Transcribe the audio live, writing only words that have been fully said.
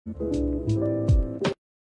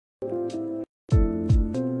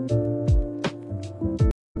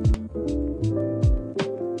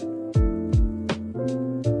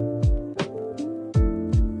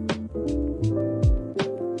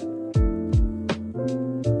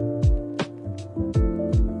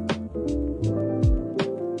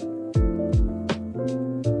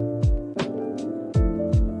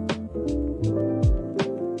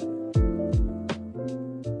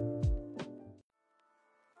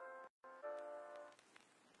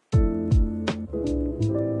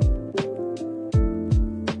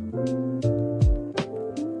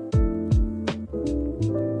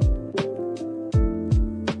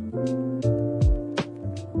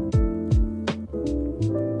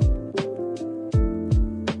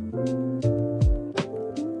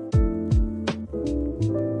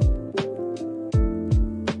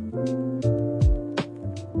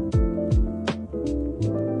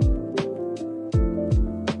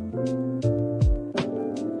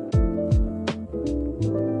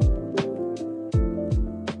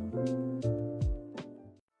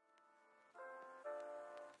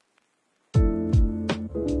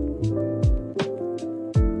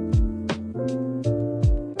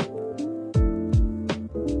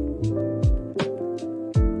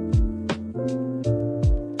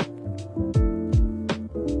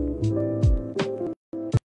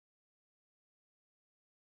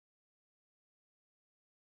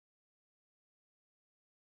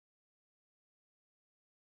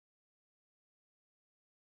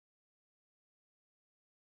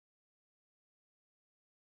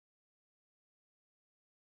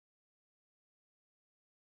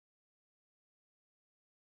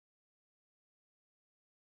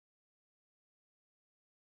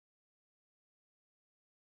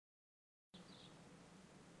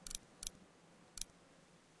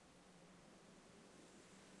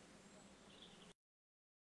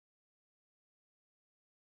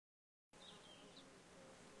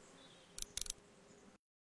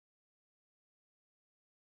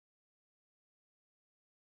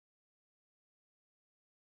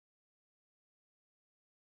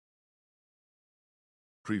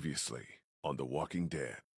Previously on The Walking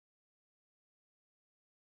Dead.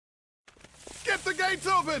 Get the gates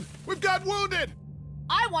open! We've got wounded!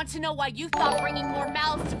 I want to know why you thought bringing more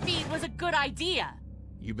mouths to feed was a good idea.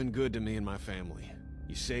 You've been good to me and my family.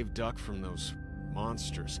 You saved Duck from those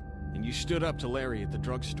monsters, and you stood up to Larry at the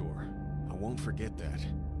drugstore. I won't forget that.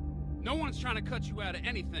 No one's trying to cut you out of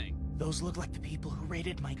anything. Those look like the people who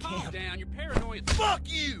raided my Calm camp. down, you're paranoid. Fuck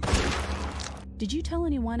you! Did you tell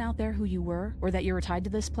anyone out there who you were, or that you were tied to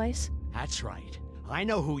this place? That's right. I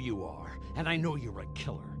know who you are, and I know you're a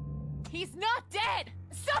killer. He's not dead!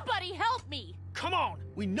 Somebody help me! Come on!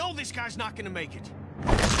 We know this guy's not gonna make it!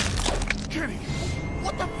 Kenny!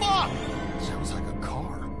 What the fuck? Sounds like a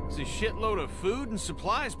car. There's a shitload of food and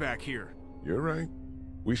supplies back here. You're right.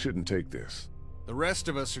 We shouldn't take this. The rest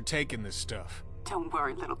of us are taking this stuff. Don't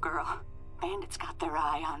worry, little girl. Bandits got their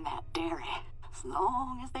eye on that dairy. As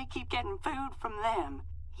long as they keep getting food from them,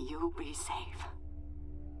 you'll be safe.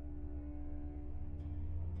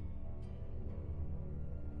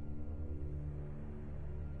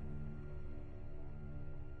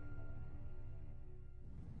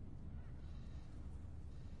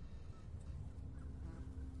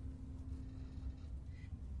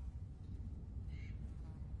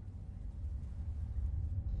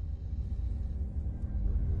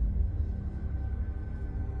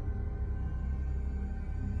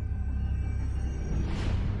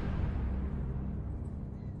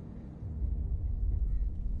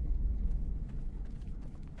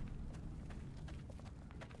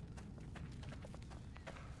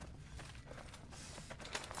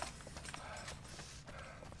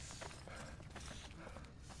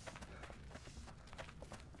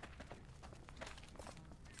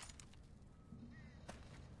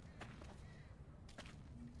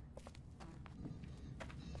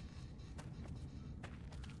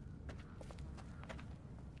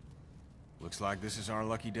 Looks like this is our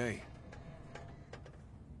lucky day.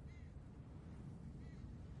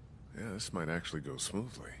 Yeah, this might actually go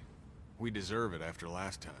smoothly. We deserve it after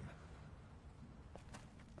last time.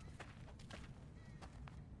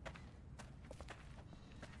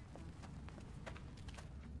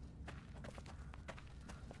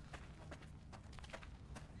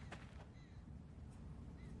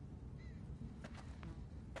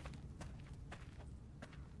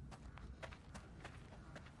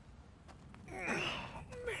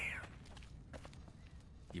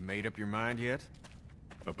 You made up your mind yet?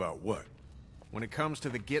 About what? When it comes to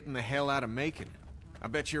the getting the hell out of Macon, I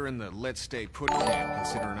bet you're in the let's stay put camp,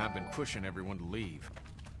 considering I've been pushing everyone to leave.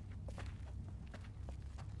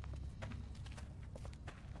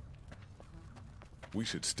 We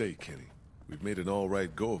should stay, Kenny. We've made an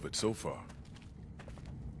all-right go of it so far.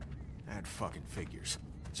 That fucking figures.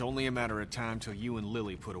 It's only a matter of time till you and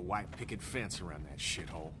Lily put a white picket fence around that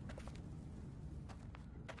shithole.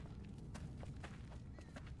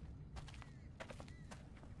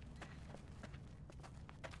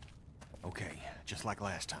 Okay, just like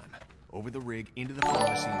last time. Over the rig, into the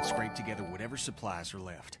pharmacy, and scrape together whatever supplies are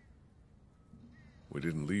left. We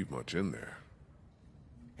didn't leave much in there.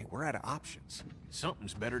 Hey, we're out of options.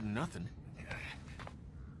 Something's better than nothing.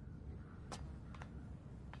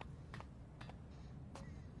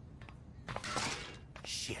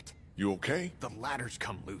 Shit. You okay? The ladder's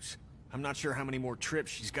come loose. I'm not sure how many more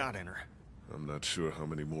trips she's got in her. I'm not sure how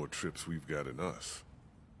many more trips we've got in us.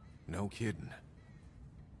 No kidding.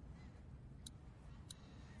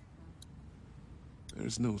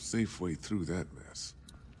 There's no safe way through that mess.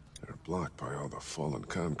 They're blocked by all the fallen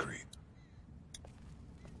concrete.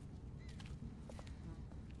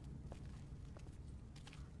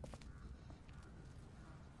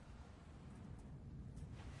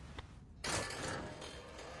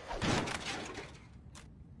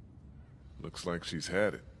 Looks like she's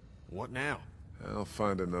had it. What now? I'll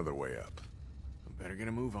find another way up. I better get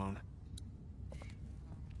a move on.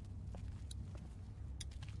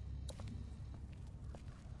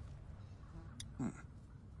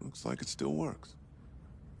 Looks like it still works.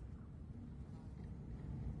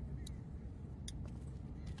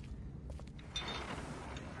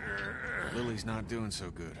 Lily's not doing so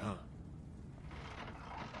good, huh?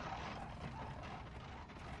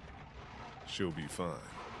 She'll be fine.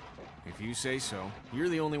 If you say so. You're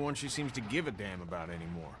the only one she seems to give a damn about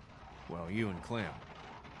anymore. Well, you and Clem.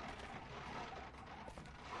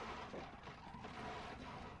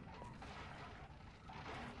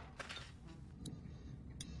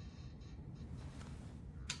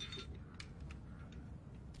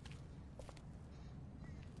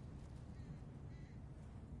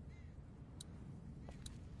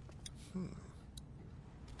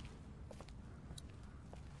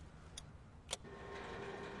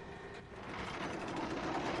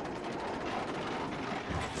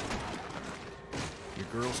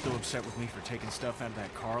 Your girl still upset with me for taking stuff out of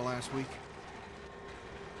that car last week?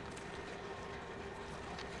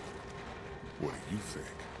 What do you think?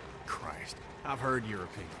 Christ, I've heard your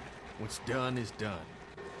opinion. What's done is done.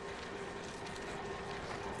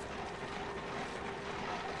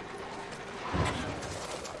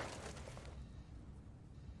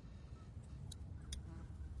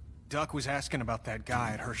 Duck was asking about that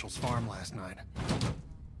guy at Herschel's farm last night.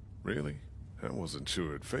 Really? I wasn't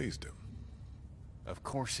sure it fazed him. Of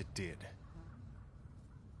course it did.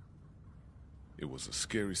 It was a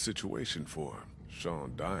scary situation for him,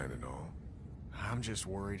 Sean dying and all. I'm just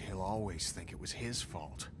worried he'll always think it was his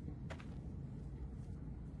fault.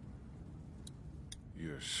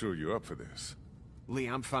 You're sure you're up for this? Lee,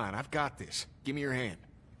 I'm fine. I've got this. Give me your hand.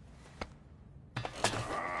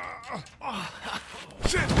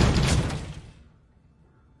 Shit!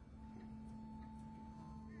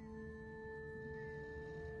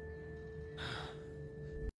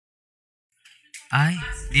 Ay,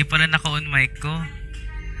 di pala naka-on mic ko.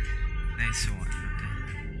 Nice one.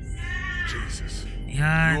 Jesus.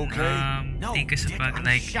 Yan, You okay? No, thank you sa Dick,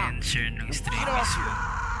 pag-like I'm shocked. and share ng stream. Get off here!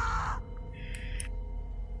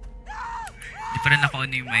 Di pala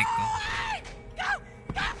naka-on yung mic ko.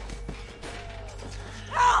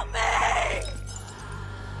 Help me!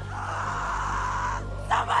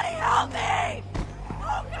 Somebody help me!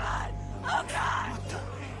 Oh God! Oh God!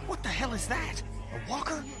 What the hell is that? A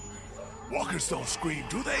walker? Walkers don't scream,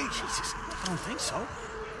 do they? Jesus, I don't think so.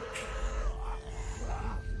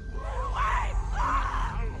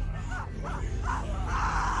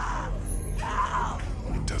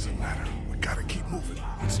 It doesn't matter. We gotta keep moving.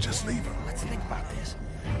 Let's just leave her. Let's think about this.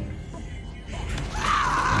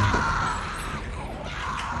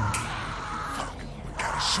 Fuck. We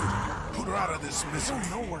gotta shoot her. Put her out of this I misery. don't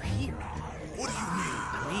know we're here. What do you mean?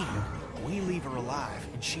 I mean, we leave her alive,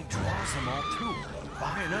 and she draws them all to her,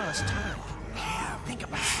 buying us time. Yeah, think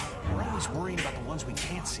about it. We're always worrying about the ones we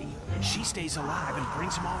can't see. She stays alive and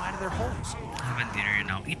brings them all out of their holes. Having dinner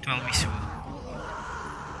now. Eat while we soon.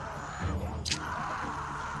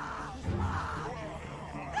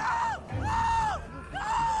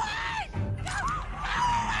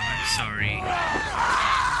 I'm sorry.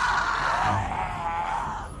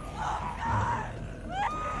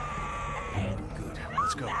 Good,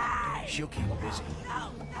 let's go. She'll keep busy.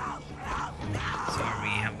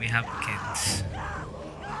 Sorry, we have kids.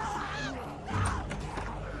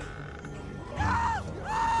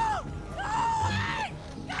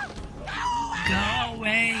 Go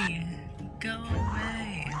away! Go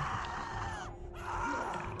away!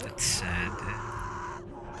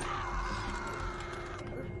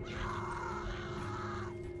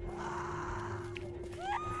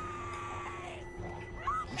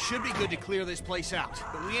 Should be good to clear this place out,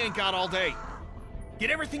 but we ain't got all day. Get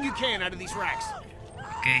everything you can out of these racks.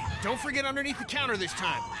 Okay. Don't forget underneath the counter this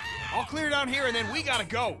time. I'll clear down here and then we gotta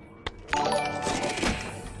go.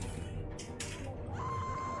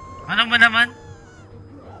 Ano ba naman?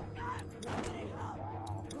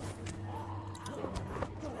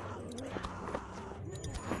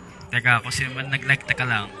 Teka, kung sino man nag-like, teka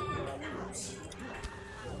lang.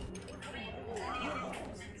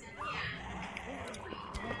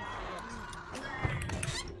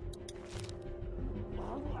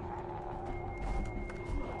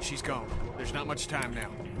 She's gone. There's not much time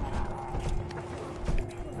now.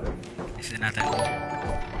 Isa natin.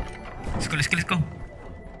 Let's go.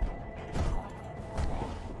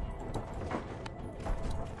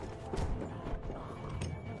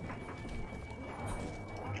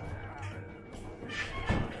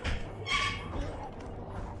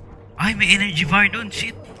 Ay, may energy bar doon.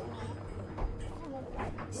 Shit.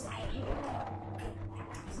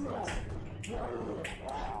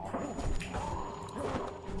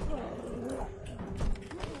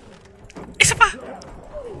 Isa pa!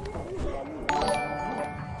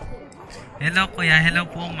 Hello, kuya. Hello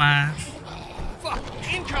po, ma. Fuck!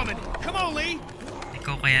 Incoming! Come on, Lee!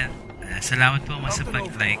 Ikaw kaya. Salamat po, ma, sa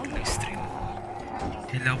pag-like ng stream.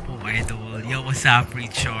 Hello po, idol. Yo, what's up,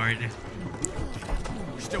 Richard?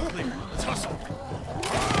 We're still clear. Let's hustle.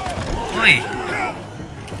 Uy!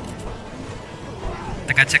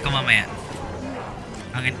 Taka-check ko mamaya.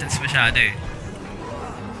 Ang intense masyado eh.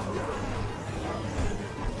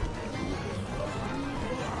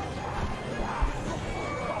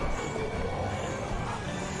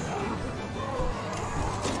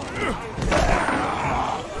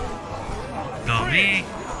 Dami!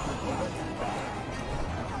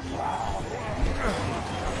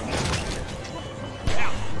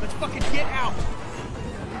 Out! Let's fucking get out!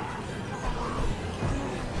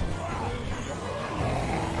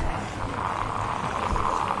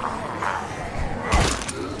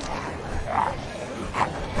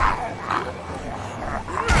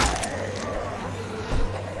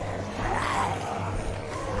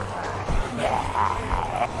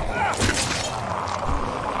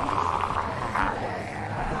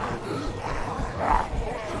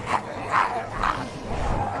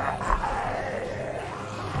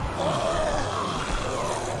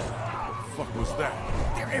 Fuck was that?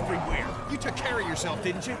 They're everywhere! You took care of yourself,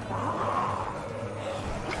 didn't you?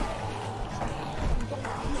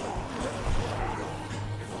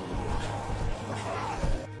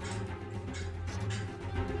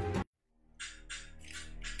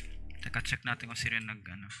 Taka-check natin kung sino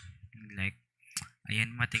nag-like.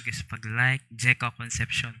 Ayan, ma, thank you sa pag-like. Jeko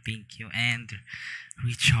Conception, thank you. And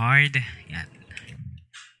Richard, yan.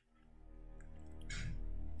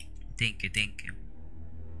 Thank you.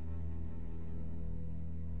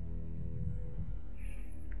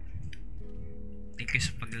 Thank you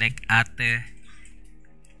sa pag-like, ate.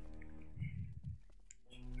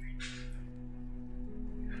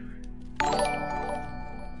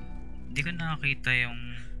 Hindi ko nakakita yung...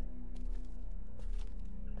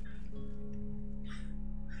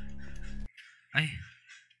 Ay.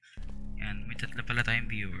 Yan, may tatlo pala tayong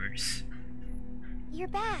viewers.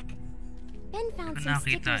 You're back. Ben found Hindi ko some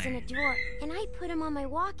nakakita stickers in a drawer, and I put them on my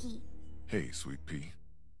walkie. Hey, Sweet Pea.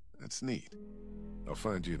 That's neat. I'll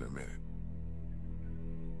find you in a minute.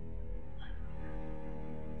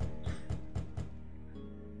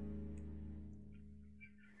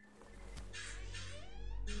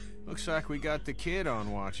 Looks like we got the kid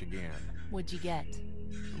on watch again. What'd you get?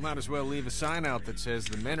 Might as well leave a sign out that says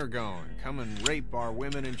the men are gone. Come and rape our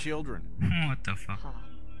women and children. What the fuck? Huh.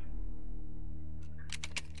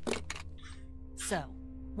 So,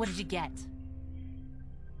 what did you get?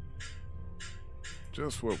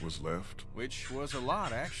 Just what was left. Which was a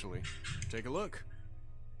lot, actually. Take a look.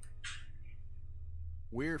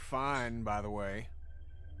 We're fine, by the way.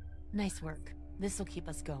 Nice work. This'll keep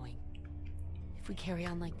us going. If we carry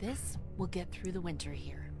on like this, we'll get through the winter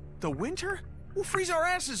here. The winter? We'll freeze our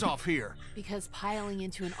asses off here. Because piling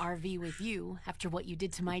into an RV with you, after what you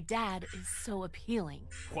did to my dad, is so appealing.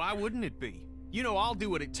 Why wouldn't it be? You know I'll do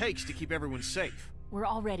what it takes to keep everyone safe. We're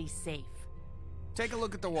already safe. Take a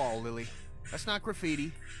look at the wall, Lily. That's not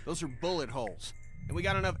graffiti. Those are bullet holes. And we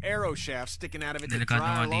got enough arrow shafts sticking out of it to Delikado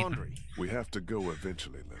dry our nga dito. laundry. We have to go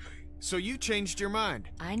eventually, Lily. So you changed your mind.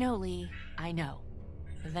 I know, Lee. I know.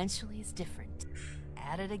 Eventually is different.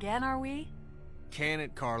 At it again, are we? Can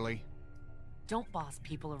it, Carly? Don't boss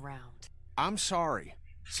people around. I'm sorry.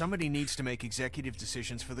 Somebody needs to make executive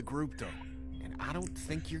decisions for the group, though. And I don't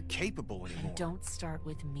think you're capable anymore. And don't start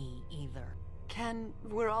with me, either. Ken,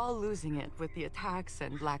 we're all losing it with the attacks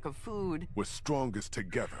and lack of food. We're strongest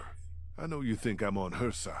together. I know you think I'm on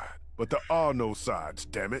her side, but there are no sides,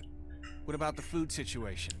 damn it. What about the food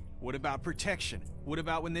situation? What about protection? What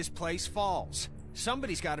about when this place falls?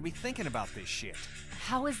 Somebody's got to be thinking about this shit.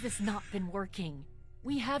 How has this not been working?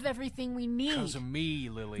 We have everything we need. Because of me,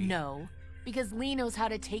 Lily. No, because Lee knows how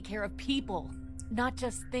to take care of people, not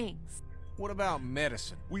just things. What about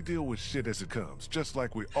medicine? We deal with shit as it comes, just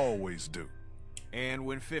like we always do. And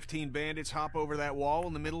when 15 bandits hop over that wall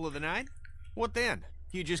in the middle of the night? What then?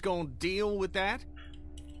 You just gonna deal with that?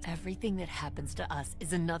 Everything that happens to us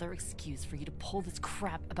is another excuse for you to pull this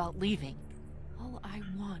crap about leaving. All I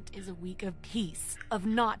want is a week of peace, of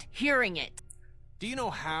not hearing it. Do you know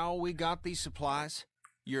how we got these supplies?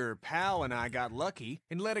 Your pal and I got lucky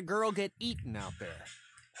and let a girl get eaten out there.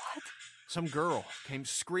 What? Some girl came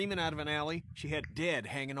screaming out of an alley. She had dead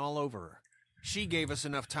hanging all over her. She gave us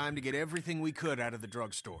enough time to get everything we could out of the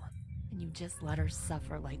drugstore. And you just let her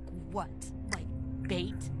suffer like what? Like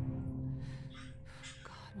bait?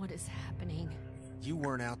 God, what is happening? You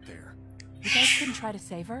weren't out there. You guys couldn't try to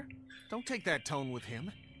save her? Don't take that tone with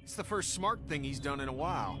him. It's the first smart thing he's done in a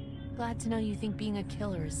while. Glad to know you think being a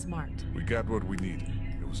killer is smart. We got what we needed.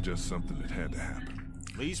 It was just something that had to happen.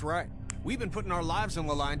 Lee's right. We've been putting our lives on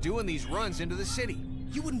the line doing these runs into the city.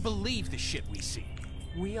 You wouldn't believe the shit we see.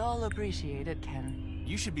 We all appreciate it, Ken.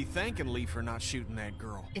 You should be thanking Lee for not shooting that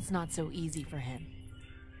girl. It's not so easy for him.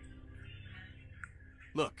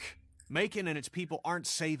 Look, Macon and its people aren't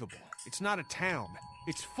savable. It's not a town.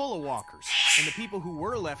 It's full of walkers. And the people who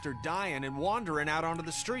were left are dying and wandering out onto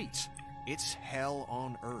the streets. It's hell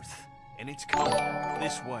on earth. And it's coming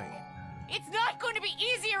this way. It's not going to be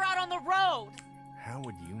easier out on the road! How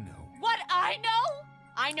would you know? What I know?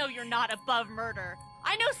 I know you're not above murder.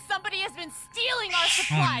 I know somebody has been stealing our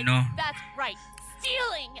supplies. no. That's right,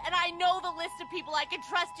 stealing! And I know the list of people I can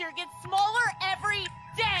trust here gets smaller every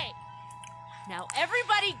day! Now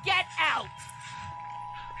everybody get out!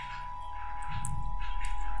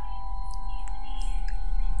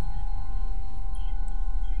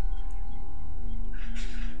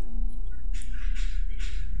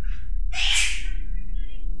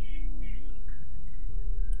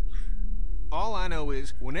 All I know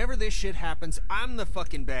is, whenever this shit happens, I'm the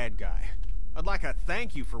fucking bad guy. I'd like a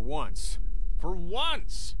thank you for once. For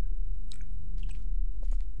once!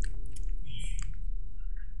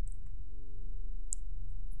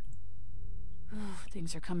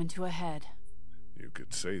 Things are coming to a head. You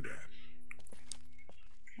could say that.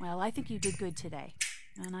 Well, I think you did good today.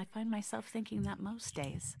 And I find myself thinking that most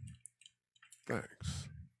days. Thanks.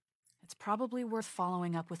 It's probably worth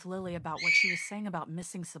following up with Lily about what she was saying about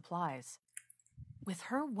missing supplies. With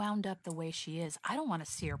her wound up the way she is, I don't want to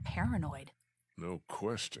see her paranoid. No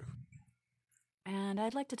question. And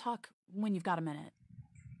I'd like to talk when you've got a minute.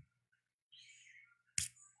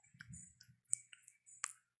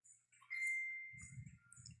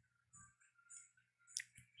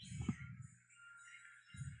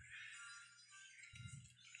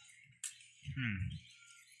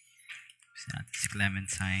 Si Ate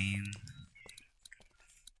Clementine.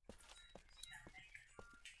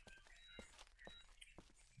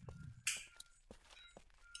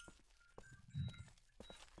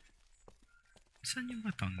 Saan yung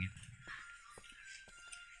batong yun?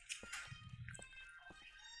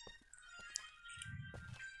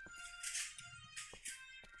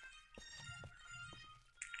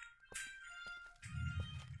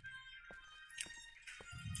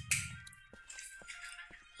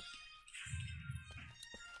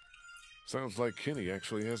 Sounds like Kenny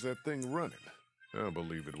actually has that thing running. I'll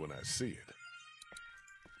believe it when I see it.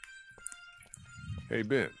 Hey,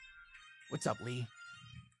 Ben. What's up, Lee?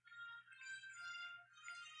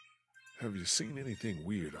 Have you seen anything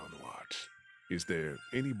weird on watch? Is there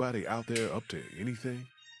anybody out there up to anything?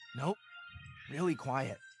 Nope. Really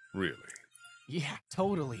quiet. Really? Yeah,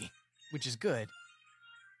 totally. Which is good.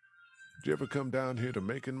 Did you ever come down here to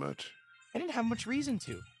Macon much? I didn't have much reason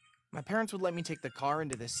to. My parents would let me take the car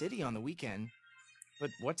into the city on the weekend.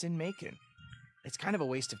 But what's in Macon? It's kind of a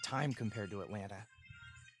waste of time compared to Atlanta.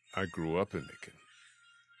 I grew up in Macon.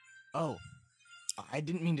 Oh, I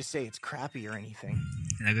didn't mean to say it's crappy or anything.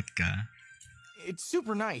 Lagot ka. It's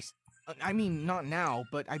super nice. I mean, not now,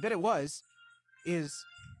 but I bet it was.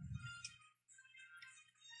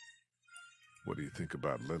 What do you think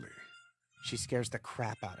about Lily? She scares the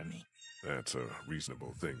crap out of me. That's a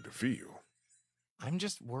reasonable thing to feel. I'm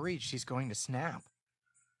just worried she's going to snap.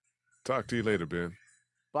 Talk to you later, Ben.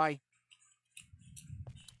 Bye.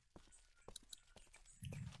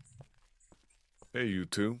 Hey, you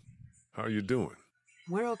two. How you doing?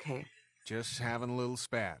 We're okay. Just having a little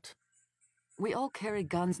spat. We all carry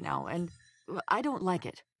guns now, and I don't like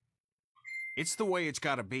it. It's the way it's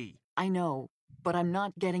gotta be. I know, but I'm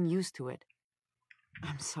not getting used to it.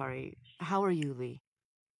 I'm sorry. How are you, Lee?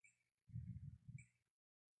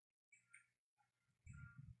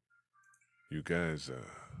 You guys,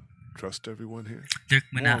 trust everyone here? Dirk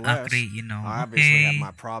mo More na or less. upgrade, you know. I obviously have Okay.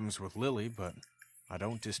 my problems with Lily, but I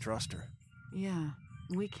don't distrust her. Yeah,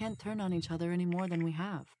 we can't turn on each other any more than we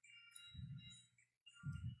have.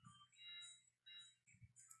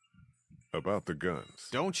 About the guns.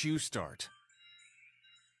 Don't you start.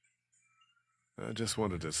 I just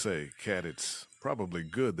wanted to say, Kat, it's probably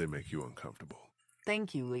good they make you uncomfortable.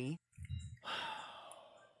 Thank you, Lee.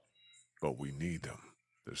 But we need them.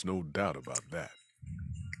 There's no doubt about that.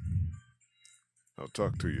 I'll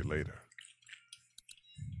talk to you later.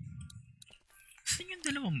 Saan yung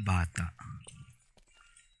dalawang bata?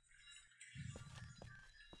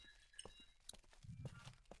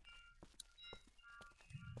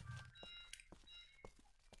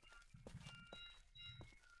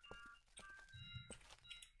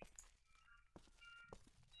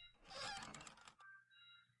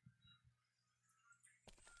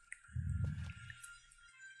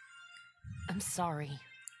 I'm sorry.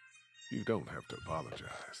 You don't have to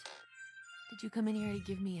apologize. Did you come in here to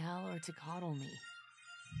give me hell or to coddle me?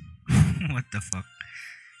 What the fuck?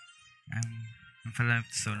 I'm pala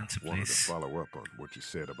stolen I wanted to supplies. follow up on what you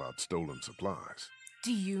said about stolen supplies.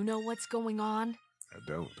 Do you know what's going on? I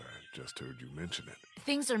don't. I just heard you mention it.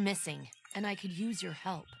 Things are missing, and I could use your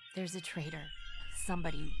help. There's a traitor.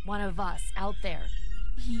 Somebody, one of us, out there.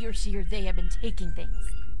 He or she or they have been taking things.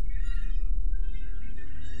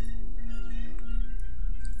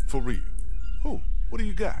 For real? Who? What do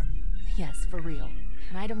you got? Yes, for real.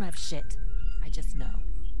 And I don't have shit. I just know.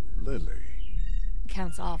 Lily. The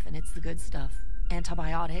count's off, and it's the good stuff.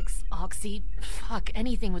 Antibiotics, oxy, fuck,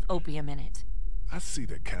 anything with opium in it. I see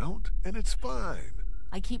the count, and it's fine.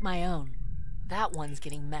 I keep my own. That one's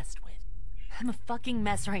getting messed with. I'm a fucking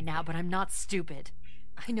mess right now, but I'm not stupid.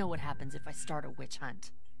 I know what happens if I start a witch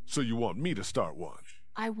hunt. So you want me to start one?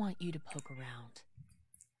 I want you to poke around.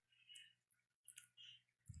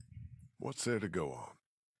 What's there to go on?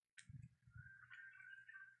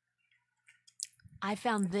 I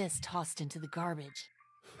found this tossed into the garbage.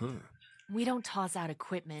 Huh. We don't toss out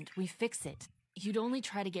equipment, we fix it. You'd only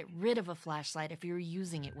try to get rid of a flashlight if you were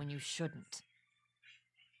using it when you shouldn't.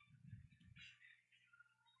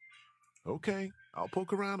 Okay, I'll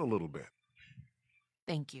poke around a little bit.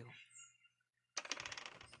 Thank you.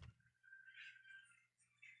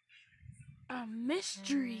 A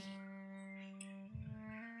mystery.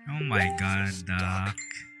 Oh my god, Doc.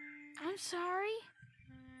 I'm sorry.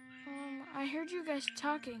 I heard you guys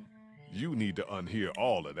talking. You need to unhear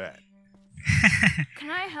all of that. Can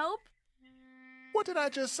I help? What did I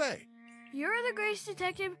just say? You're the Grace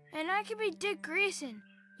Detective, and I can be Dick Grayson,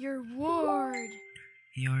 your ward.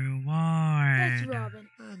 Your ward. That's Robin.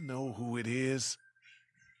 I know who it is.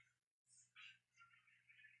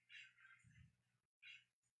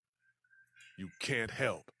 You can't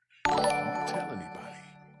help. You tell anybody,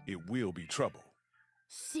 it will be trouble.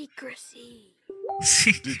 Secrecy.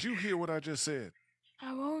 Did you hear what I just said?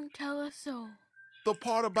 I won't tell a soul. The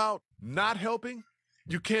part about not helping?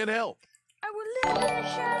 You can't help. I will live in the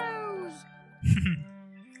shadows.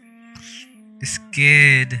 This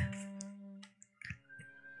kid.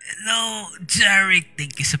 Hello, Jarek.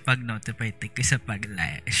 Thank you sa pag-notify. Thank you sa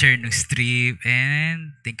pag-like. Share ng stream.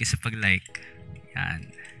 And thank you sa pag-like.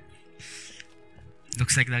 Yan.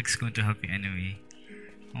 Looks like that's going to help you anyway.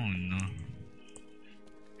 Oh no.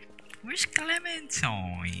 Where's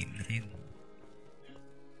Clementine? Ayun.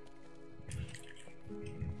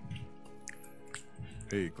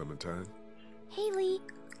 Hey, Clementine. Hey, Lee.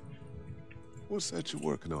 What's that you're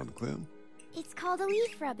working on, Clem? It's called a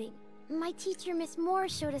leaf rubbing. My teacher, Miss Moore,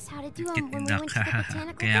 showed us how to do them when we Duck. went to the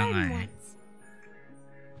botanical Kaya nga garden eh. once.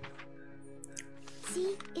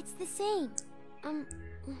 See, it's the same.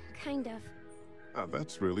 Kind of. Ah,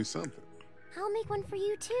 that's really something. I'll make one for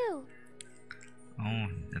you, too. Oh,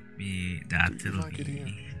 Do you like it here?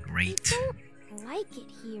 great. I don't like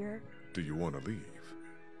it here. Do you want to leave?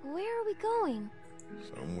 Where are we going?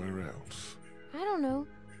 Somewhere else. I don't know.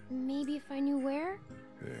 Maybe if I knew where?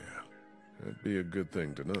 Yeah, that'd be a good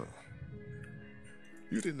thing to know.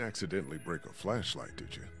 You didn't accidentally break a flashlight,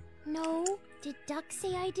 did you? No. Did Duck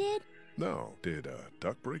say I did? No. Did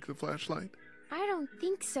Duck break the flashlight? I don't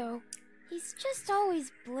think so. He's just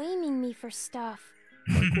always blaming me for stuff.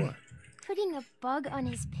 Like what? Putting a bug on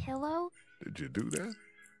his pillow? Did you do that?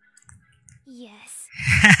 Yes.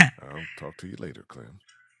 I'll talk to you later, Clem.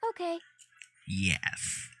 Okay.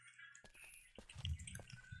 Yes.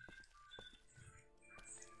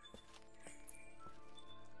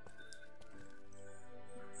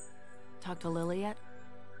 talked to Lily yet?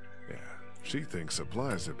 Yeah, she thinks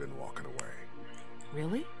supplies have been walking away.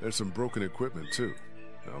 Really? There's some broken equipment, too.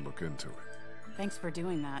 I'll look into it. Thanks for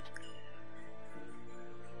doing that.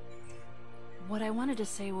 What I wanted to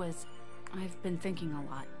say was, I've been thinking a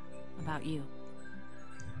lot about you.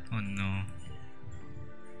 Oh no.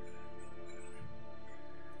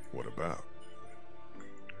 What about?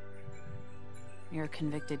 You're a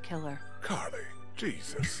convicted killer. Carly,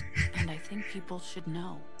 Jesus. And I think people should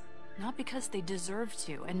know. Not because they deserve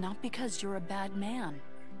to, and not because you're a bad man.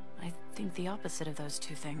 I think the opposite of those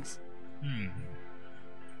two things.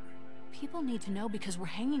 People need to know because we're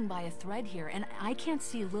hanging by a thread here, and I can't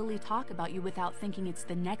see Lily talk about you without thinking it's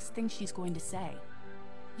the next thing she's going to say.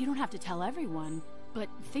 You don't have to tell everyone, but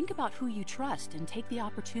think about who you trust and take the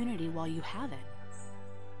opportunity while you have it.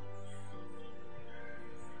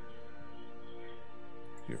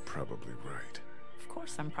 You're probably right. Of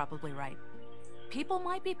course I'm probably right. People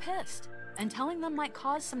might be pissed, and telling them might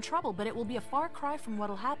cause some trouble, but it will be a far cry from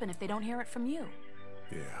what'll happen if they don't hear it from you.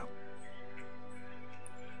 Yeah.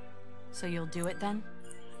 So you'll do it then?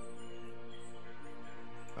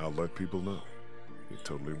 I'll let people know. You're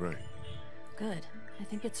totally right. Good. I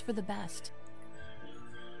think it's for the best.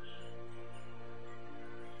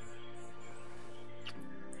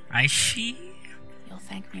 I see. You'll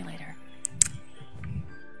thank me later.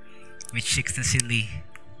 Which chicks na silly.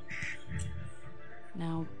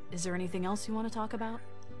 Now, is there anything else you want to talk about?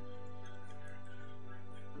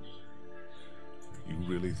 You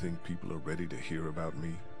really think people are ready to hear about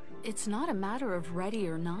me? It's not a matter of ready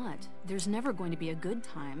or not. There's never going to be a good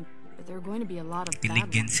time, but there are going to be a lot of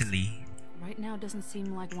bad ones. Right now doesn't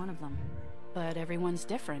seem like one of them. But everyone's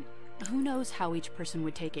different. Who knows how each person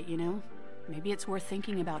would take it, you know? Maybe it's worth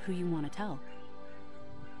thinking about who you want to tell.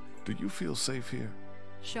 Do you feel safe here?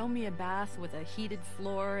 Show me a bath with a heated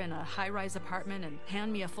floor in a high-rise apartment and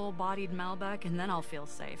hand me a full-bodied Malbec and then I'll feel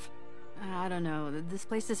safe. I don't know, this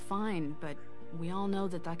place is fine, but we all know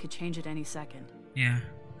that could change at any second. Yeah.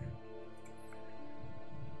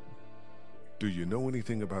 Do you know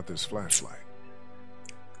anything about this flashlight?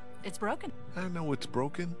 It's broken. I know it's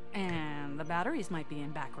broken. And the batteries might be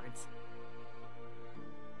in backwards.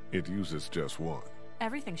 It uses just one.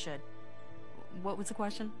 Everything should. What was the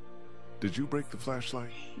question? Did you break the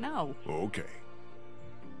flashlight? No. Okay.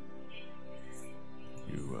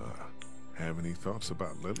 You, have any thoughts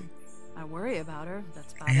about Lily? I worry about her,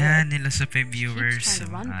 that's about Ayan, it. nila sa 5 viewers. Keeps trying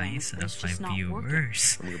to run Nice, things, but it's just 5 not working.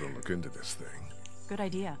 viewers. I'm gonna look into this thing. Good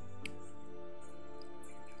idea.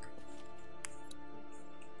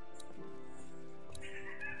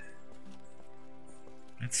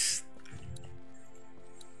 It's...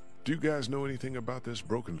 Do you guys know anything about this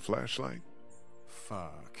broken flashlight?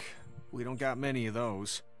 Fuck. We don't got many of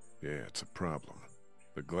those. Yeah, it's a problem.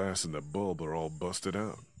 The glass and the bulb are all busted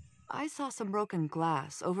out. I saw some broken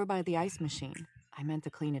glass over by the ice machine. I meant to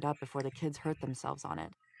clean it up before the kids hurt themselves on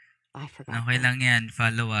it. I forgot. Okay lang yan,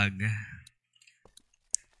 followag.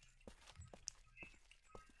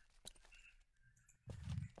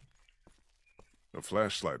 The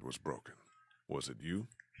flashlight was broken. Was it you?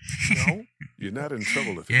 No. You're not in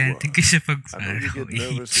trouble if Yeah, you thank you sa I know you get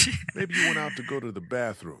nervous. pag-follow. Maybe you went out to go to the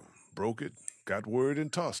bathroom, broke it, got word,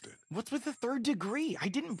 and tossed it. What's with the third degree? I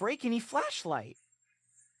didn't break any flashlight.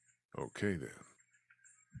 Okay, then.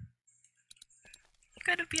 You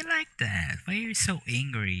gotta be like that. Why are you so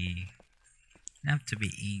angry? You have to be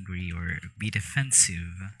angry or be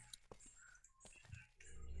defensive.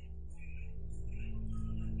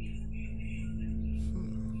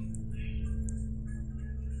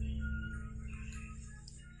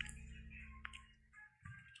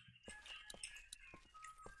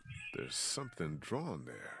 There's something drawn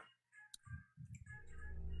there.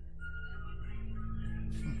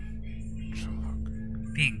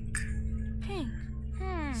 Chalk. Pink. Pink.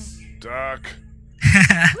 Doc.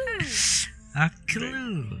 A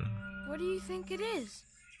clue. What do you think it is?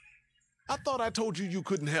 I thought I told you you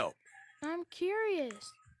couldn't help. I'm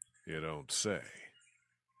curious. You don't say.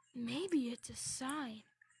 Maybe it's a sign.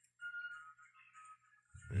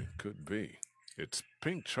 It could be. It's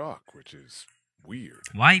pink chalk, which is weird.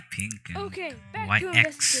 Why pink and Okay, back why to X?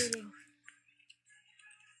 investigating.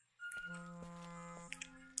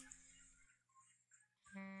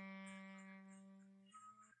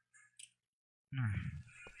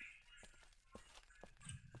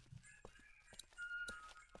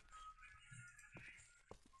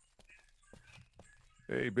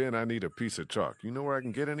 Hey, Ben, I need a piece of chalk. You know where I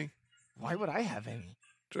can get any? Why would I have any?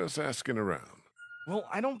 Just asking around. Well,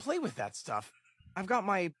 I don't play with that stuff. I've got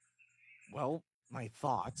my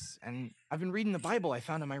thoughts, and I've been reading the Bible I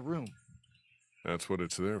found in my room. That's what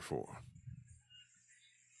it's there for.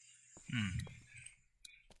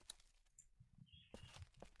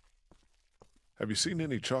 Have you seen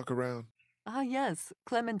any chalk around? Ah, yes.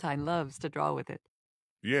 Clementine loves to draw with it.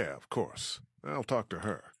 Yeah, of course. I'll talk to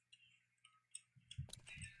her.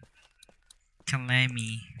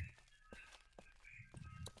 Clemmy.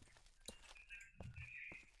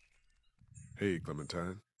 Hey,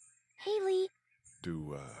 Clementine. Haley.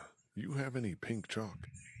 Do, you have any pink chalk?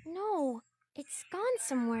 No, it's gone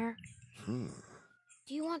somewhere. Do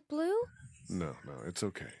you want blue? No, it's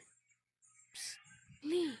okay. Psst,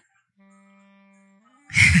 Lee.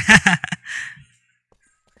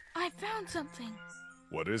 I found something.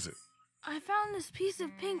 What is it? I found this piece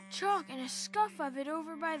of pink chalk and a scuff of it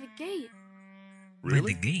over by the gate.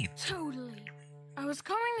 Really? By the gate? Totally. I was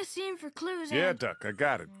coming to see him for clues Yeah, and... Duck, I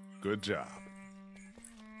got it. Good job.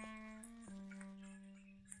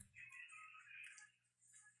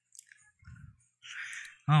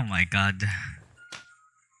 Oh my god.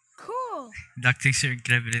 Cool. Duck things are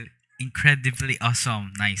incredibly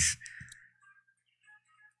awesome. Nice.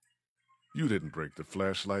 You didn't break the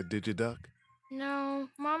flashlight, did you, Duck? No,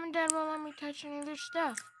 Mom and Dad won't let me touch any of their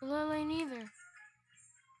stuff. Lily neither.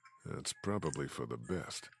 That's probably for the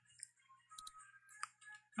best.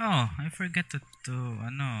 Oh, I forgot to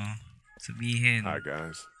sabihin. Hi,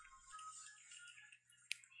 guys.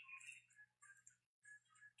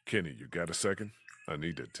 Kenny, you got a second? I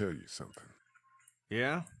need to tell you something.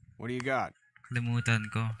 Yeah? What do you got? Kalimutan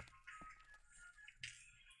ko.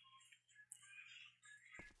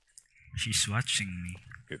 She's watching me.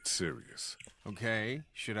 It's serious. Okay,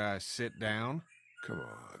 should I sit down? Come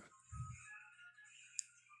on.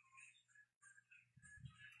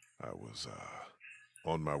 I was,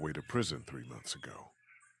 on my way to prison 3 months ago.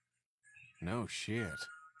 No shit.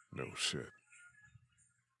 No shit.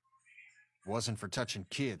 Wasn't for touching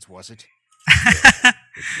kids, was it? No,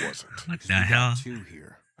 it wasn't. What the hell? Two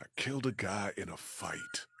here. I killed a guy in a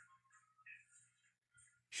fight.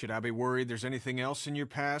 Should I be worried there's anything else in your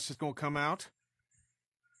past that's gonna come out?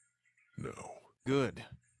 No. Good.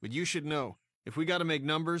 But you should know, if we gotta make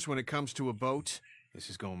numbers when it comes to a boat, this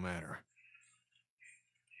is gonna matter.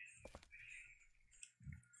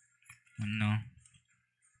 Oh no.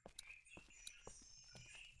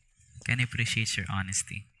 Can appreciate your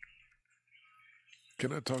honesty.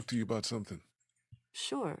 Can I talk to you about something?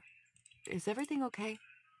 Sure. Is everything okay?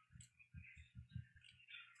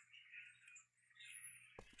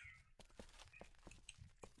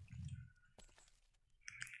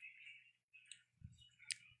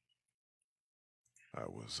 I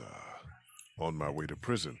was, on my way to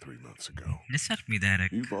prison 3 months ago. Let's not be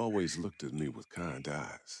direct. You've always looked at me with kind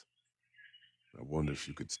eyes. I wonder if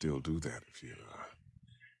you could still do that if you,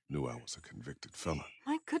 knew I was a convicted felon.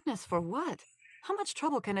 My goodness, for what? How much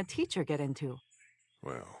trouble can a teacher get into?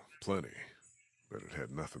 Well, plenty. But it had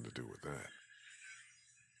nothing to do with that.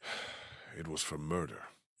 It was for murder.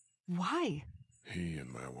 Why? He and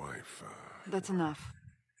my wife, That's enough.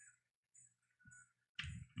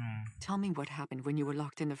 Oh. Tell me what happened when you were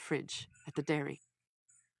locked in the fridge at the dairy.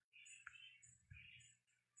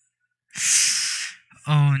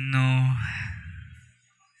 Oh no.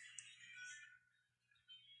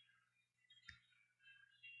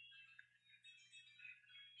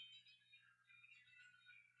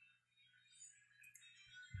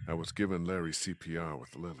 I was giving Larry CPR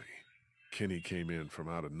with Lily. Kenny came in from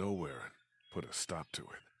out of nowhere and put a stop to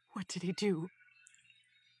it. What did he do?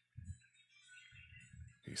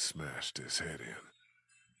 He smashed his head in.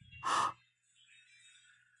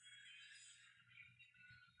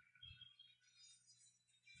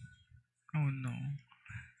 Oh no.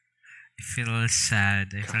 I feel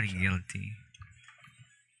sad. I feel guilty.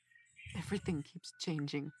 Everything keeps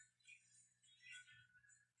changing.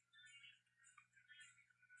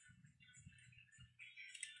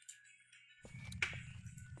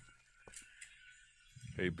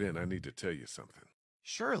 Hey, Ben, I need to tell you something.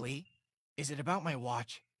 Surely. Is it about my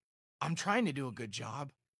watch? I'm trying to do a good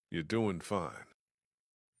job. You're doing fine.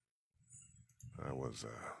 I was,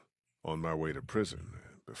 on my way to prison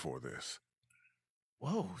before this.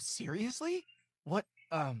 Whoa, seriously? What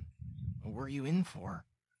were you in for?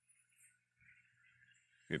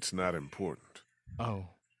 It's not important. Oh.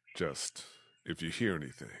 Just, if you hear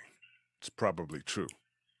anything, it's probably true.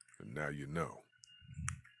 And now you know.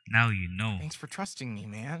 Now you know. Thanks for trusting me,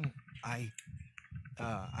 man.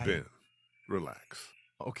 Ben, relax.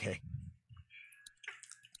 Okay.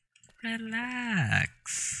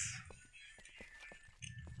 Relax.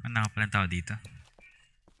 Ano ka palang tao dito?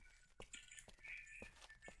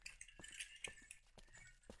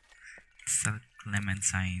 Sal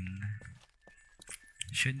Clementine.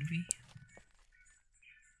 Should we?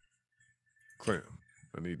 Clem,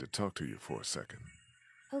 I need to talk to you for a second.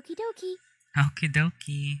 Okie dokie. Okie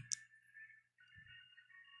dokie.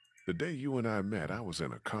 The day you and I met, I was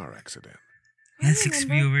in a car accident. We had 6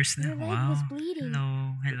 viewers Your now. leg Wow. was bleeding.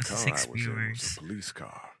 Hello. Hello The sa car 6 I was in was viewers. a police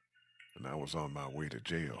car, and I was on my way to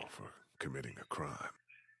jail for committing a crime.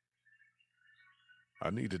 I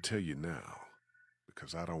need to tell you now,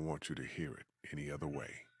 because I don't want you to hear it any other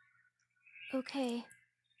way. Okay.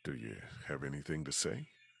 Do you have anything to say?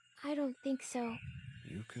 I don't think so.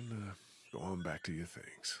 You can go on back to your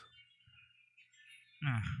things.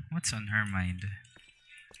 What's on her mind?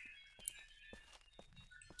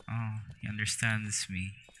 Oh, he understands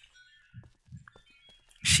me.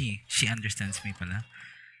 She understands me pala.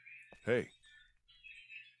 Hey.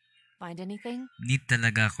 Find anything? Need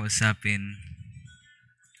talaga ako usapin.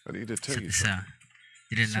 I need to tell you Isa. something.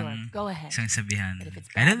 Hindi Sure, lang go ahead. isang sabihan. But if it's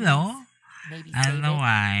I don't bad know. news, maybe I don't save know it.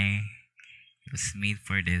 why. It was made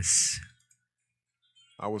for this.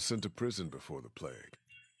 I was sent to prison before the plague.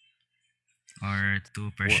 Or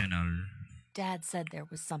too personal. Dad said there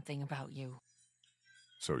was something about you.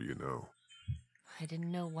 So you know. I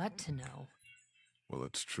didn't know what to know. Well,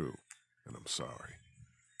 it's true, and I'm sorry.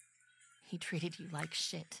 He treated you like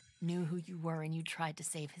shit, knew who you were, and you tried to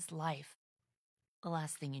save his life. The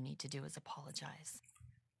last thing you need to do is apologize.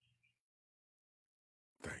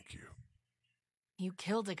 Thank you. You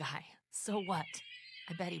killed a guy. So what?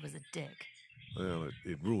 I bet he was a dick. Well,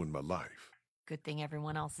 it ruined my life. Good thing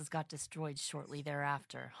everyone else's got destroyed shortly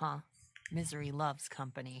thereafter, huh? Misery loves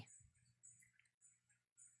company.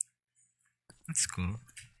 That's cool.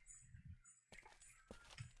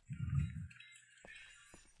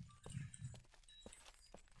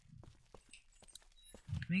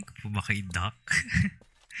 Tumingin ko po ba kay Doc?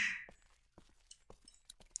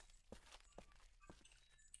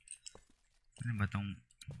 Ano ba tong...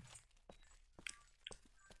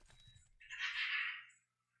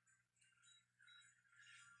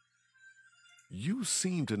 You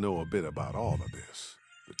seem to know a bit about all of this.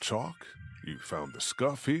 The chalk, you found the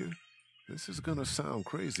scuff here. This is gonna sound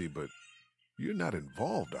crazy, but you're not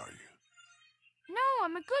involved, are you? No,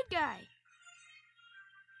 I'm a good guy.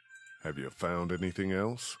 Have you found anything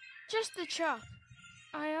else? Just the chalk.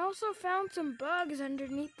 I also found some bugs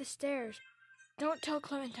underneath the stairs. Don't tell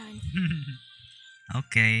Clementine.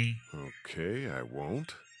 Okay. Okay, I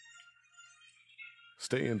won't.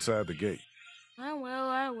 Stay inside the gate. I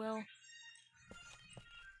will.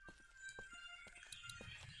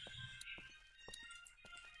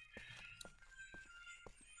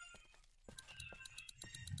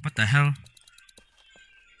 What the hell?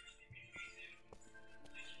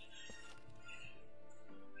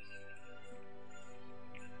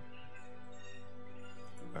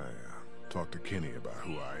 I talked to Kenny about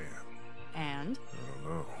who I am. And? I don't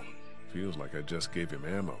know. Feels like I just gave him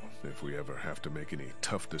ammo if we ever have to make any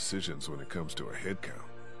tough decisions when it comes to a head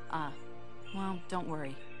count. Well, don't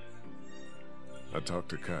worry. I talked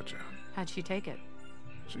to Katja. How'd she take it?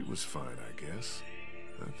 She was fine, I guess.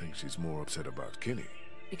 I think she's more upset about Kenny.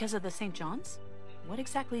 Because of the St. John's? What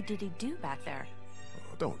exactly did he do back there?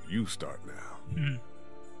 Oh, don't you start now.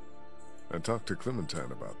 I talked to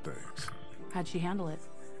Clementine about things. How'd she handle it?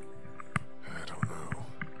 I don't know.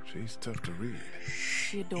 She's tough to read.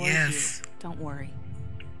 She adores you. Don't worry.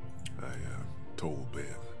 I told Ben.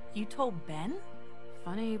 You told Ben?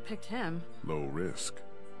 Funny you picked him. Low risk.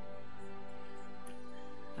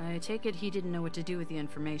 I take it he didn't know what to do with the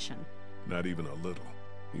information. Not even a little.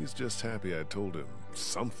 He's just happy I told him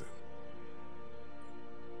something.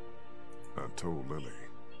 I told Lily.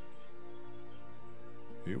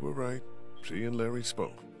 You were right. She and Larry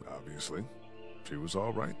spoke, obviously. She was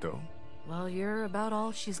all right, though. Well, you're about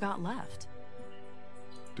all she's got left.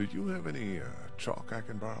 Do you have any chalk I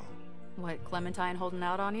can borrow? What, Clementine holding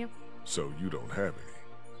out on you? So you don't have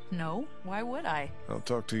any? No, why would I? I'll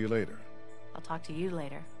talk to you later. I'll talk to you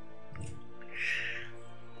later.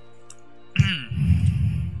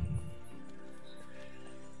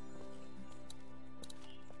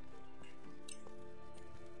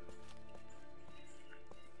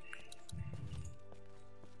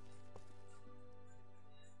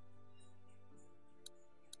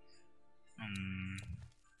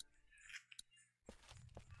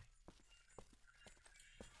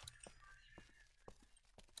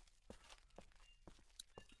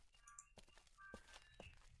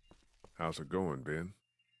 How's it going, Ben?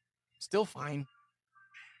 Still fine.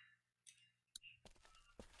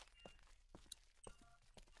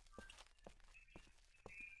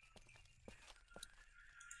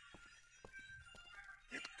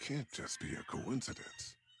 It can't just be a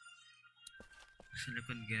coincidence. Sa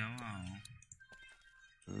likod ginawa,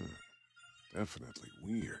 oh. Definitely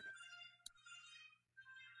weird.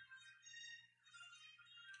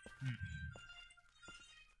 Oh,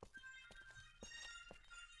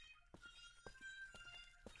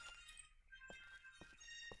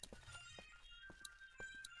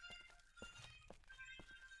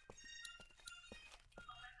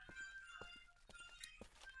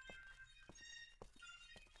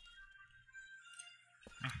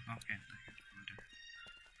 okay.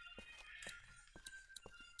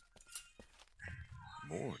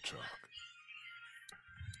 More chalk.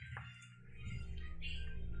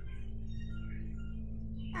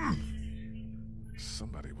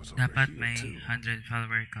 Somebody was over Dapat here may too. 100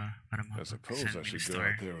 follower ka para I suppose makapag-send I ng should go star.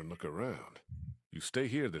 out there and look around. You stay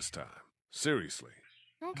here this time. Seriously.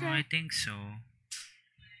 Okay. I think so.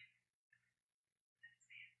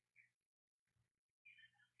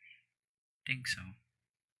 Think so.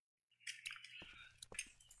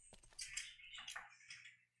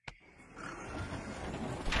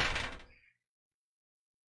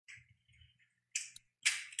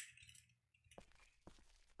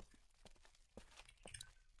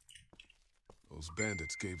 Those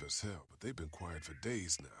bandits gave us hell, but they've been quiet for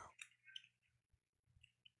days now.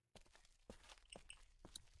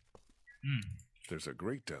 There's a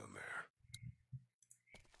grate down there.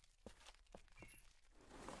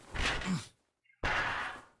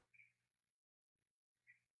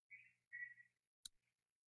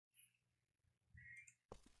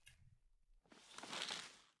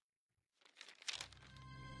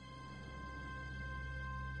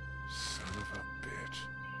 Son of a bitch.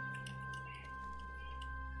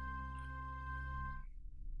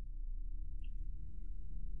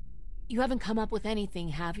 You haven't come up with anything,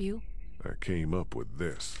 have you? I came up with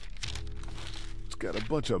this. It's got a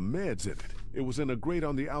bunch of meds in it. It was in a grate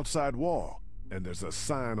on the outside wall, and there's a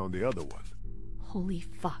sign on the other one. Holy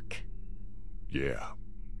fuck. Yeah.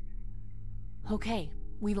 Okay,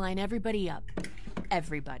 we line everybody up.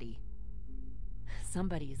 Everybody.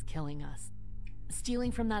 Somebody is killing us.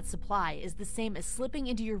 Stealing from that supply is the same as slipping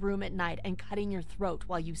into your room at night and cutting your throat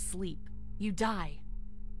while you sleep. You die.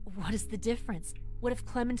 What is the difference? What if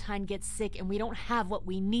Clementine gets sick and we don't have what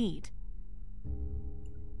we need?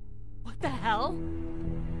 What the hell?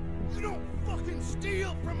 You don't fucking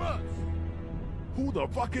steal from us! Who the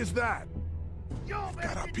fuck is that? Y'all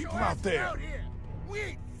Got our get people your out asses there. Out here. We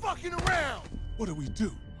ain't fucking around! What do we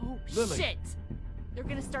do? Oh, Lily. shit! They're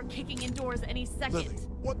gonna start kicking in doors any second. Lily,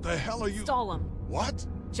 what the hell are you— Stall him. What?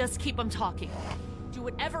 Just keep him talking. Do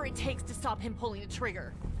whatever it takes to stop him pulling the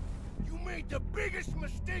trigger. You made the biggest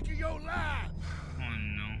mistake of your life! Oh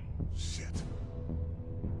no. Shit.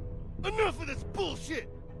 Enough of this bullshit!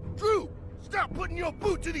 Drew, stop putting your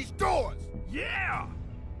boot to these doors! Yeah!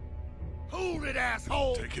 Hold it,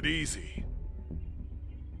 asshole! Take it easy.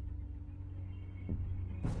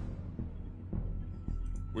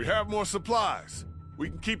 We have more supplies. We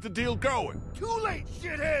can keep the deal going. Too late,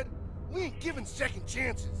 shithead! We ain't giving second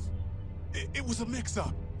chances. It was a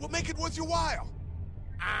mix-up. We'll make it worth your while.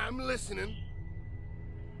 I'm listening.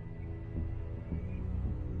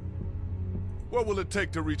 What will it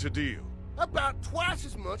take to reach a deal? About twice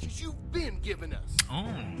as much as you've been giving us. Oh.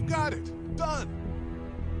 You got it. Done.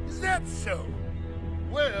 Is that so?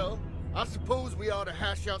 Well, I suppose we ought to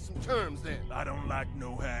hash out some terms then. I don't like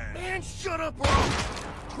no hash. Man, shut up, or I'll—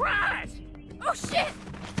 Christ! Oh, shit!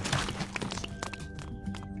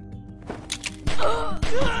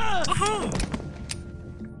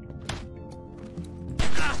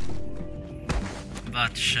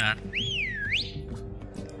 Bot shot.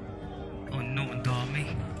 Oh no, ang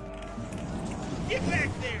dami. Get back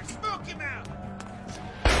there! Smoke him out!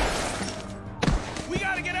 We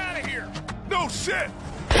gotta get out of here! No shit!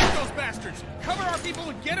 Get those bastards! Cover our people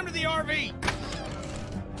and get them to the RV!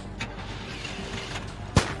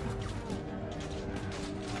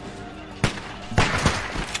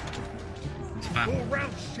 Spam. Go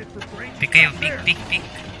around shit for brains. Pick kayo, pick.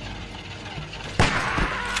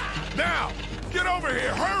 Now! Get over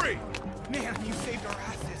here! Hurry! Man, you saved our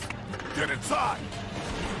asses. Get inside!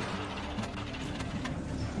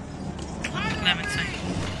 Clementine.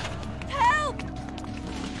 Help!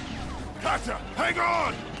 Gotcha! Hang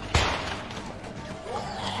on!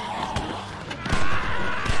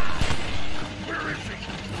 Where is he?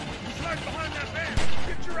 He's right behind that van.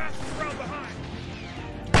 Get your asses around behind.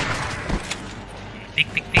 Pick.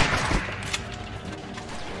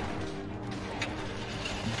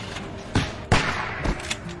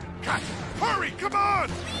 Gotcha! Hurry! Come on!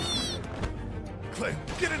 Clint,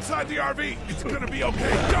 get inside the RV! It's gonna be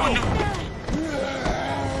okay! Go!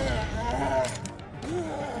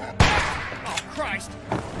 Oh, Christ!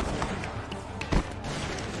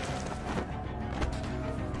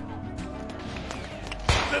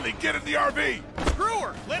 Lily, get in the RV! Screw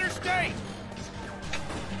her! Let her stay!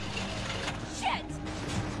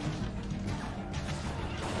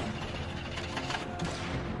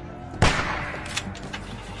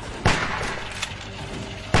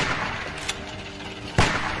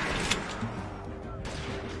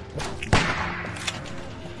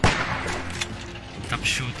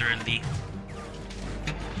 shooter, Lee.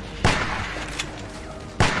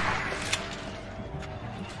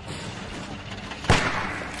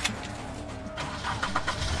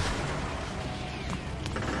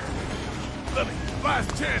 Lily,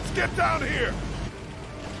 last chance, get down here!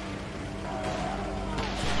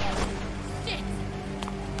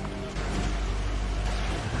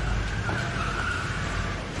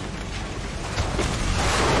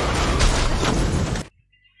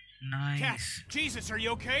 Nice. Cat, Jesus, are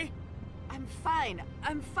you okay? I'm fine.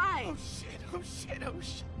 I'm fine. Oh shit, oh shit, oh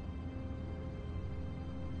shit.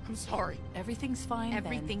 I'm sorry. Everything's fine,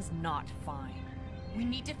 Everything's not fine. We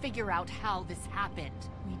need to figure out how this happened.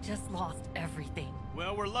 We just lost everything.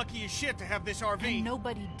 Well, we're lucky as shit to have this RV. And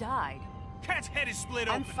nobody died. Cat's head is split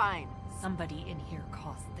open. I'm fine. Somebody in here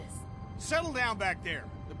caused this. Settle down back there.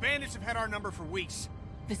 The bandits have had our number for weeks.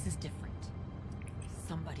 This is different.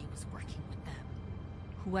 Somebody was working with them.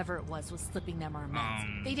 Whoever it was slipping them our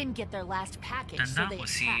meds. They didn't get their last package, so they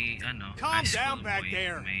attacked. Calm down back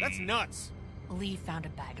there. That's nuts. Lee found a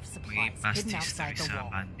bag of supplies hidden outside the wall.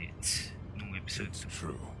 It's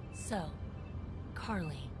true. So,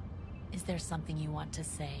 Carly, is there something you want to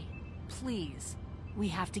say? Please. We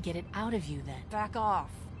have to get it out of you then. Back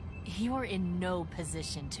off. You're in no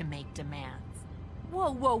position to make demands.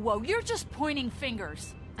 Whoa, whoa, whoa. You're just pointing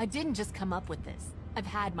fingers. I didn't just come up with this. I've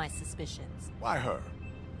had my suspicions. Why her?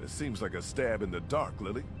 This seems like a stab in the dark,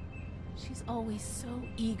 Lily. She's always so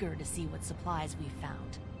eager to see what supplies we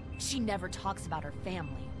found. She never talks about her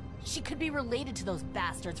family. She could be related to those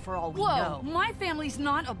bastards for all we know. Whoa, my family's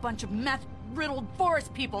not a bunch of meth-riddled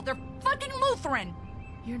forest people. They're fucking Lutheran.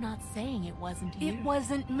 You're not saying it wasn't you. It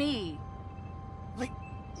wasn't me. Like,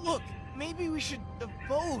 look, maybe we should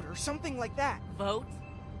vote or something like that. Vote?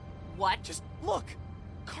 What? Just look.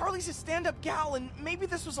 Carly's a stand-up gal, and maybe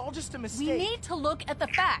this was all just a mistake. We need to look at the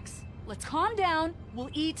facts. Let's calm down,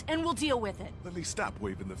 we'll eat, and we'll deal with it. Lily, stop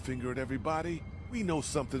waving the finger at everybody. We know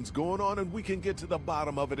something's going on, and we can get to the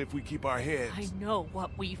bottom of it if we keep our heads. I know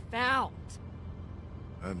what we found.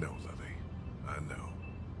 I know, Lily. I know.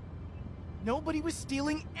 Nobody was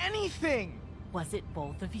stealing anything! Was it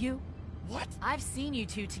both of you? What? I've seen you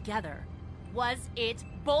two together. Was it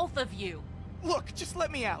both of you? Look, just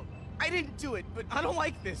let me out. I didn't do it, but I don't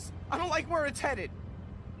like this. I don't like where it's headed.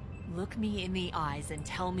 Look me in the eyes and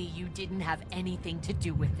tell me you didn't have anything to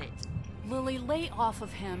do with it. Lily, lay off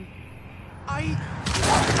of him. Shit!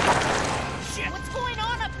 What's going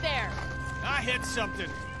on up there? I hit something.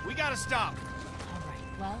 We gotta stop. All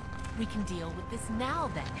right, well, we can deal with this now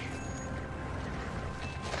then.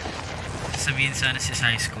 Sabihin sana si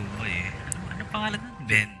high school boy eh. Ano pangalan nun?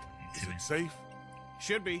 Ben. Is it safe?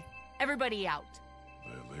 Should be. Everybody out.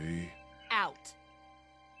 Lily. Out.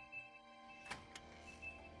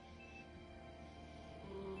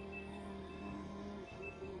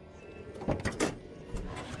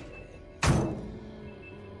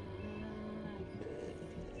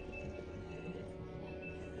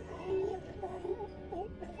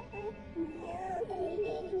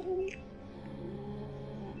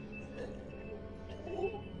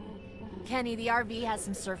 Kenny, the RV has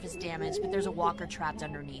some surface damage, but there's a walker trapped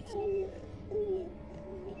underneath.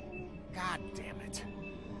 God damn it.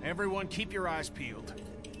 Everyone keep your eyes peeled.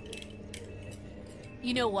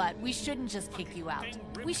 You know what? We shouldn't just kick you out.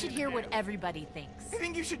 We should hear what everybody thinks. I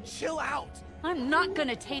think you should chill out. I'm not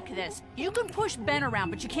gonna take this. You can push Ben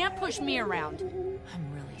around, but you can't push me around.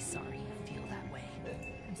 I'm really sorry you feel that way.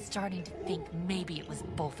 I'm starting to think maybe it was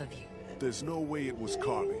both of you. There's no way it was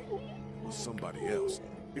Carly. It was somebody else.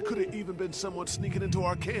 It could have even been someone sneaking into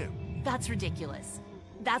our camp. That's ridiculous.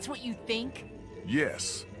 That's what you think?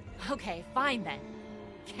 Yes. Okay, fine then.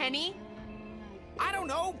 Kenny? I don't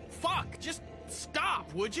know. Fuck. Just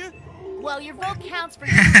stop, would you? Well, your vote counts for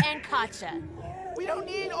you and Katja. We don't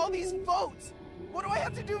need all these votes. What do I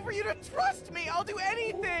have to do for you to trust me? I'll do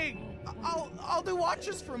anything. I'll do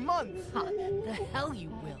watches for months. Huh, the hell you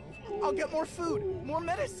will. I'll get more food, more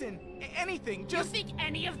medicine, anything. Just. You think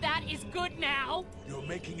any of that is good now? You're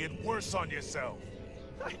making it worse on yourself.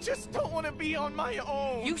 I just don't want to be on my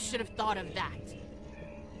own. You should have thought of that.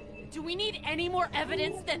 Do we need any more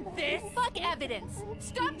evidence than this? Fuck evidence.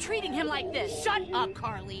 Stop treating him like this. Shut up,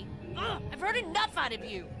 Carly. I've heard enough out of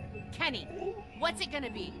you. Kenny, what's it gonna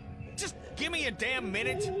be? Just give me a damn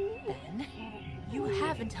minute. Ben, you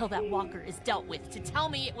have until that walker is dealt with to tell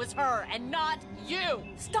me it was her and not you.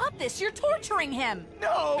 Stop this. You're torturing him.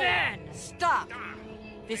 No. Ben, stop.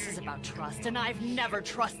 This is about trust, and I've never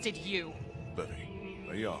trusted you. Lily,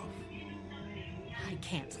 lay off. I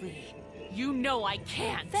can't, Lee. You know I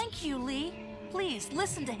can't. Thank you, Lee. Please,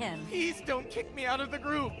 listen to him. Please don't kick me out of the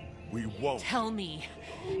group. We won't. Tell me.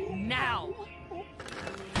 Now.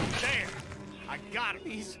 There! I got him.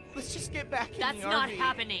 Please, let's just get back in That's the not RV.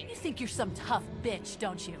 happening. You think you're some tough bitch,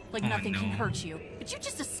 don't you? Like Oh, nothing can no. hurt you. But you're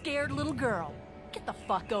just a scared little girl. Get the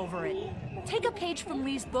fuck over it. Take a page from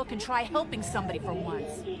Lee's book and try helping somebody for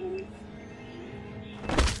once.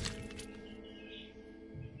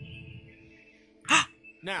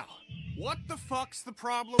 Now, what the fuck's the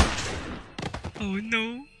problem? Oh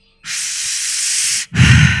no.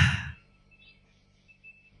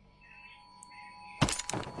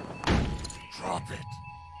 Drop it.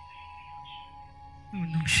 Oh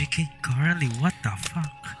no, she kicked Carly. What the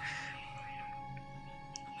fuck?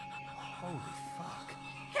 Holy fuck.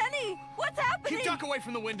 Kenny, what's happening? You duck away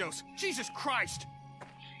from the windows. Jesus Christ.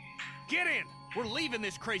 Get in. We're leaving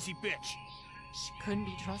this crazy bitch. She couldn't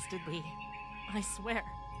be trusted, Lee. I swear.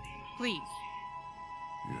 Please.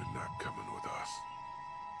 You're not coming with us.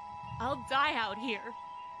 I'll die out here.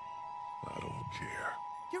 I don't care.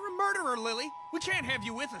 You're a murderer, Lily. We can't have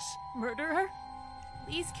you with us. Murderer?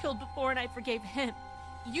 Lee's killed before and I forgave him.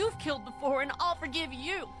 You've killed before and I'll forgive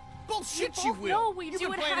you. Bullshit, We you both will. know we You've do.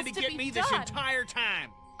 been It planning has to to get be me this done. entire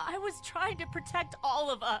time. I was trying to protect all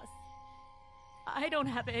of us. I don't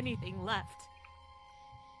have anything left.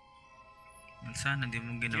 Sana di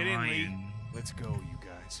mo Get in, ginawa Lee. yun. Let's go, you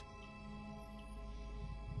guys.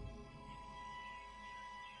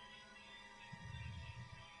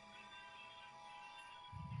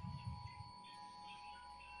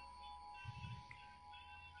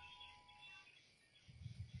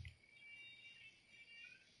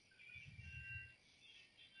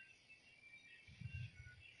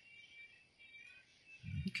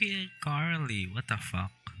 Okay, Carly, what the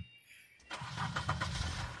fuck?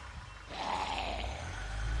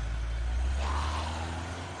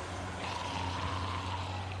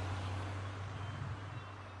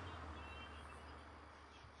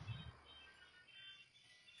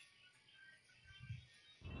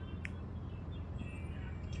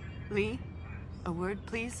 Lee, a word,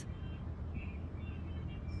 please?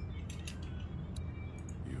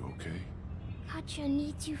 You okay? Katja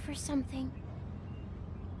needs you for something.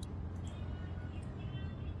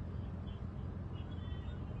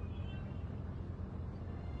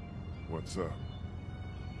 What's up?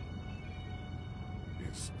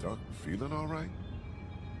 Is Duck feeling all right?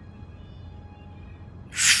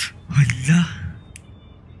 Hala!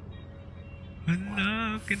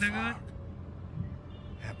 Hala, kinagat.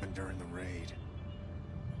 Happened during the raid.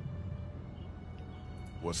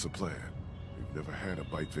 What's the plan? We've never had a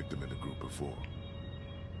bite victim in the group before.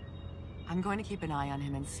 I'm going to keep an eye on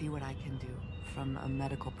him and see what I can do from a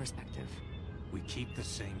medical perspective. We keep the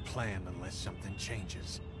same plan unless something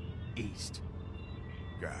changes. East.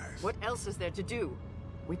 Guys. What else is there to do?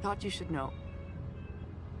 We thought you should know.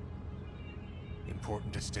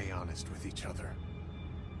 Important to stay honest with each other.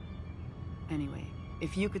 Anyway,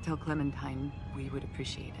 if you could tell Clementine, we would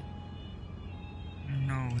appreciate it.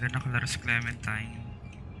 No, wala nakalaro si Clementine.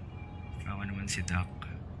 Kawa naman si Doc.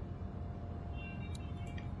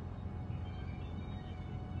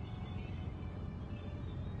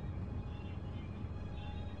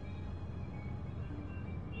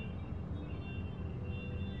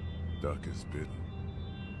 Duck is bitten.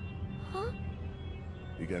 Huh?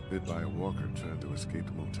 He got bit by a walker trying to escape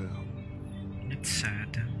the motel. It's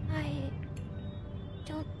sad. I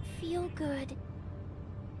don't feel good.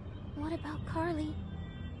 What about Carly?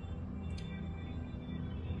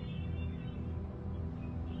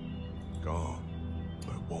 Gone,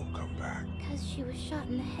 but won't come back. Because she was shot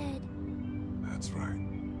in the head. That's right.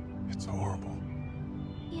 It's horrible.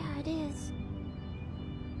 Yeah, it is.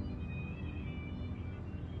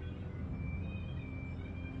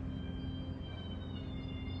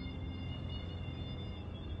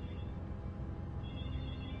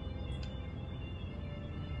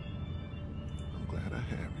 I'm glad I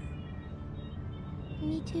have you.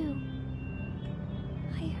 Me too.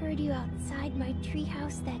 I heard you outside my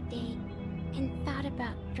treehouse that day and thought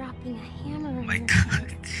about dropping a hammer on My your God.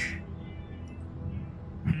 head.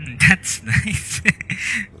 That's nice.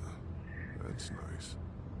 That's nice.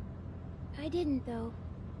 I didn't, though.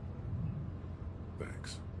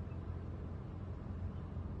 Thanks.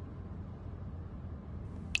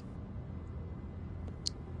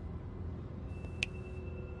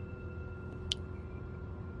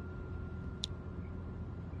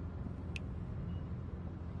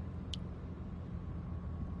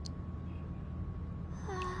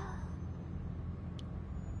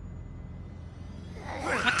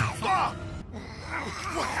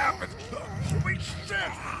 What happened? Holy shit!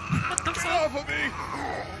 Get off of me!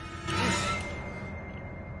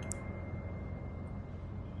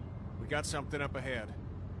 We got something up ahead.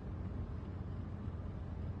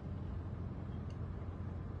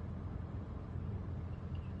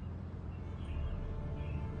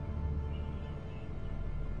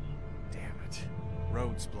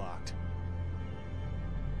 road's blocked.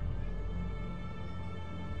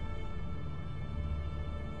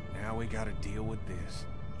 Now we gotta deal with this.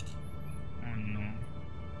 Oh no.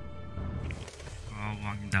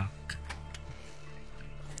 Kawawang duck.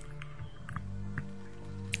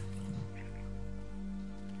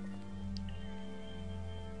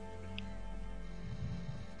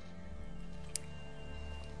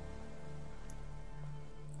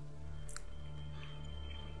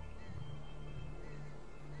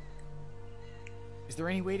 Is there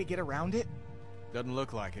any way to get around it? Doesn't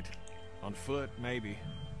look like it. On foot, maybe.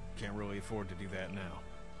 Can't really afford to do that now.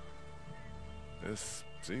 This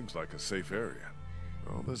seems like a safe area.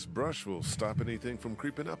 All this brush will stop anything from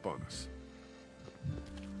creeping up on us.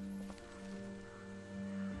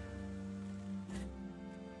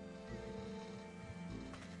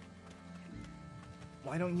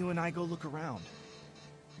 Why don't you and I go look around?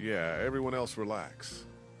 Yeah, everyone else relax.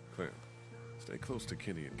 Clem, stay close to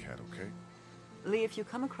Kenny and Kat, okay? Lee, if you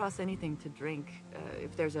come across anything to drink,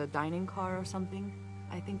 if there's a dining car or something,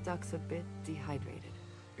 I think Duck's a bit dehydrated.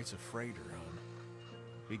 It's a freighter, hon.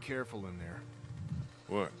 Be careful in there.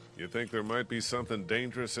 What? You think there might be something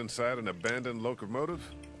dangerous inside an abandoned locomotive?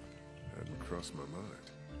 Hadn't crossed my mind.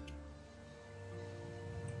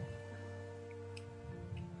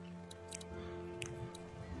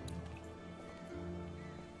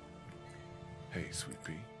 Hey, Sweet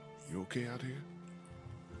Pea, you okay out here?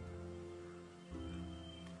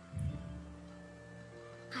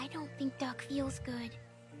 I don't think Duck feels good.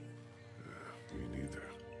 Me neither.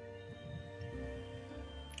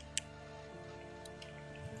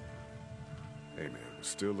 Hey man, we're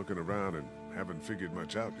still looking around and haven't figured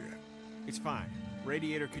much out yet. It's fine.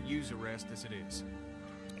 Radiator could use a rest as it is.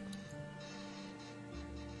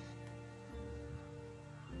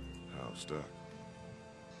 How's Duck?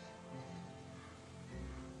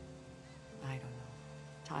 I don't know.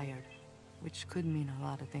 Tired. Which could mean a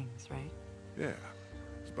lot of things, right? Yeah.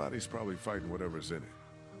 His body's probably fighting whatever's in it.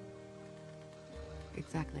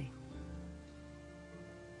 Exactly.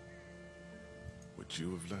 Would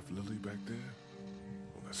you have left Lily back there?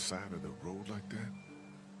 On the side of the road like that?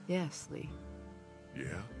 Yes, Lee.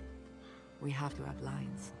 Yeah? We have to have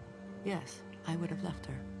lines. Yes, I would have left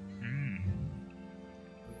her.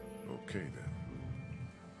 Okay then.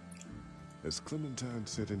 Has Clementine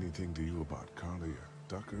said anything to you about Carly or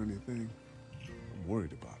Duck or anything? I'm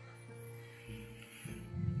worried about her.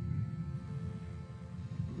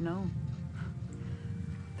 No.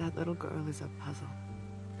 That little girl is a puzzle.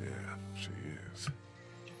 Yeah, she is.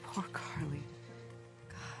 Poor Carly.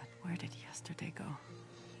 God, where did yesterday go?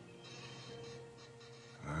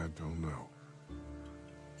 I don't know.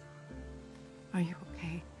 Are you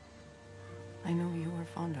okay? I know you were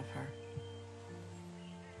fond of her.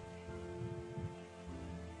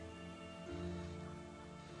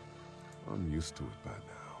 I'm used to it by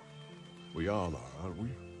now. We all are, aren't we?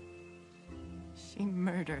 She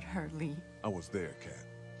murdered her, Lee. I was there, Kat.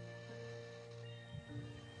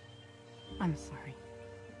 I'm sorry.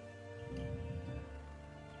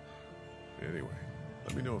 Anyway,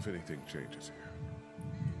 let me know if anything changes here.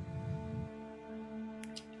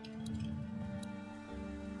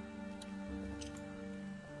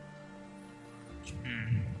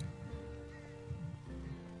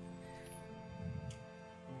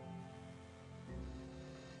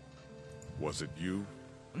 Was it you?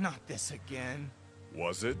 Not this again.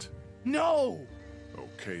 Was it? No!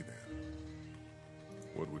 Okay then.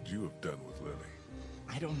 What would you have done with Lily?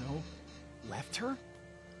 I don't know. Left her?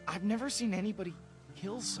 I've never seen anybody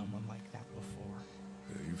kill someone like that before.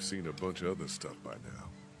 Yeah, you've seen a bunch of other stuff by now.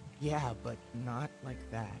 Yeah, but not like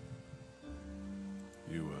that.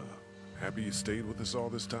 You, happy you stayed with us all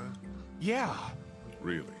this time? Yeah.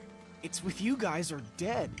 Really? It's with you guys or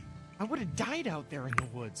dead. I would have died out there in the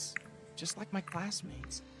woods. Just like my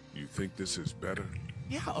classmates. You think this is better?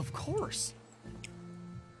 Yeah, of course.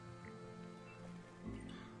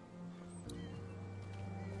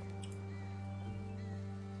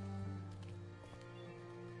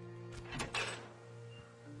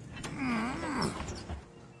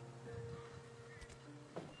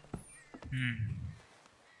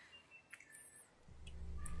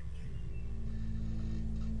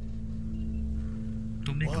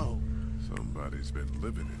 Whoa. Somebody's been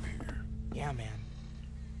living in here. Yeah, man.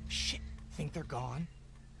 Shit, think they're gone?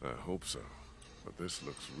 I hope so, but this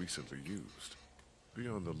looks recently used. Be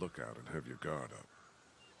on the lookout and have your guard up.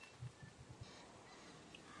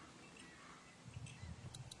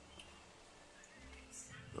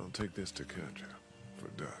 I'll take this to Kanja for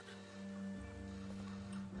Duck.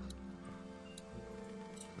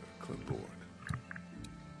 Clipboard.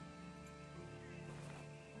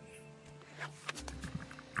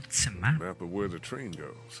 Map of where the train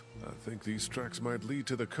goes. I think these tracks might lead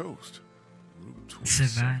to the coast. Route 27,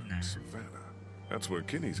 Savannah. Savannah. That's where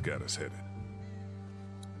Kenny's got us headed.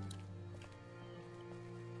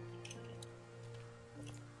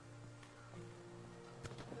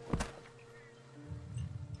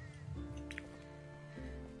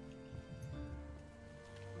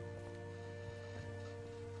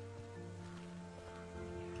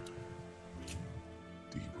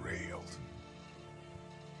 Derailed.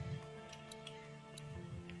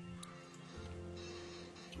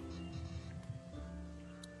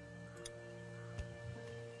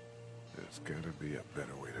 There's gotta be a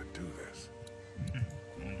better way to do this.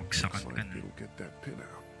 Looks like it'll get that pin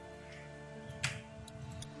out.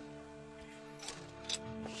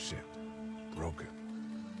 Shit. Broken.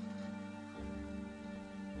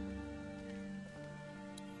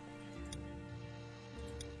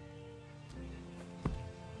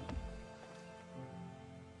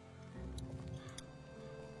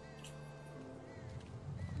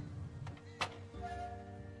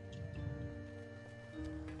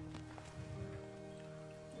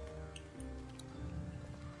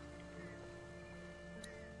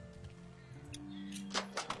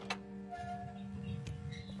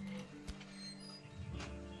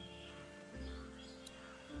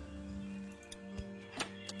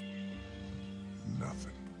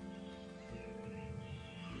 Nothing.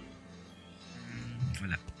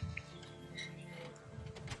 Wala.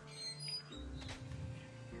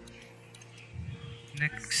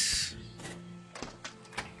 Next.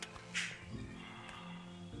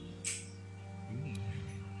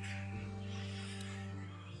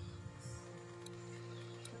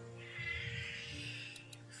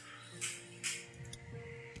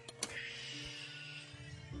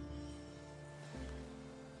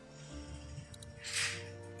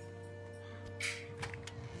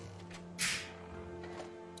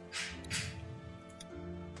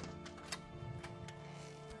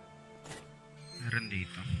 Meron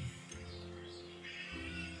dito.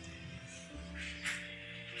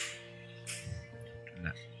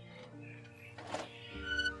 Wala.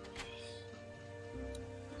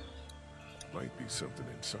 Might be something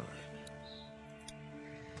inside.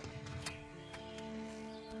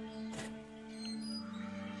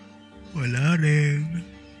 Wala rin.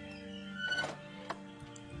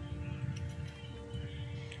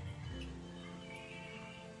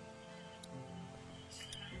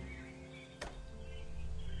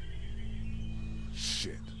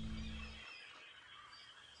 Shit.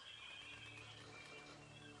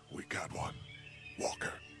 We got one.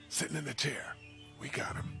 Walker, sitting in the chair. We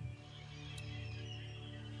got him.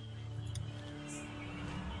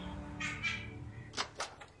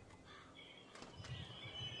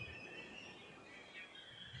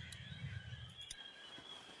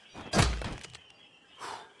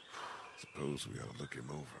 Suppose we ought to look him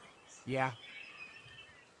over. Yeah.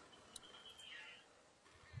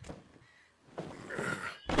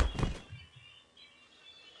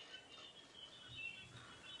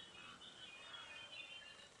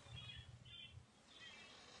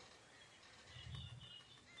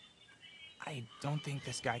 I don't think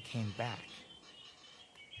this guy came back.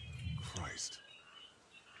 Christ.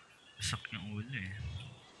 Sak yung ulo eh.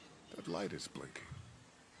 That light is blinking.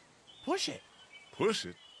 Push it. Push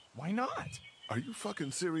it? Why not? Are you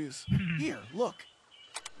fucking serious? Here, look.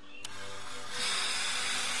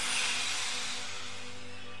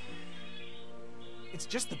 It's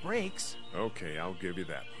just the brakes. Okay, I'll give you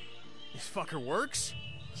that one. This fucker works?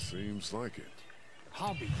 Seems like it.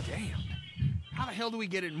 I'll be damned. How the hell do we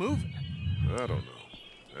get it moving? I don't know.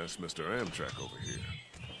 That's Mr. Amtrak over here.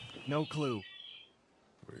 No clue.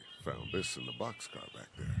 We found this in the boxcar back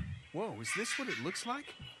there. Whoa, is this what it looks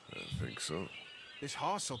like? I think so. This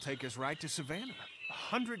hoss will take us right to Savannah.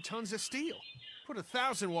 100 tons of steel. Put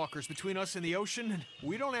 1,000 walkers between us and the ocean, and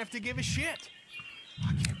we don't have to give a shit.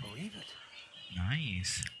 I can't believe it.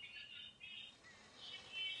 Nice.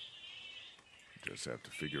 Just have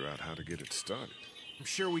to figure out how to get it started. I'm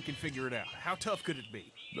sure we can figure it out. How tough could it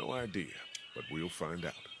be? No idea, but we'll find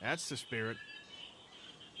out. That's the spirit.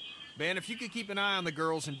 Ben, if you could keep an eye on the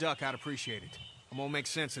girls and Duck, I'd appreciate it. I'm gonna make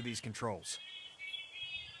sense of these controls.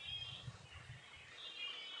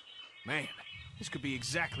 Man, this could be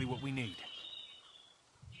exactly what we need.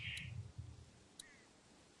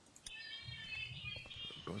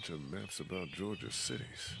 A bunch of maps about Georgia's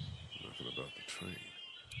cities. Nothing about the train.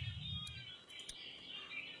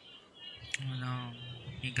 Oh no,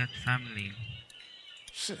 he got family.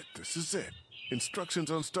 Shit, this is it. Instructions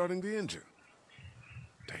on starting the engine.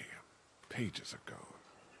 Damn, pages are gone.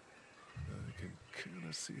 I can kind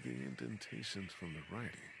of see the indentations from the writing.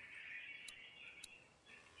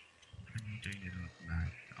 Turn it on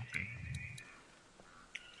back. Okay.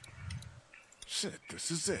 Shit, this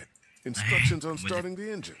is it. Instructions on starting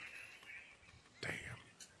the engine. Damn,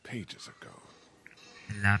 pages are gone.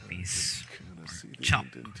 Lapis. Kinda see the Chop.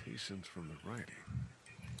 indentations from the writing.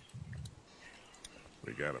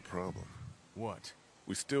 We got a problem. What?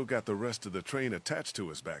 We still got the rest of the train attached to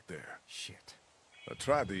us back there. Shit. I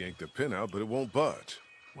tried to yank the pin out, but it won't budge.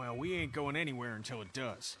 Well, we ain't going anywhere until it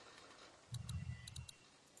does.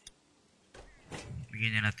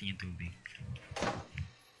 Bigyan na natin yung tubig.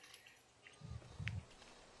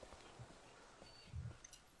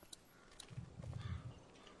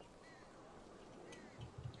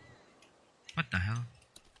 What the hell?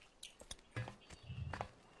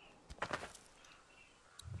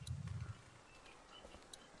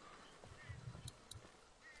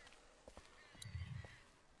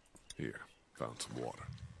 Here, found some water.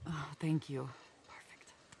 Oh, thank you.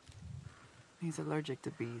 Perfect. He's allergic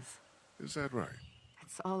to bees. Is that right?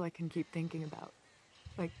 It's all I can keep thinking about.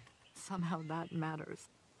 Like, somehow that matters.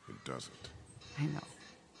 It doesn't. I know.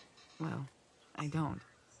 Well, I don't,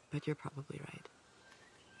 but you're probably right.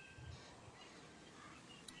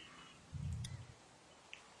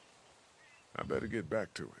 I better get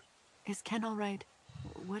back to it. Is Ken all right?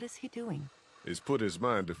 What is he doing? He's put his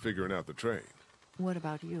mind to figuring out the train. What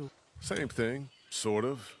about you? Same thing, sort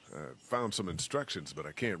of. I found some instructions, but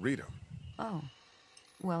I can't read them. Oh.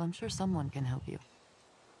 Well, I'm sure someone can help you.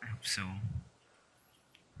 I hope so.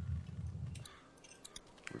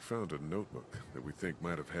 We found a notebook that we think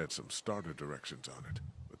might have had some starter directions on it,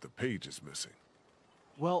 but the page is missing.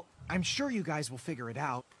 Well, I'm sure you guys will figure it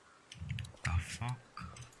out. The fuck?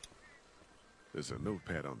 There's a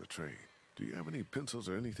notepad on the train. Do you have any pencils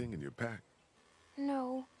or anything in your pack?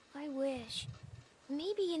 No, I wish.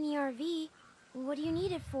 Maybe in the RV. What do you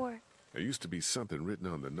need it for? There used to be something written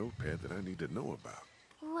on the notepad that I need to know about.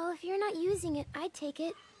 Well, if you're not using it, I'd take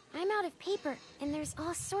it. I'm out of paper, and there's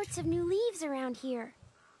all sorts of new leaves around here.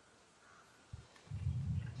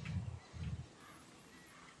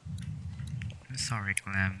 I'm sorry,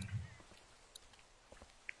 Clem.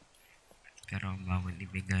 Pero bawal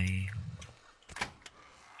ibigay.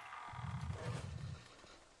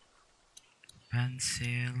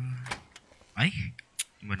 Pencil. Ay!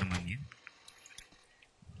 Iba naman yun.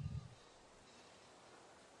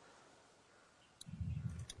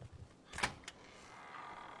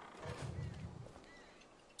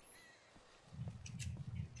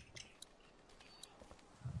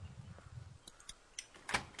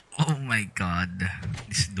 Oh my god.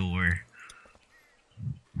 This door.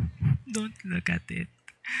 Don't look at it.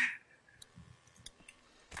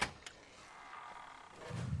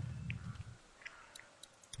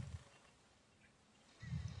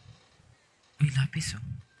 Uy, lapis oh.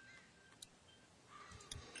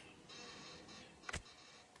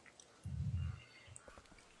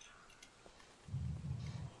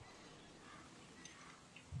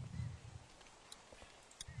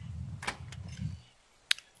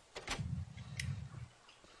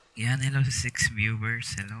 Yan, hello sa 6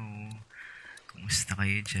 viewers. Hello. Kumusta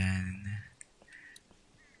kayo dyan?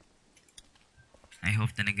 I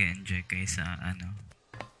hope na nag-enjoy kayo sa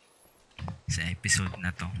sa episode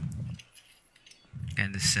na to.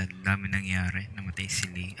 Kaya sa dami nangyari, namatay si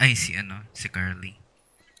Lee. Ay, si Carly.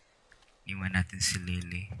 Iwan natin si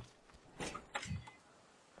Lily.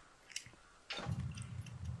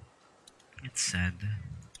 It's sad.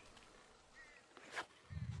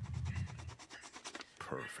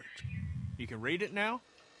 Perfect. You can read it now?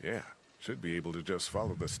 Yeah, should be able to just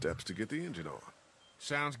follow the steps to get the engine on.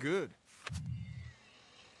 Sounds good.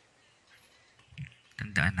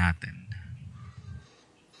 Tandaan natin.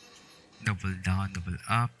 Double down, double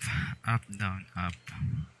up. Up, down, up.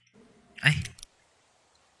 Ay!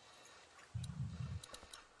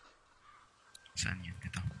 Saan yun?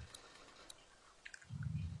 Ito.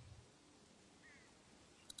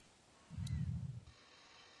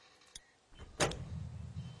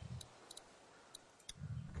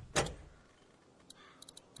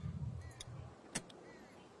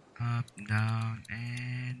 Up, down,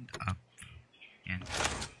 and up. Yan.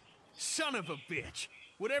 Son of a bitch!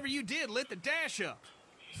 Whatever you did lit the dash up.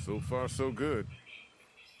 So far, so good.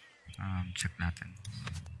 Check natin.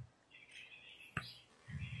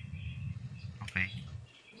 Okay.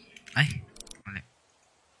 Ay! Mali.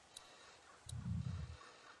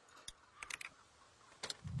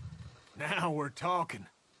 Now we're talking.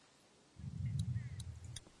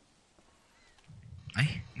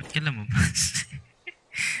 Ay! Ba't ka lumabas?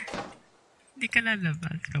 Hindi ka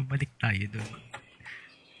lalabas. Kabalik tayo doon.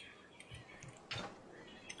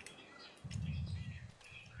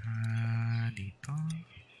 Dito.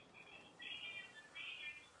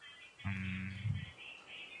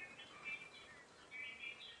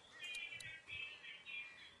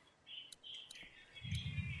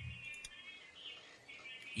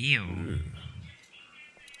 Ew.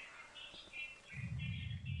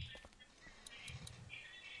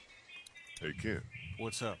 Hey, Kent.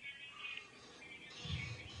 What's up?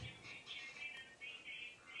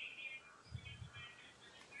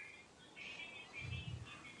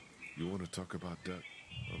 You want to talk about Duck?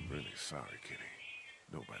 I'm really sorry, Kitty.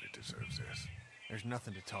 Nobody deserves this. There's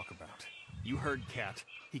nothing to talk about. You heard Cat.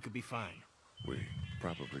 He could be fine. We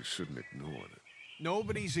probably shouldn't ignore it.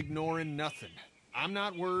 Nobody's ignoring nothing. I'm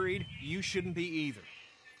not worried. You shouldn't be either.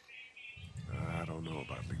 I don't know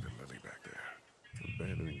about leaving Lily back there.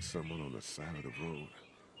 Abandoning someone on the side of the road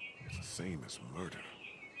is the same as murder.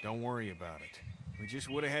 Don't worry about it. We just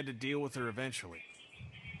would have had to deal with her eventually.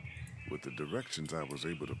 With the directions I was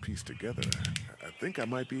able to piece together, I think I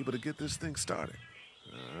might be able to get this thing started.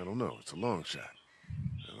 I don't know. It's a long shot.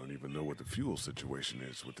 I don't even know what the fuel situation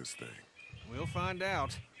is with this thing. We'll find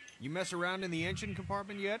out. You mess around in the engine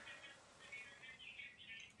compartment yet?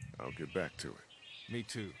 I'll get back to it. Me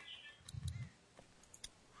too.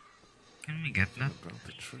 Can we get that? About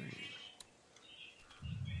the train.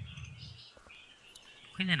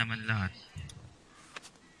 Okay na naman lahat.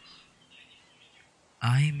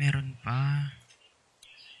 Ay, meron pa.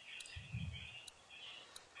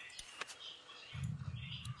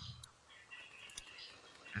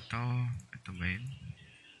 Ito ba yun?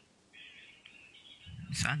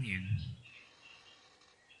 Saan yun?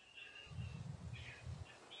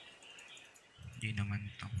 Hindi naman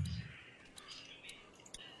to.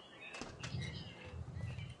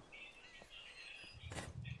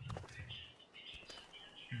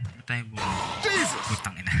 Tayo Jesus!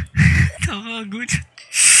 Butang ina. Nakagod.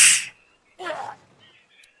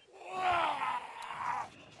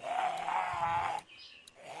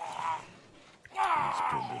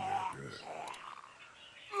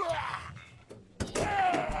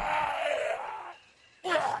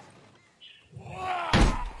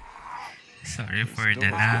 Sorry for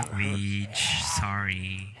the language.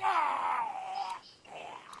 Sorry.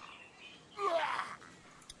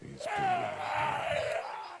 He's been there.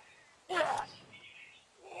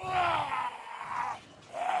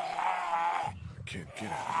 I can't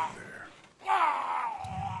get out of there.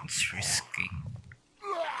 It's risky.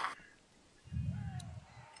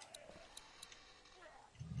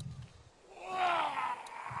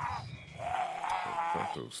 I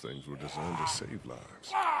thought those things were designed to save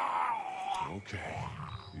lives. Okay,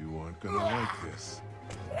 you aren't gonna like this.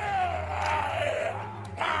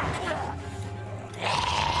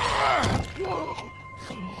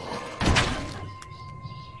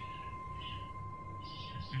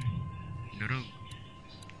 Durog.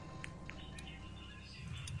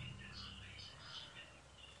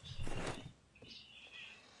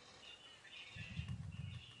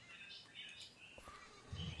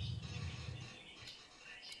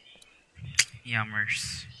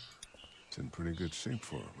 Yummers. It's in pretty good shape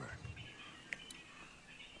for a wreck.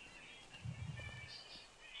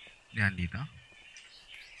 Yan dito.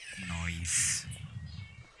 Noise.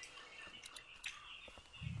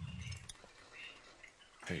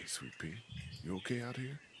 Hey, Sweet Pea, you okay out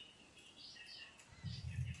here?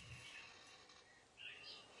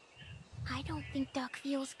 I don't think Duck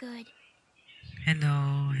feels good.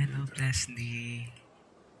 Hello, Leslie.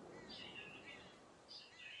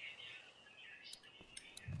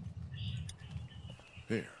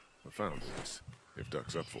 Here, I found this. If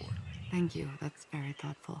Duck's up for it. Thank you. That's very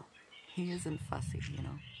thoughtful. He isn't fussy, you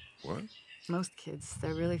know. What? Most kids,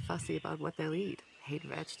 they're really fussy about what they'll eat. Hate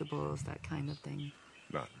vegetables, that kind of thing.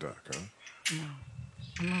 Not Duck, huh? No.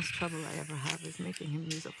 The most trouble I ever have is making him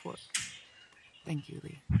use a fork. Thank you,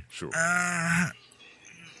 Lee. Sure.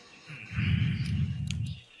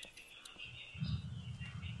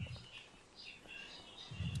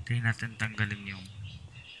 Kaya natin tanggalin yung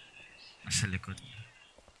nasa likod.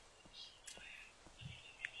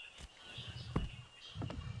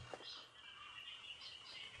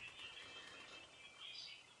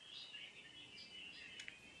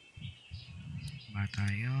 Ba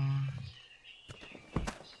tayo?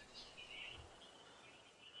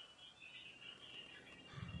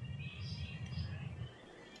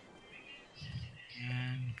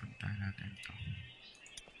 Yan, puntahan natin ito.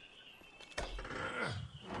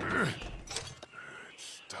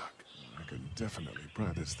 It's stuck. I can definitely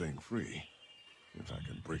pry this thing free. If I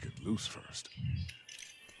can break it loose first.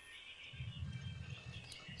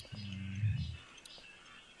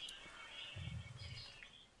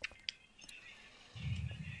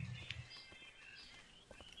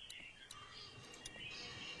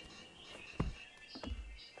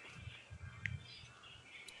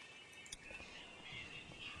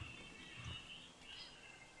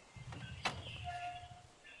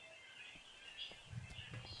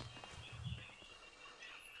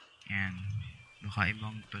 Ayan. Baka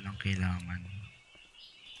ibang to lang kailangan.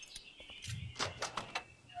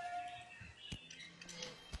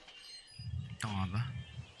 Ito nga ba?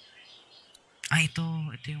 Ah, ito.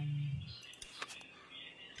 Ito yung...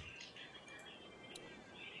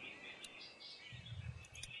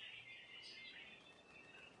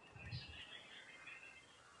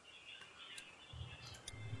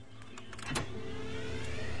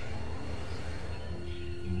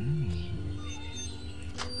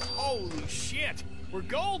 Holy shit! We're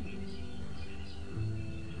golden!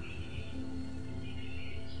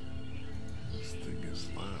 This thing is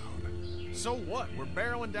loud. So what? We're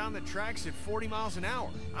barreling down the tracks at 40 miles an hour.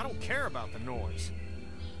 I don't care about the noise.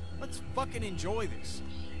 Let's fucking enjoy this.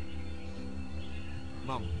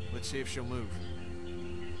 Mom, let's see if she'll move.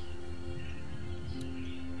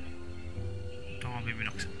 Ito nga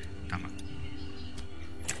bibinuksan. Tama.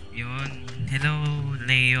 Yun. Hello,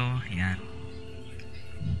 Leo. Yan.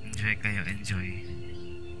 Enjoy kayo, enjoy.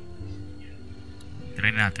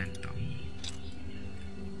 Try natin to.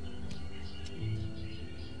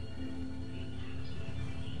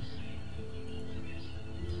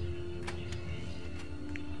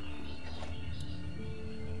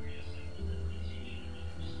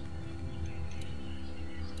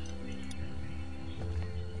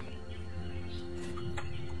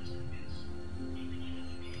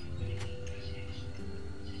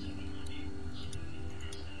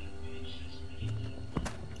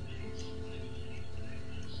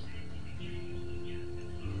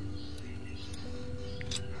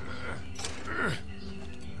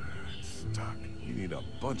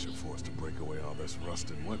 Bunch of force to break away all this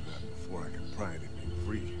rust and whatnot before I can pry anything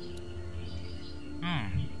free.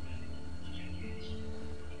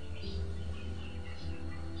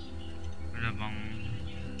 Wala bang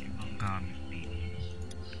ibang gamit dito?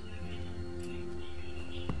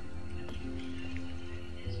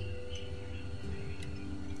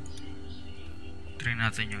 Try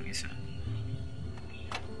natin yung isa.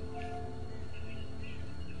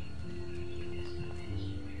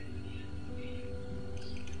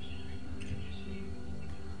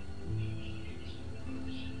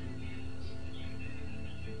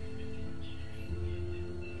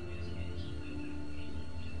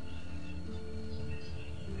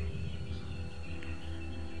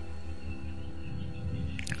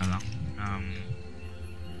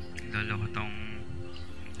 Lolo ko tong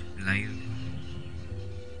live.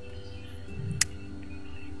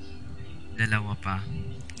 Dalawa pa.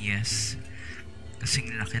 Yes.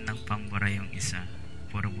 Kasing laki ng pambura yung isa.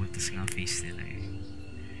 Puro butas nga face nila eh.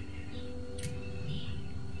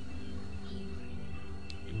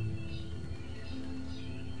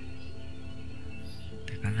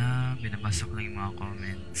 Teka lang, binabasa ko lang yung mga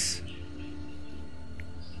comments.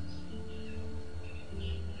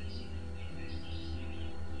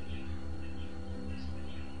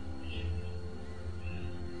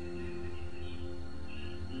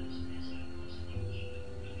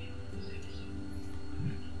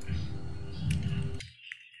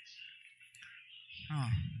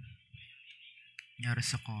 Nangyari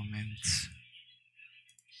sa comments.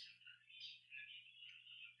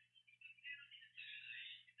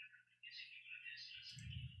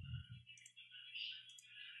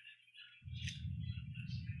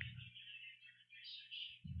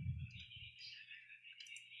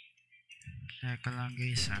 Teka lang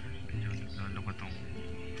guys ha. Medyo naglolo ko tong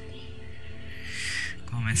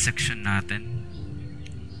comment section natin.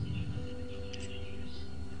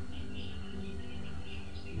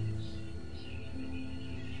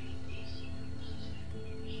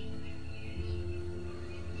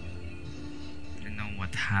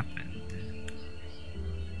 What happened?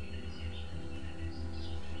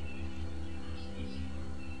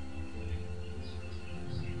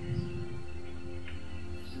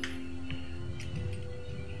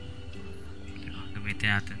 Gamitin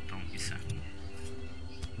natin tong isa.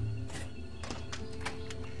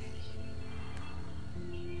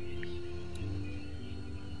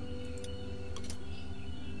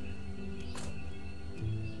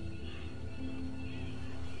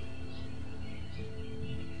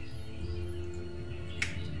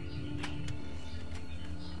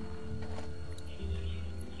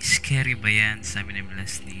 Scary ba yan? Sabi ni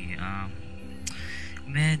Leslie.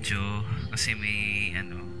 Medyo kasi may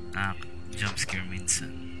jump scare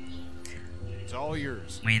minsan. It's all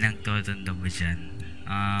yours. May nagtotondo ba dyan?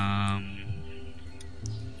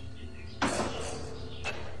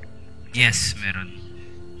 Yes, meron.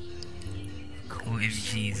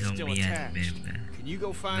 OMG, zombie yan, bebe. Can you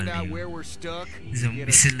go find out where we're stuck? Zombie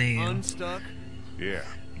sila yun. Unstuck? Yeah.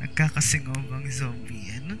 Nagkakasingaw bang zombie?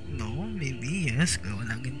 No, maybe yes.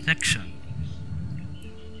 Walang infection.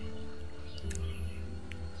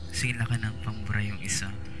 Sige, laki ng pambura yung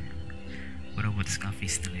isa. Pero what's nga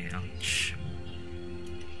face nila? Ouch.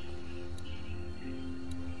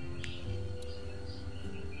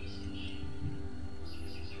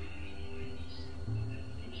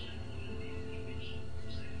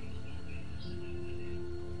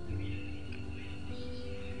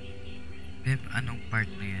 Beb, anong part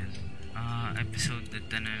na yan? Episode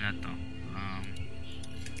na to?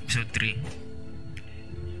 Episode 3.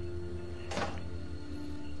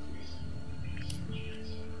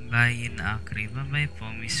 Bye na Akri. Bye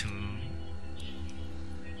po, Misu.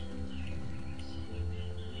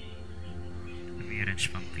 May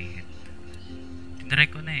range pang pihit.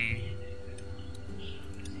 Tinry ko na eh.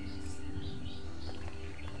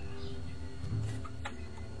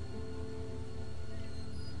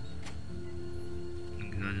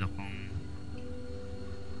 Naglolo kong...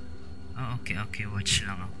 Oh, okay. Watch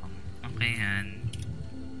lang ako. Okay yan.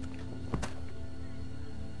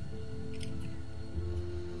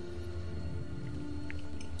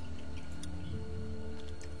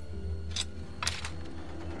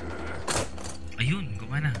 Ayun,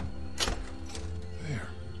 gumana. There.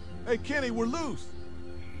 Hey, Kenny, we're loose.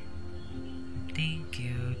 Thank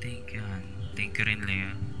you. Thank you rin,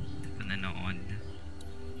 Leo. Nanood.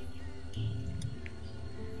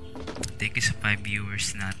 Thank you sa 5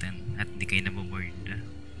 viewers natin at di kayo naboboard.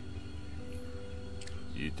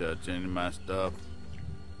 You touch any of my stuff?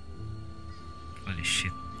 Holy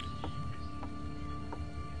shit.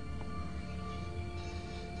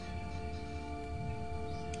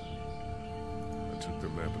 I took the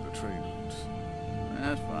map of the train routes.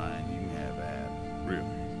 That's fine. You can have that.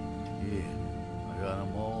 Really? Yeah. I got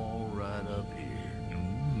them all right up here.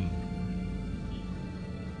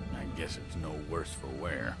 I guess it's no worse for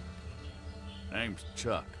wear. Name's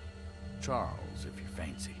Chuck. Charles, if you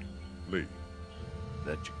fancy. Lee.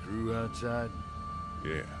 That your crew outside?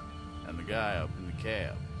 Yeah. And the guy up in the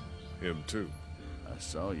cab? Him too. I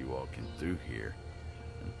saw you walking through here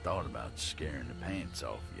and thought about scaring the pants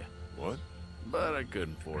off you. What? But I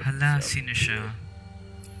couldn't force Hala, myself sino to siya? do it.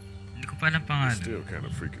 Hindi ko pa alam It's pangalan. still kind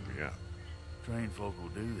of freaking me out. Train folk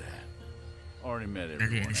will do that. Already met Dali,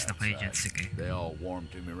 everyone alis na kayo dyan. outside. Sige. They all warmed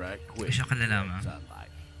to me right Hindi quick. ko siya kalalama. That's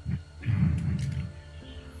unlike.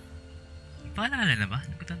 Paalala na ba?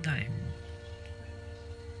 Hindi ko tanda eh.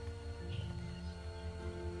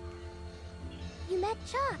 You met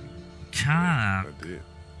Chuck. Chuck! I did.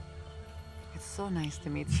 It's so nice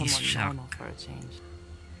to meet He's someone shocked. normal for a change.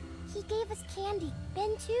 He gave us candy.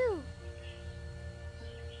 Ben too.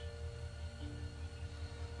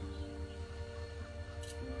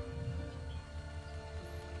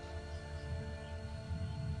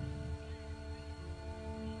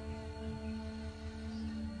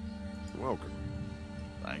 Welcome.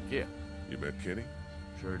 Thank you. You met Kenny?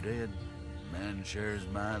 Sure did. Man shares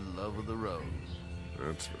my love of the road.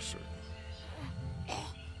 That's for certain.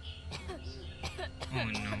 Oh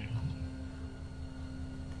no.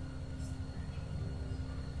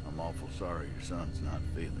 I'm awful sorry your son's not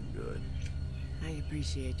feeling good. I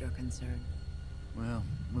appreciate your concern. Well,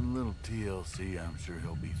 with a little TLC, I'm sure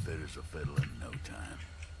he'll be fit as a fiddle in no time.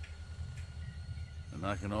 And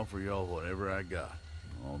I can offer y'all whatever I got,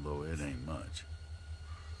 although it ain't much.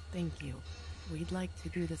 Thank you. We'd like to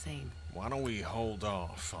do the same. Why don't we hold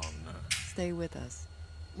off on... Stay with us.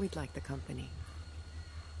 We'd like the company.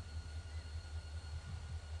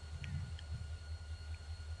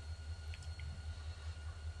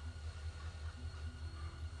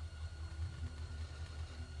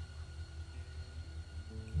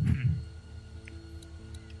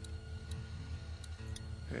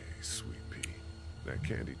 Hey, sweet pea. That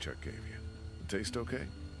candy Chuck gave you. Taste okay?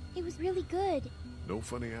 It was really good. No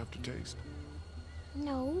funny aftertaste?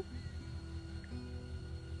 No.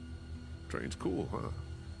 Train's cool, huh?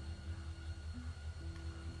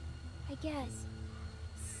 I guess.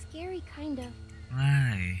 Scary, kind of.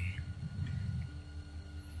 Why?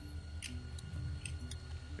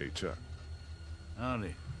 Hey, Chuck.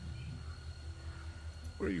 Howdy.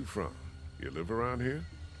 Where are you from? You live around here?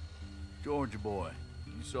 Georgia boy.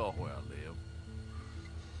 You saw where I live.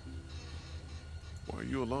 Why are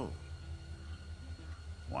you alone?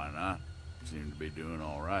 Why not? Seem to be doing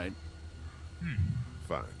all right.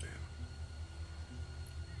 Fine, then.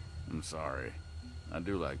 I'm sorry. I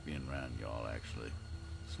do like being around y'all, actually.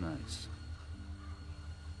 It's nice.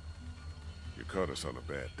 You caught us on a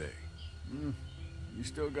bad day. You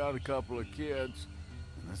still got a couple of kids,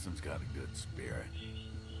 and this one's got a good spirit.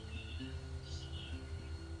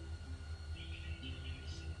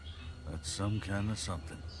 That's some kind of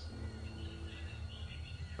something.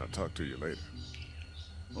 I'll talk to you later.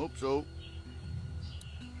 Hope so.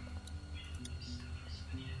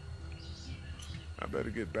 better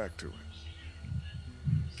get back to it.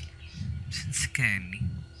 Since Kenny.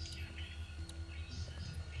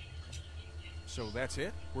 So that's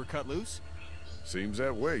it? We're cut loose? Seems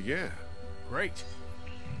that way, yeah. Great.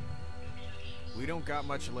 We don't got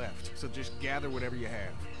much left, so just gather whatever you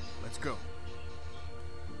have. Let's go.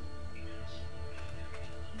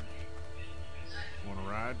 Want to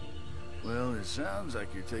ride? Well, it sounds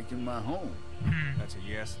like you're taking my home. That's a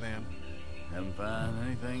yes, then? Haven't found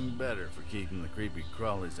anything better for keeping the creepy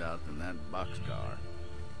crawlies out than that boxcar.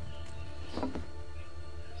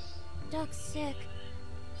 Duck's sick.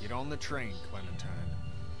 Get on the train, Clementine.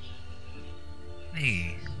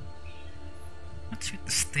 Hey. What's with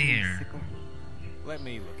the stare? Let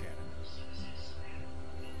me look at it.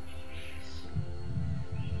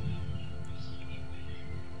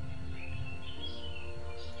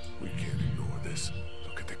 We can't ignore this.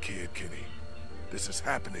 Look at the kid, Kenny. This is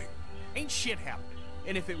happening. Ain't shit happening.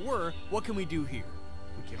 And if it were, what can we do here?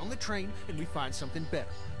 We get on the train and we find something better.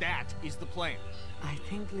 That is the plan. I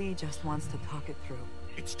think Lee just wants to talk it through.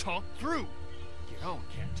 It's talked through. Get on,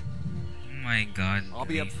 Kent. Oh my god. I'll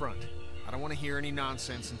be up front. I don't want to hear any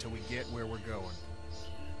nonsense until we get where we're going.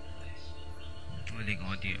 Huling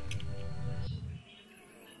audio.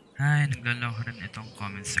 Ay, naglalako rin itong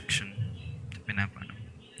comment section. Ito pinapano.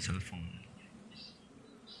 Cellphone.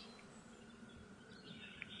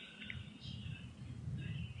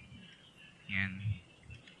 Yan.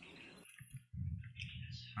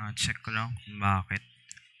 Check ko lang kung bakit.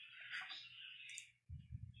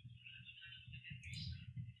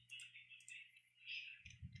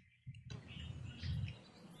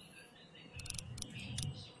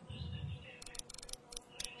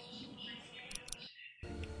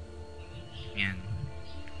 Yan.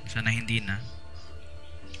 Sana hindi na.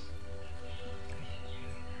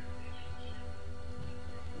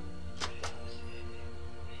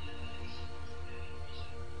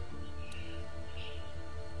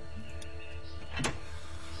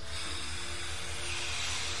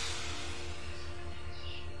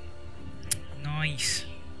 Nice.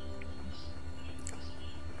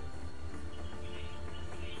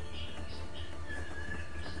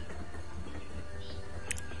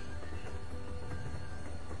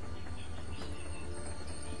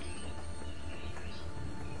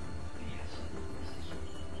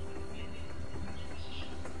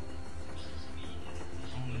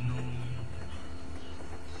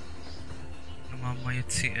 Namamayat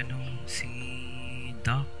si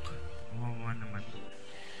Doc. Kawawa naman.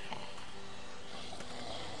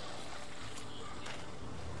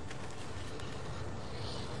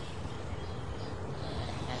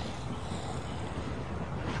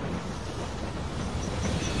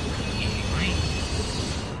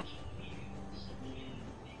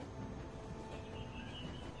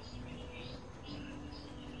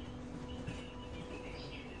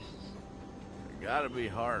 Gotta be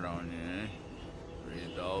hard on you, eh?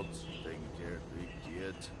 3 adults taking care of 3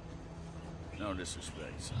 kids. No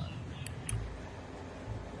disrespect, son.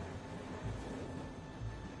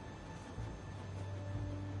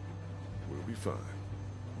 We'll be fine.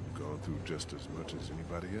 We've gone through just as much as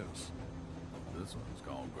anybody else. This one's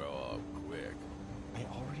gonna grow up quick. I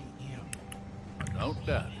already am. I don't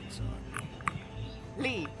doubt it, son.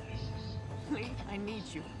 Lee! Lee, I need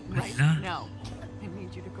you right now. I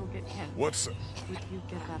need you to go get Ken. What's up? Would you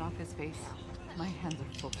get that off his face? My hands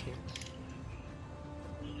are full here.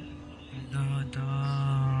 Hello,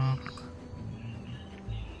 Doc.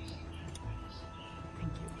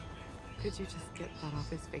 Thank you. Could you just get that off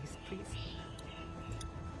his face, please?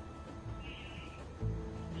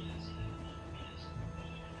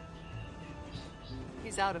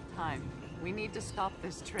 He's out of time. We need to stop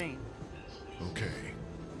this train. Okay.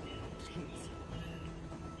 Please.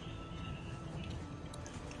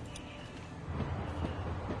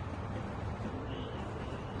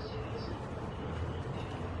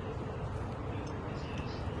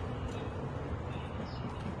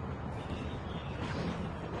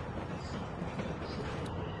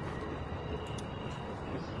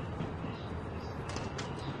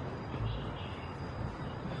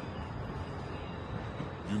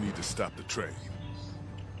 You need to stop the train.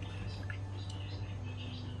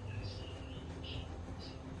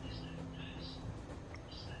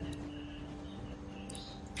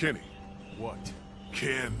 Kenny. What?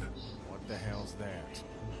 Ken. What the hell's that?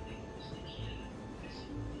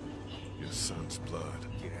 Your son's blood.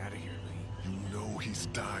 Get out of here, Lee. You know he's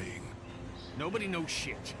dying. Nobody knows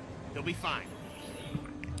shit. He'll be fine.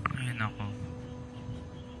 Ay, nako.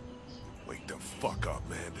 Wake the fuck up,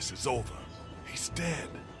 man. This is over. He's dead.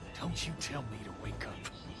 Don't you tell me to wake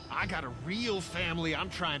up. I got a real family I'm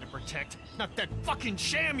trying to protect, not that fucking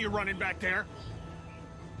sham you're running back there.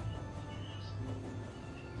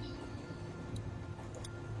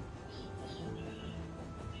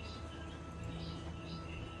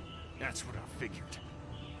 That's what I figured.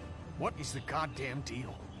 What is the goddamn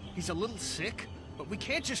deal? He's a little sick, but we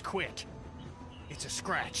can't just quit. It's a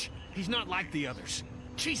scratch. He's not like the others.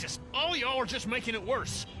 Jesus, all y'all are just making it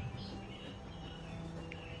worse.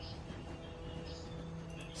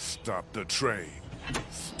 Stop the train.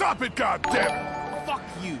 Stop it, goddammit! Fuck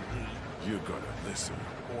you, Lee. You're gonna listen.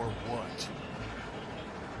 Or what?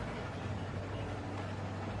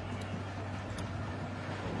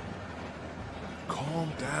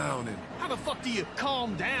 Calm down and... How the fuck do you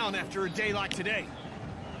calm down after a day like today?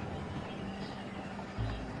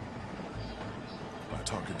 By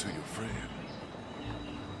talking to your friend.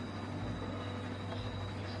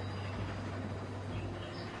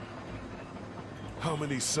 How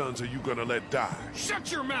many sons are you gonna let die?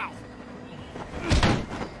 Shut your mouth!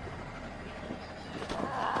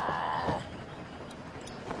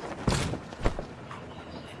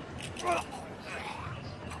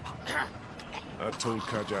 I told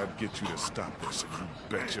Kaja I'd get you to stop this, and you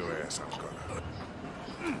bet your ass I'm gonna.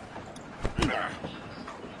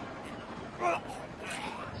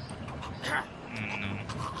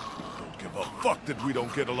 Don't give a fuck that we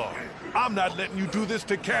don't get along. I'm not letting you do this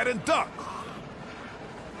to Cat and Duck.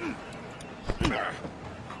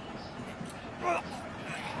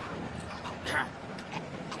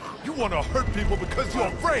 You want to hurt people because you're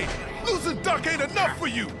afraid. Losing Duck ain't enough for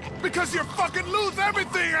you. Because you fucking lose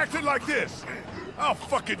everything acting like this. I'll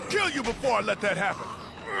fucking kill you before I let that happen.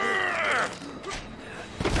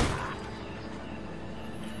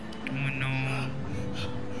 Oh no.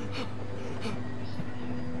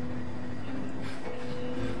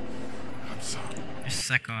 I'm sorry. Just a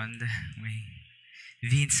second. Wait.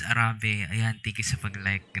 Vince Arabe, ayan, thank you sa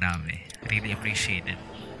pag-like, grabe. Really appreciate it.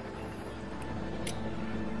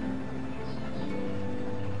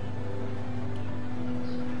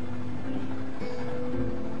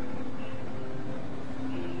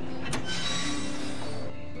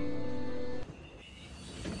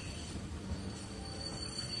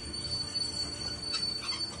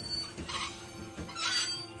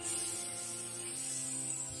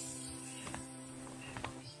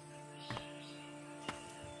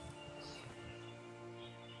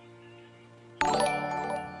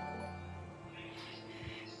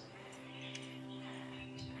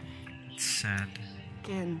 Sad.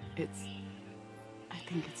 Again, I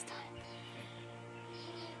think it's time.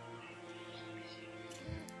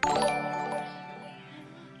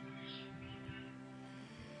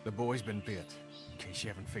 The boy's been bit, in case you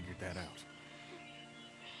haven't figured that out.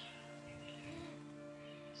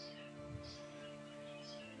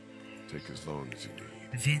 Take as long as you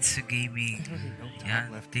need. Vince Gaming, yan,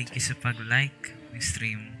 thank you sa pag-like ng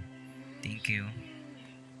stream. Thank you.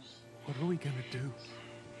 What are we gonna do?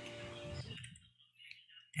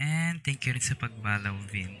 And thank you rin sa pagbalaw,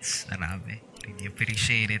 Vince Arabe. Really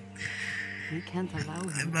appreciate it. We can't allow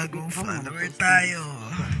him to Bagong become one of follower those tayo.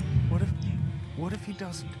 What if he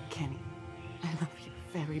doesn't? Kenny, I love you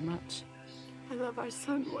very much. I love our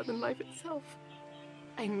son more than life itself.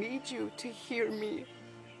 I need you to hear me.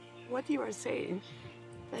 What you are saying,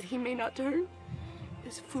 that he may not turn,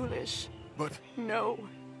 is foolish. But... No.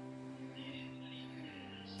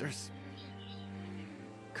 There's...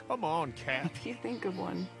 Come on, Cat. If you think of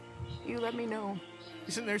one, you let me know.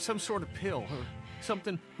 Isn't there some sort of pill or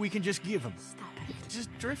something we can just give him? Stop it. Just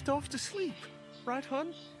drift off to sleep. Right,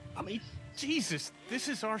 hun? I mean, Jesus, this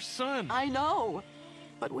is our son. I know.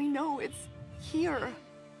 But we know it's here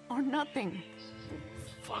or nothing.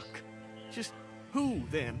 Fuck. Just who,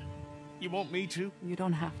 then? You want me to? You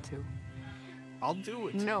don't have to. I'll do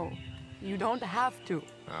it. No, you don't have to.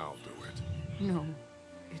 I'll do it. No,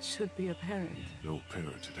 it should be apparent. No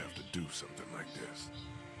parent should have to do something like this.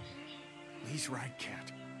 He's right,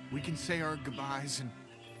 Cat. We can say our goodbyes and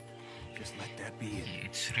just let that be it.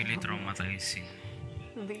 It's really traumatizing.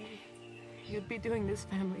 Lee, you'd be doing this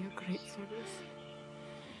family a great service.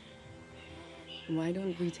 Why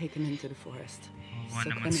don't we take him into the forest? Oo So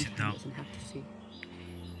naman si Clementine Doc. doesn't have to see.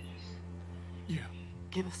 Yeah.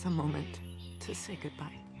 Give us a moment to say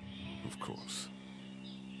goodbye. Of course.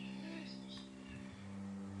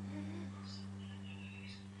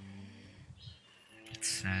 It's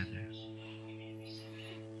sad.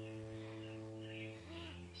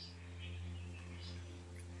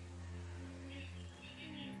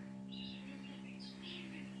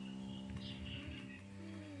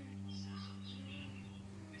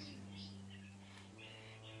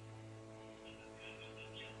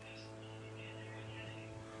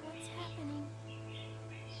 What's happening?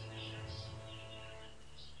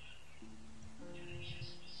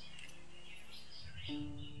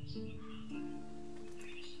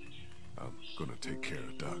 I'm gonna take care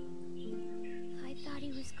of Doc. I thought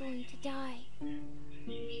he was going to die.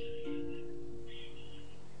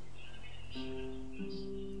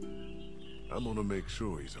 I'm gonna make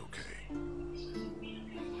sure he's okay.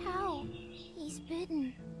 But how? He's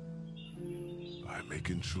bitten. By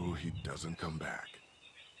making sure he doesn't come back.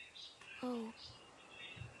 Oh.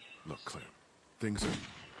 Look, Clem, things are...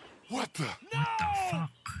 What the? No! What the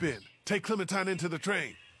fuck? Ben, take Clementine into the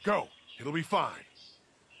train. Go. It'll be fine.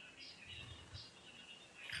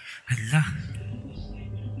 Hala.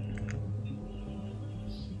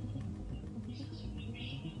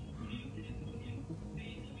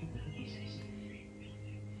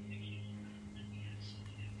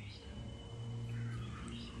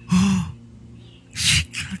 Oh! She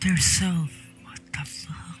killed herself. What the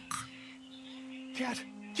fuck? Cat!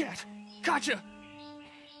 Gotcha!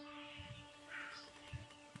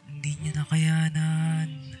 Hindi niya nakayanan.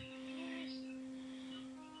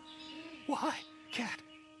 Why? Cat?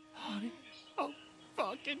 Honey? Oh,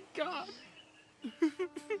 fucking God.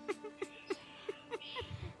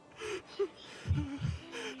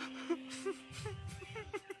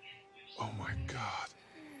 Oh my God.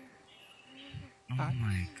 Oh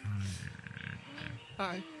my God.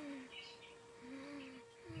 Hi.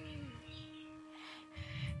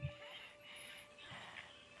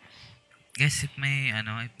 Guys, if may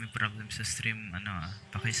problem sa stream,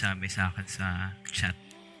 pakisabi sa akin sa chat,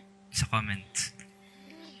 sa comments.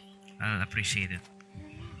 I'll appreciate it.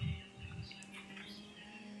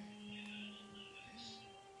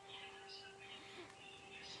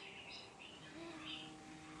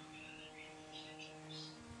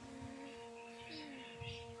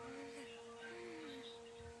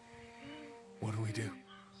 What do we do?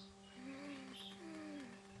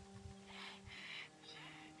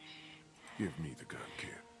 Give me the gun,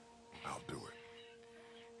 kid. I'll do it.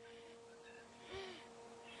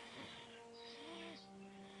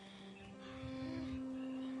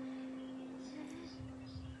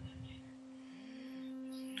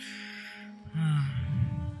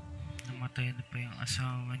 Namatay na pa yung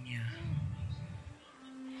asawa niya.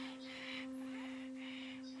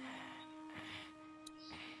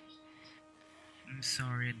 I'm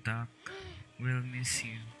sorry, Doc. We'll miss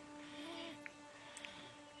you.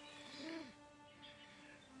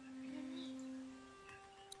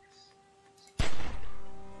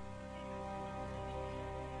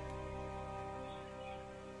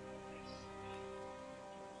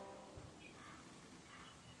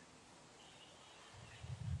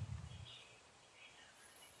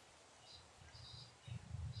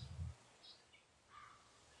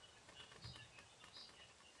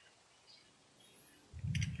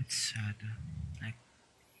 It's sad. Like,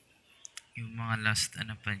 yung mga last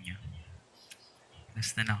pa niya.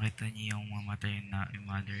 Last na nakita niya yung mamatay na yung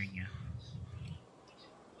mother niya.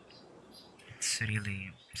 It's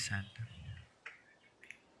really sad.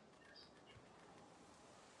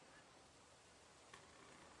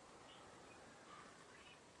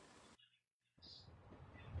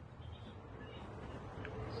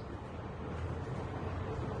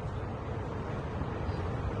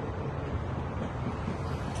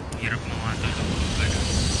 Hirap mo nga tutulog ka na.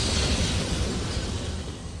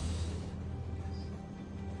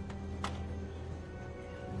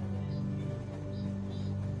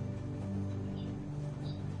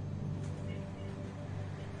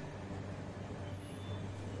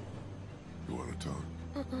 You want to talk?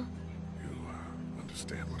 You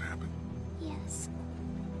understand what happened? Yes.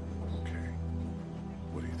 Okay.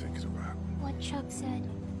 What do you think it's about? What Chuck said.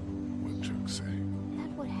 What Chuck say?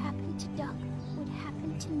 That what happened to Duck would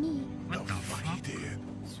happen to me. What the fuck he did?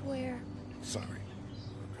 Swear. Sorry.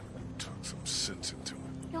 Talk some sense into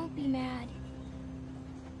it. Don't be mad.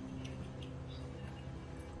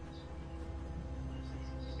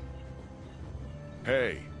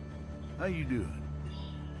 Hey. How you doing?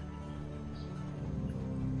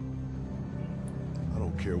 I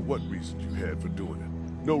don't care what reason you had for doing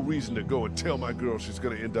it. No reason to go and tell my girl she's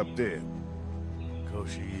gonna end up dead.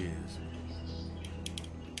 'Cause she is.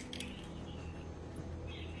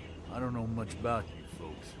 I don't know much about you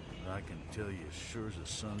folks, but I can tell you as sure as the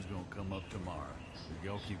sun's gonna come up tomorrow. If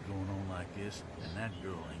y'all keep going on like this, then that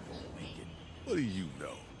girl ain't gonna make it. What do you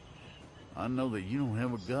know? I know that you don't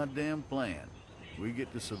have a goddamn plan. We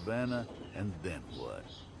get to Savannah, and then what?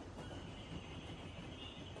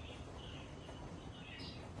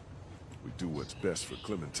 We do what's best for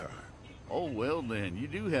Clementine. Oh, well then, you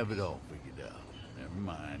do have it all figured out. Never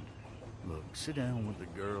mind. Look, sit down with the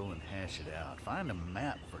girl and hash it out. Find a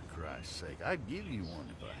map, for Christ's sake. I'd give you one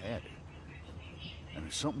if I had it. And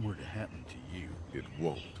if something were to happen to you... It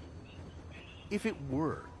won't. If it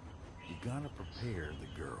were, you gotta prepare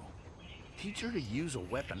the girl. teach her to use a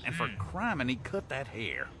weapon, and for crime, and he cut that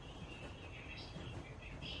hair.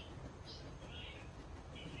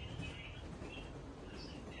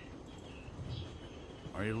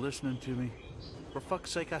 Are you listening to me? For fuck's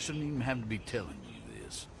sake, I shouldn't even have to be telling you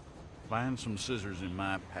this. Find some scissors in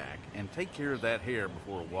my pack and take care of that hair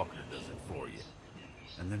before Walker does it for you.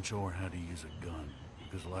 And then show her how to use a gun.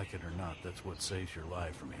 Because like it or not, that's what saves your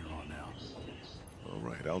life from here on out. All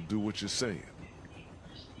right, I'll do what you're saying.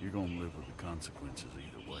 You're gonna live with the consequences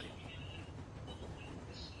either way.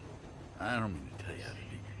 I don't mean to tell you how to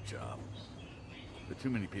do your job, but too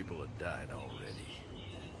many people have died already.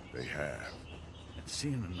 They have. And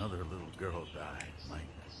seeing another little girl die might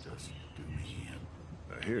just do me in.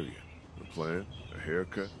 I hear you. A plan, a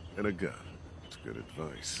haircut, and a gun. It's good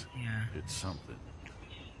advice. Yeah. It's something.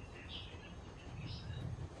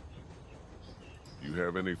 You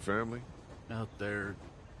have any family? Out there,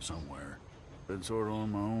 somewhere. Been sort of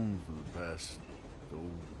on my own for the past,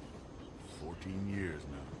 14 years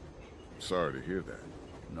now. Sorry to hear that.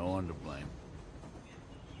 No one to blame.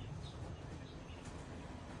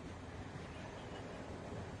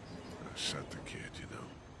 I shot the kid, you know.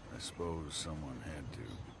 I suppose someone had to.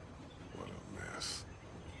 What a mess.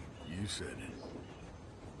 You said it.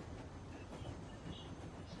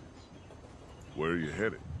 Where are you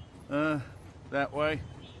headed? That way?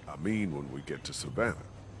 I mean when we get to Savannah.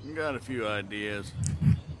 Got a few ideas.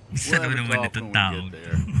 Saan We'll have a naman talk itong when tao? we get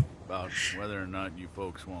there about whether or not you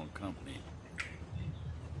folks want company.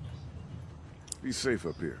 Be safe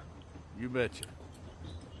up here. You betcha.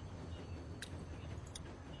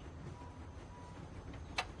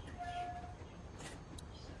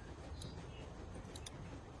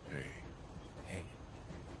 Hey.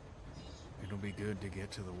 It'll be good to get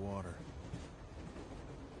to the water.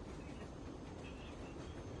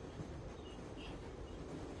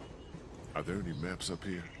 Are there any maps up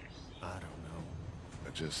here? I don't know. I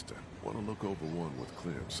just want to look over one with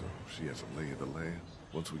Clem so she has a lay of the land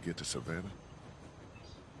once we get to Savannah.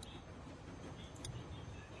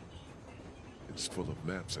 It's full of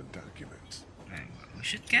maps and documents. We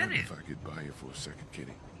should get it. If I could buy you for a second,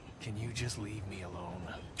 Kitty. Can you just leave me alone?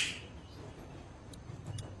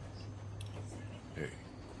 Hey.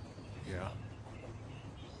 Yeah?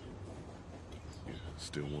 You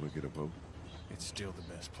still want to get a boat? It's still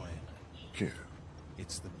the best plan. Ken.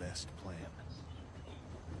 It's the best plan.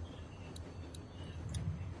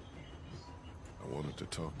 I wanted to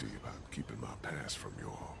talk to you about keeping my past from you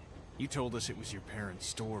all. You told us it was your parents'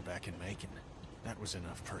 store back in Macon. That was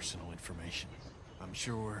enough personal information. I'm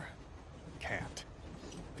sure Kat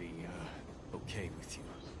would be, okay with you.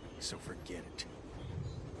 So forget it.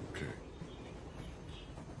 Okay.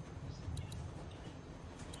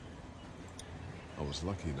 I was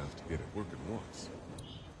lucky enough to get it working once.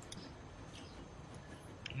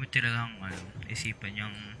 Buti lang isipan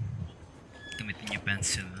niyang gamitin yung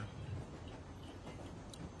pencil.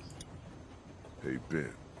 Hey,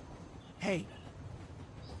 Ben. Hey.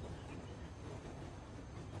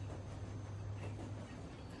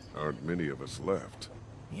 Aren't many of us left.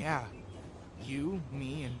 Yeah. You,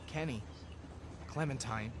 me, and Kenny.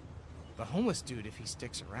 Clementine. The homeless dude if he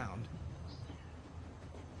sticks around.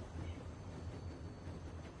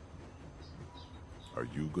 Are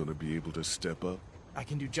you gonna be able to step up? I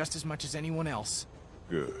can do just as much as anyone else.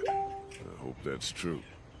 Good. I hope that's true.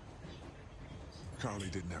 Carly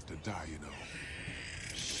didn't have to die, you know.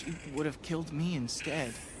 She would have killed me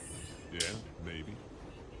instead. Yeah, maybe.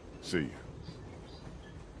 See you.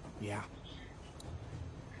 Yeah.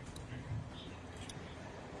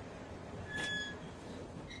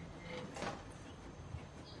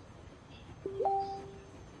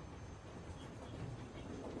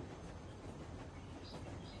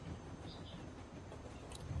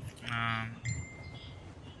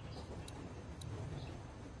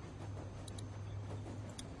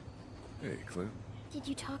 Hey, Clem. Did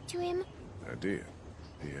you talk to him? I did.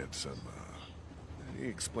 He had some, he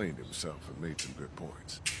explained himself and made some good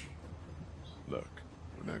points. Look,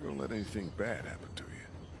 we're not gonna let anything bad happen to you,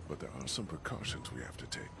 but there are some precautions we have to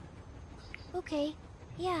take. Okay.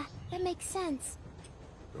 Yeah, that makes sense.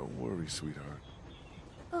 Don't worry, sweetheart.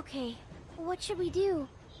 Okay. What should we do?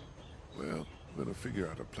 Well, we're gonna figure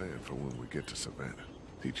out a plan for when we get to Savannah.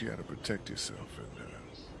 Teach you how to protect yourself and,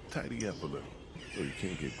 tidy up a little, so you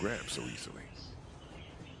can't get grabbed so easily.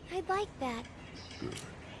 I'd like that. Good.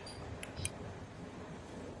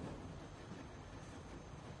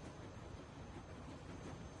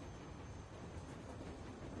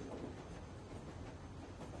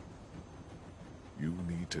 You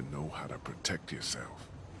need to know how to protect yourself.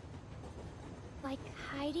 Like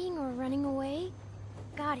hiding or running away?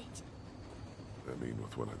 Got it. I mean,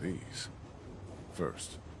 with one of these.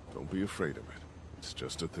 First, don't be afraid of it. It's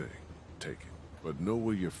just a thing. Take it. But know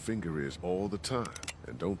where your finger is all the time.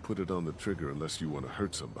 And don't put it on the trigger unless you want to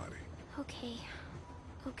hurt somebody. Okay.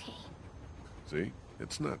 Okay. See?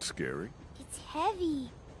 It's not scary. It's heavy.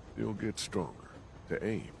 You'll get stronger. To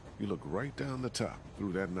aim, you look right down the top,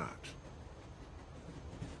 through that notch.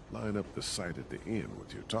 Line up the sight at the end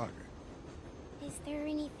with your target. Is there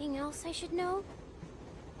anything else I should know?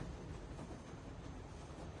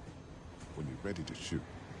 When you're ready to shoot,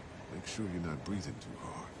 make sure you're not breathing too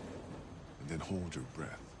hard. And then hold your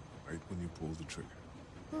breath, right when you pull the trigger.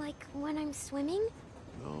 Like when I'm swimming?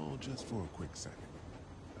 No, just for a quick second.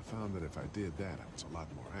 I found that if I did that, I was a lot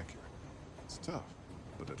more accurate. It's tough,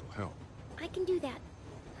 but it'll help. I can do that.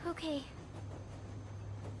 Okay.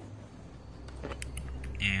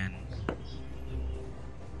 And...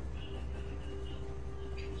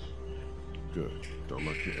 Good. Don't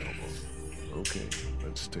lock your elbow. Okay,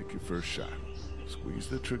 let's take your first shot. Squeeze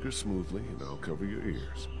the trigger smoothly, and I'll cover your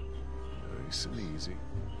ears. Nice and easy.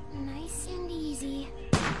 Nice and easy.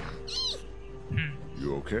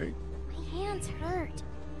 You okay? My hands hurt.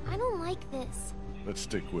 I don't like this. Let's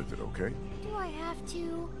stick with it, okay? Do I have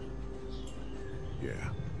to?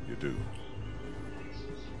 Yeah, you do.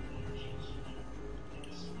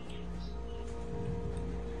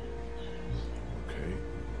 Okay,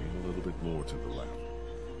 aim a little bit more to the left.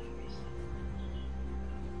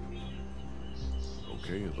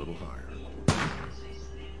 Okay, a little higher.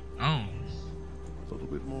 Oh. A little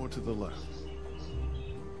bit more to the left.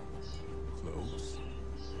 Close.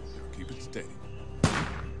 Now keep it steady. A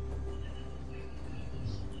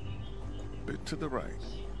bit to the right.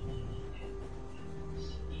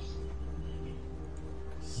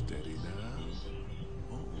 Steady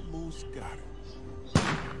now. Almost got it.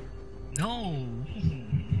 No.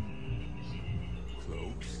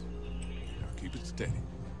 Close. Now keep it steady.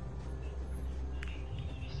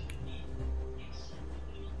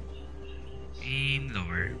 Aim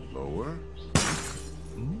lower. Aim lower.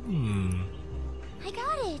 Ooh. I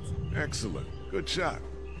got it. Excellent. Good shot.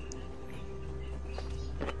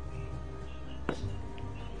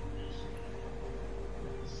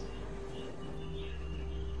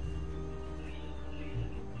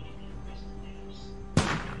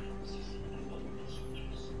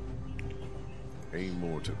 Aim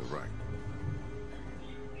more to the right.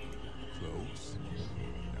 Close.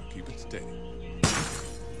 Now keep it steady.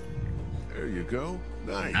 There you go.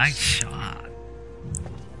 Nice. Nice shot.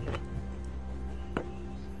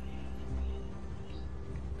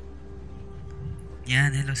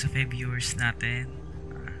 Yan, hello sa viewers natin.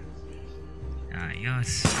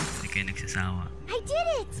 Ayos. Hindi kayo nagsasawa. I did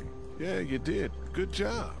it! Yeah, you did. Good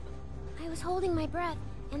job. I was holding my breath,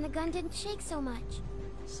 and the gun didn't shake so much.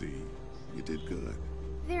 See, you did good.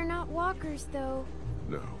 They're not walkers, though.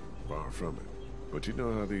 No, far from it. But you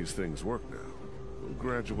know how these things work now. We'll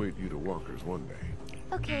graduate you to walkers one day.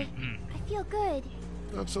 Okay, I feel good.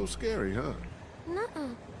 Not so scary, huh?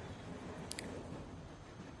 Nuh-uh.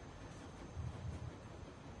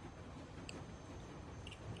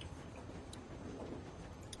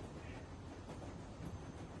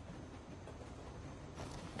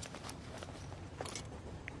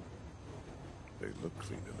 They look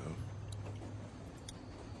clean enough.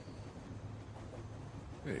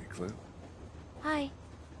 Hey, Clint. Hi.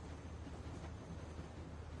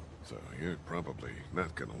 So you're probably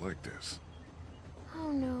not gonna like this.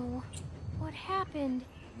 Oh no. What happened?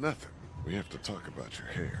 Nothing. We have to talk about your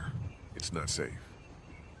hair. It's not safe.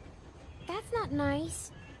 That's not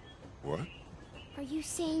nice. What? Are you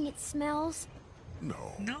saying it smells?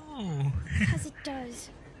 No. No. Because it does.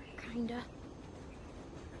 Kinda.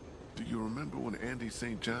 Do you remember when Andy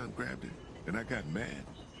St. John grabbed it and I got mad?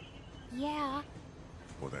 Yeah.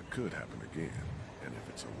 Well, that could happen again. And if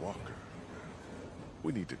it's a walker,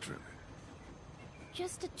 we need to trim it.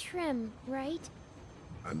 Just a trim, right?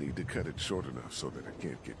 I need to cut it short enough so that it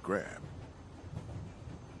can't get grabbed.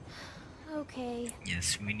 Okay.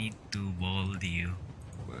 Yes, we need to bald you.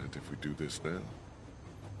 Mind if we do this now?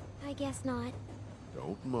 I guess not.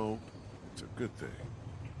 Don't mope. It's a good thing.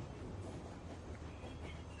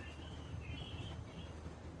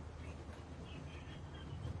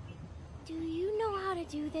 Do you know how to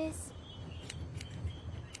do this?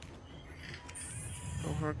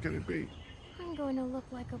 How hard can it be? I'm going to look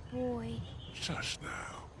like a boy. Shush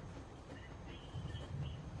now.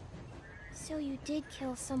 So you did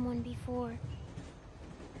kill someone before.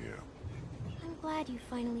 Yeah, I'm glad you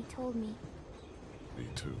finally told me. me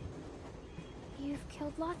too. You've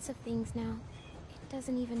killed lots of things now. It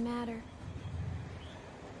doesn't even matter.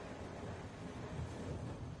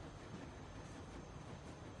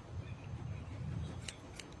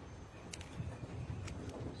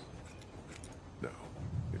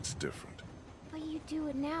 different. But you do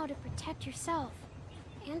it now to protect yourself.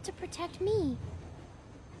 And to protect me.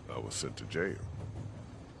 I was sent to jail.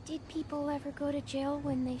 Did people ever go to jail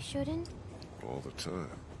when they shouldn't? All the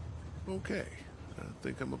time. Okay, I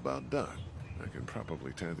think I'm about done. I can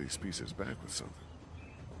probably tie these pieces back with something.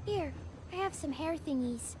 Here, I have some hair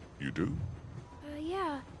thingies. You do?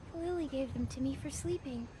 Yeah. Lily gave them to me for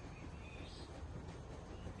sleeping.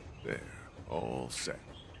 There, all set.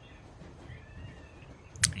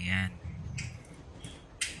 Ayan.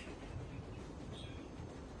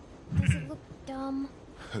 Does it look dumb?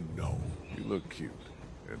 No, you look cute.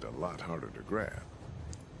 And a lot harder to grab.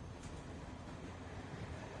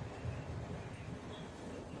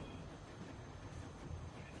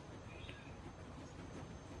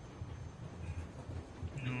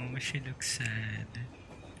 No, she looks sad.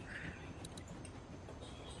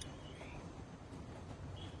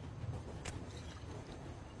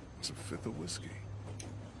 It's a fifth of whiskey.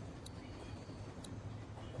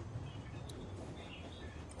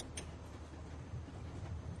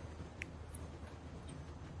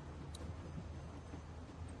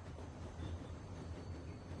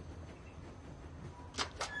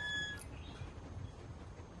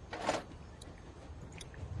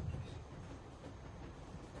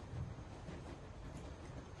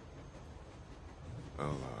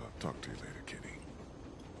 I'll talk to you later, Kitty.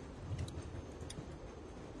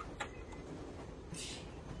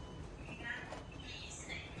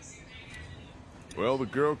 Well, the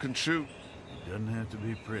girl can shoot. Doesn't have to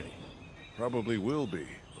be pretty. Probably will be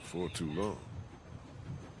before too long.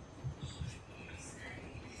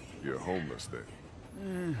 You're homeless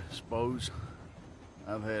then? Suppose.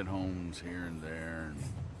 I've had homes here and there,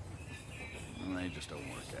 and they just don't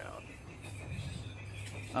work out.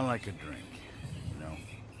 I like a drink, you know?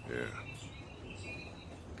 Yeah.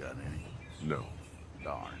 Got any? No.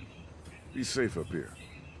 Darn. Be safe up here.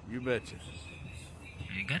 You betcha.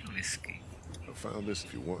 You got whiskey. I found this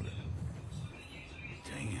if you want it.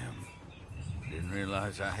 Damn. Didn't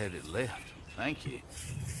realize I had it left. Thank you.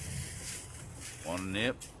 Want a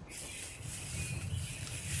nip?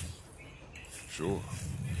 Sure.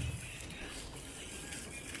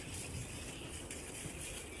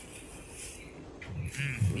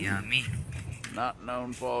 Yummy. Not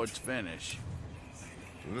known for its finish.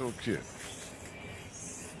 No kid.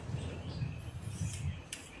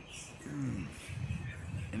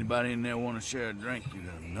 Anybody in there want to share a drink, you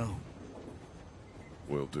let them know.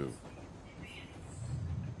 Will do.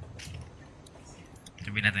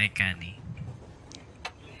 Sabi natin kay Connie.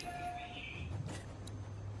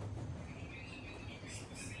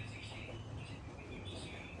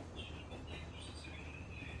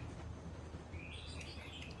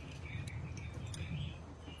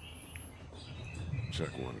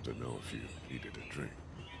 Chuck wanted to know if you needed a drink.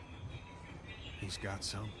 He's got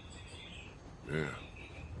some? Yeah.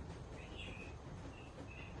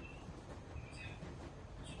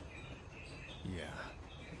 Yeah,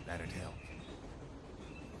 that'd help.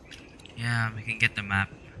 Yeah, we can get the map.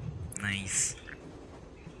 Nice.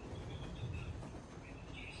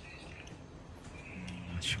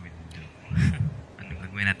 What should we do? Ano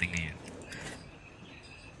gagawin natin ngayon?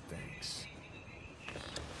 Thanks.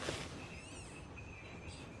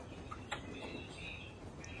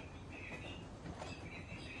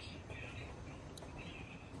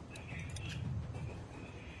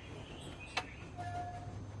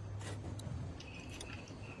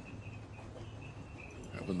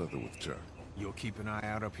 Have another with Chuck. You'll keep an eye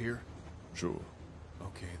out up here? Sure.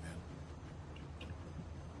 Okay, then.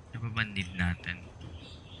 Napabandid natin.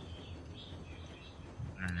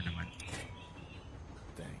 Wala na naman.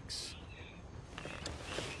 Thanks.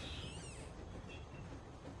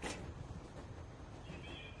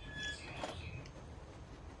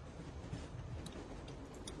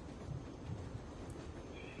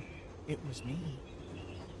 It was me.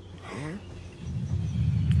 Huh?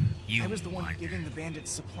 I was the one giving the bandits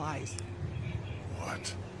supplies.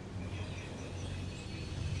 What?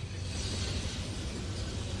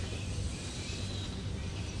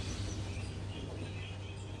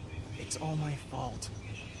 It's all my fault.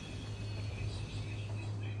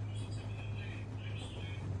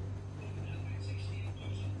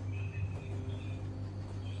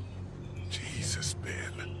 Jesus,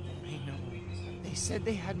 Ben. I know. They said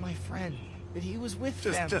they had my friend, that he was with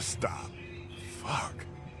them. Just stop. Fuck.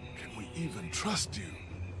 Can we even trust you?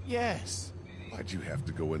 Yes. Why'd you have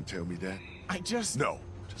to go and tell me that? I just... No,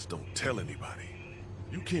 just don't tell anybody.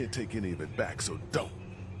 You can't take any of it back, so don't.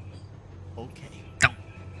 Okay. Don't.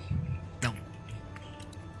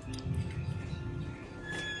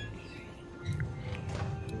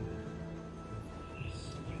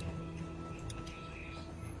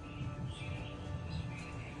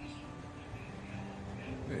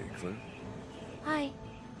 Clem. Hi.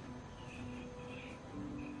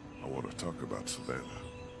 I want to talk about Savannah.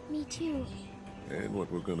 Me too. And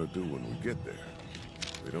what we're gonna do when we get there.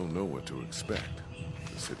 We don't know what to expect.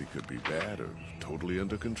 The city could be bad or totally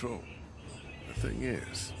under control. The thing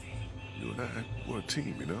is, you and I, we're a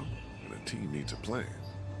team, you know? And a team needs a plan.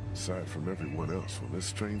 Aside from everyone else, when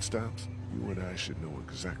this train stops, you and I should know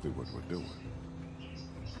exactly what we're doing.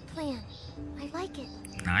 A plan. I like it.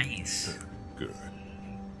 Nice. Good.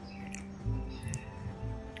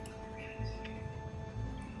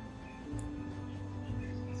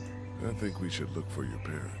 I think we should look for your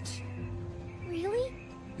parents. Really?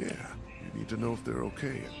 Yeah, you need to know if they're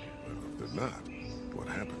okay, and if they're not, what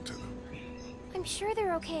happened to them. I'm sure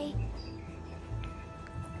they're okay.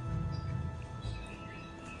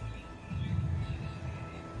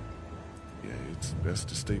 Yeah, it's best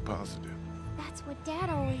to stay positive. That's what Dad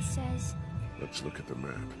always says. Let's look at the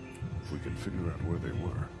map. If we can figure out where they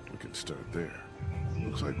were, we can start there.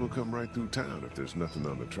 Looks like we'll come right through town if there's nothing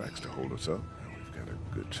on the tracks to hold us up. We've got a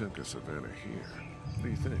good chunk of Savannah here. What do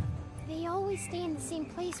you think? They always stay in the same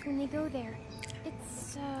place when they go there.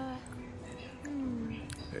 It's,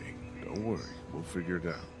 Hey, don't worry. We'll figure it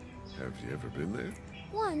out. Have you ever been there?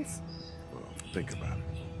 Once. Well, think about it.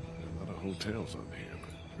 There are a lot of hotels on here,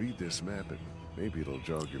 but read this map and maybe it'll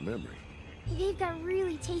jog your memory. They've got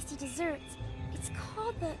really tasty desserts. It's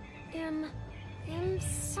called the,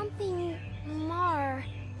 something Mar.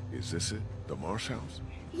 Is this it? The Marsh House?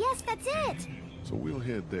 Yes, that's it! So we'll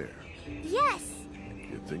head there. Yes!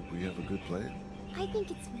 You think we have a good plan? I think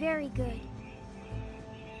it's very good.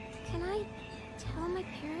 Can I tell my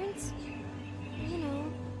parents? You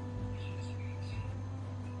know.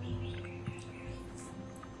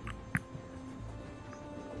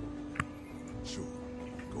 Sure.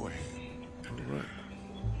 Go ahead. All right.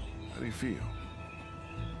 How do you feel?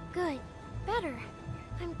 Good. Better.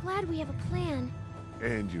 I'm glad we have a plan.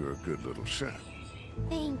 And you're a good little shot.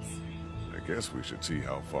 Thanks. I guess we should see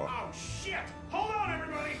how far. Oh, shit! Hold on,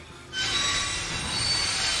 everybody!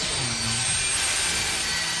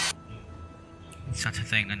 Such a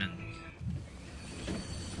thing, ganun.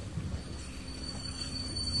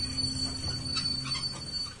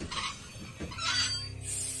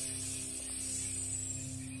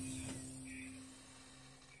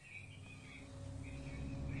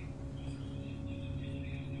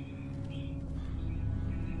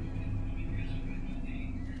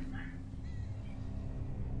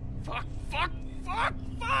 Fuck, fuck, fuck,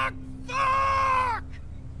 fuck, fuck!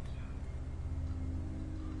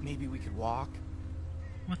 Maybe we could walk?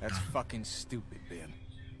 That's fucking stupid, Ben.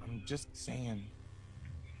 I'm just saying.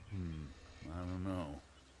 I don't know.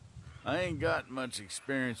 I ain't got much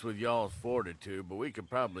experience with y'all's fortitude, but we could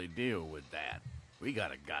probably deal with that. We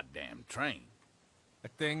got a goddamn train.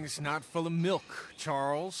 That thing's not full of milk,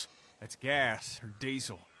 Charles. That's gas or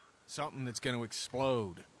diesel. Something that's gonna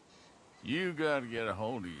explode. You gotta get a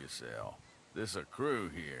hold of yourself. This a crew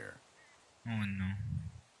here. Oh no.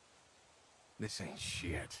 This ain't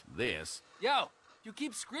shit. This? Yo, you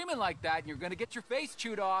keep screaming like that and you're gonna get your face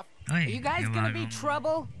chewed off. Ay, Are you guys gonna be bagong-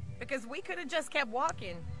 trouble? Because we could have just kept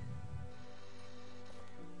walking.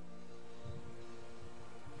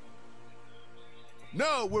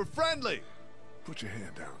 No, we're friendly! Put your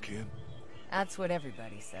hand down, kid. That's what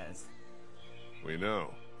everybody says. We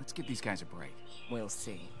know. Let's give these guys a break. We'll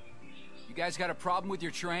see. You guys got a problem with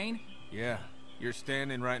your train? Yeah, you're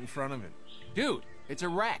standing right in front of it. Dude, it's a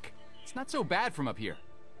wreck. It's not so bad from up here.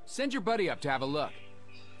 Send your buddy up to have a look.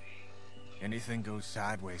 Anything goes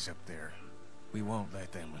sideways up there, we won't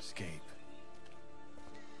let them escape.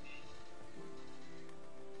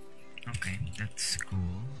 Okay, that's cool.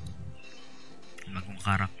 Bagong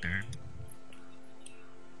character.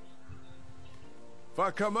 If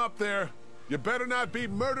I come up there, you better not be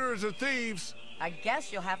murderers or thieves. I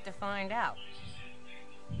guess you'll have to find out.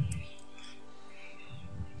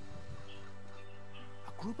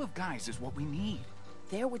 A group of guys is what we need.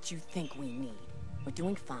 They're what you think we need. We're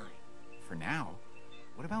doing fine. For now.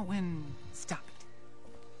 What about when... Stop it.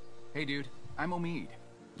 Hey, dude. I'm Omid.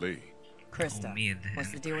 Lee. Krista,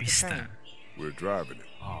 what's the deal with the train? We're driving it.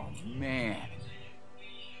 Oh, man.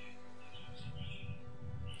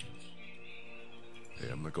 Hey,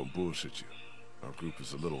 I'm not gonna bullshit you. Our group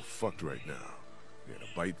is a little fucked right now. We had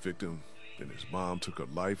a bite victim, then his mom took her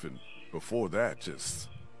life, and before that, just...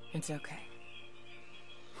 It's okay.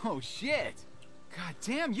 Oh, shit. God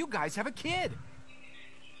damn, you guys have a kid.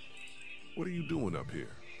 What are you doing up here?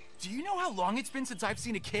 Do you know how long it's been since I've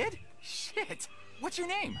seen a kid? Shit. What's your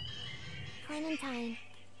name? Clementine.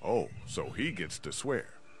 Oh, so he gets to swear.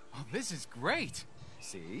 Oh, this is great.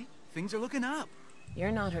 See? Things are looking up.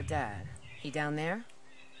 You're not her dad. He down there?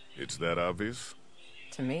 It's that obvious?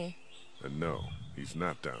 To me. And no, he's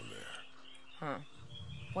not down there. Huh.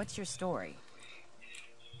 What's your story?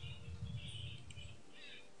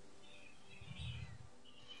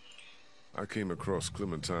 I came across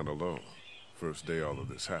Clementine alone. First day all of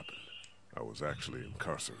this happened. I was actually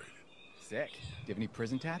incarcerated. Sick. Do you have any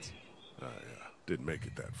prison tats? I didn't make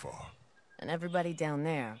it that far. And everybody down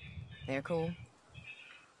there, they're cool?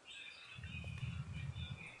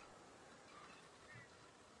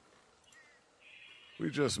 We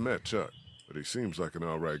just met Chuck, but he seems like an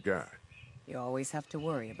alright guy. You always have to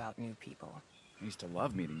worry about new people. I used to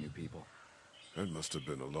love meeting new people. That must have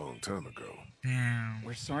been a long time ago. Damn.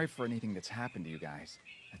 We're sorry for anything that's happened to you guys.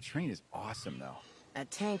 That train is awesome, though. That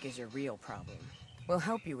tank is your real problem. We'll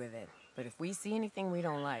help you with it, but if we see anything we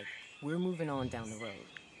don't like, we're moving on down the road.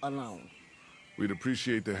 Alone. We'd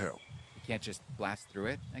appreciate the help. You can't just blast through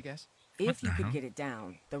it, I guess? If you could get it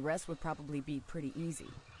down, the rest would probably be pretty easy.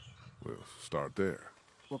 We'll start there.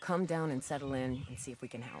 We'll come down and settle in and see if we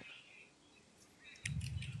can help.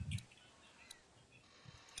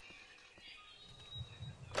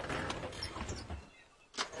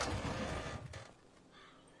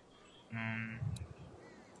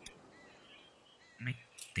 May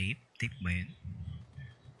tape? Tape ba yun?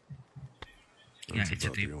 That's Yeah, it's a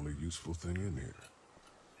about tape. the only useful thing in here.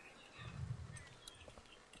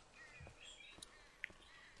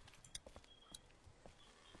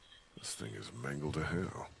 This thing is mangled to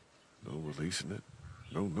hell. No releasing it,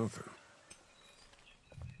 no nothing.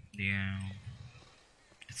 Damn.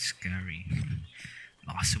 It's scary.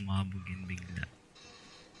 Baka sumabog yun bigla.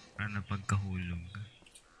 Parang napagkahulog.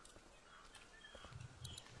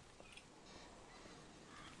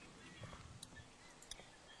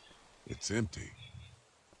 It's empty.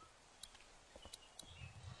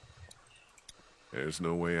 There's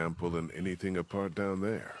no way I'm pulling anything apart down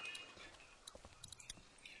there.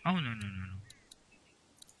 Oh, no.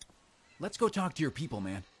 Let's go talk to your people,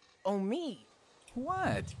 man. Oh, me?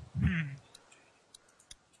 What?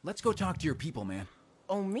 Let's go talk to your people, man.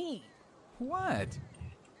 Oh, me? What?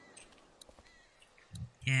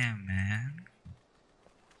 Yeah, man.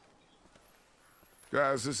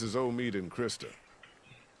 Guys, this is Omid and Krista.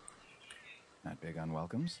 Not big on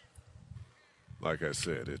welcomes. Like I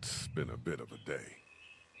said, it's been a bit of a day.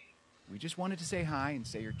 We just wanted to say hi and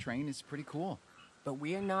say your train is pretty cool. But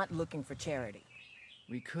we're not looking for charity.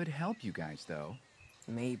 We could help you guys, though.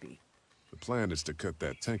 Maybe. The plan is to cut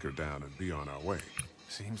that tanker down and be on our way.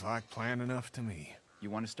 Seems like plan enough to me.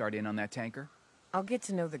 You want to start in on that tanker? I'll get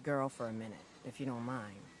to know the girl for a minute, if you don't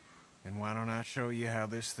mind. And why don't I show you how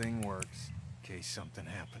this thing works, in case something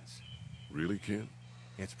happens? Really, Ken?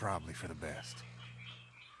 It's probably for the best.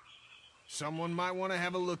 Someone might want to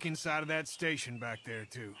have a look inside of that station back there,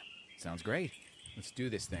 too. Sounds great. Let's do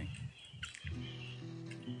this thing.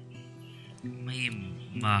 May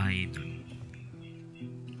bahay dun.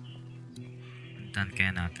 Puntahan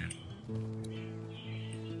kaya natin.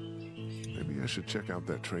 Maybe I should check out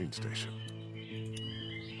that train station.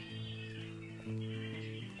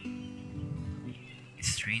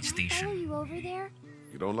 It's train Follow station. you over there?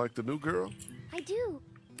 You don't like the new girl? I do,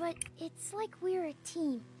 but it's like we're a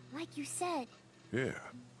team, like you said. Yeah,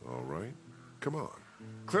 all right. Come on.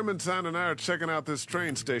 Clementine and I are checking out this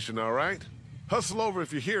train station, all right? Hustle over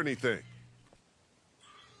if you hear anything.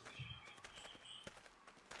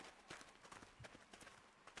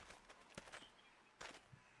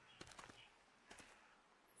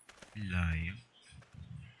 Layo.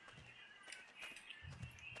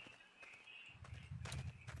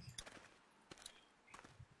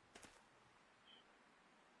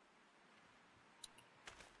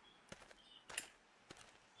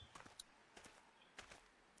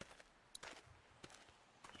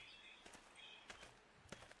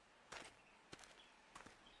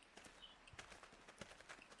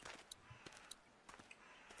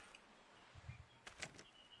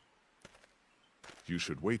 You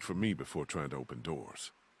should wait for me before trying to open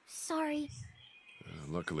doors. Sorry.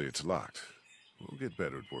 Luckily, it's locked. We'll get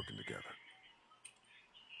better at working together.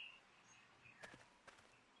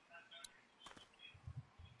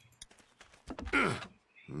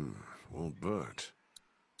 Won't budge.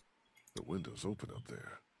 The window's open up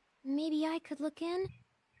there. Maybe I could look in?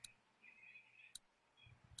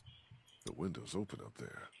 The window's open up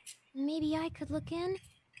there. Maybe I could look in?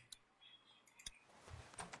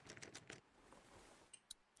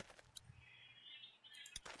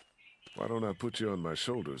 Why don't I put you on my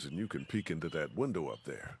shoulders and you can peek into that window up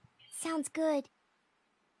there? Sounds good.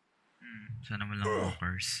 Sana walang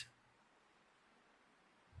walkers.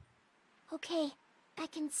 Okay, I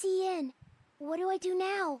can see in. What do I do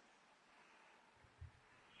now?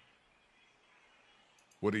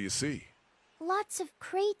 What do you see? Lots of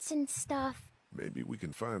crates and stuff. Maybe we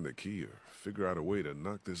can find the key or figure out a way to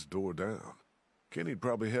knock this door down. Kenny'd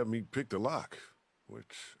probably have me pick the lock,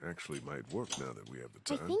 which actually might work now that we have the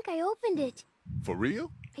time. I think I opened it. For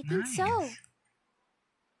real? I think so.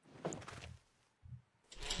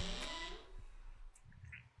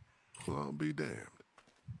 Well, I'll be damned.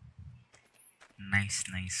 Nice,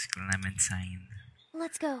 nice Clementine.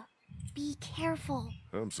 Let's go. Be careful.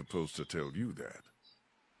 I'm supposed to tell you that.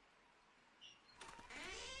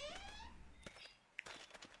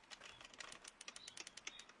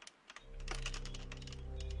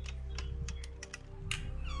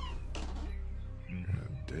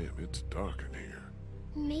 God damn, it's dark in here.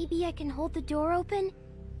 Maybe I can hold the door open?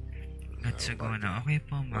 Let's go na. Okay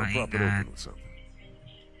po, I'll prop it maingat. open with something.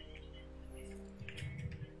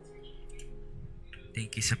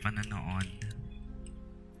 Thank you sa panonood.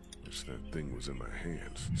 Wish that thing was in my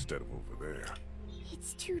hands instead of over there.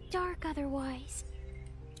 It's too dark otherwise.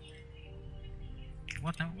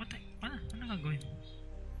 What? Ano gagawin?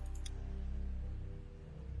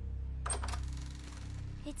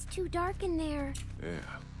 It's too dark in there.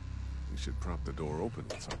 Yeah, we should prop the door open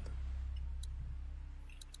with something.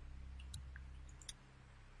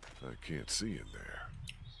 I can't see in there.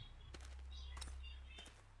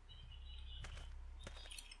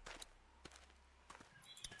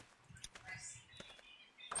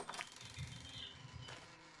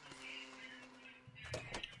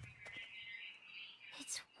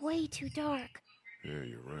 It's way too dark. Yeah,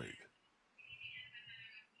 you're right.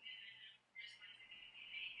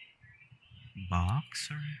 Box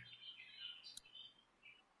or?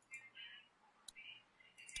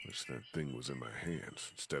 Wish that thing was in my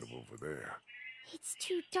hands instead of over there. It's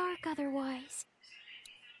too dark otherwise.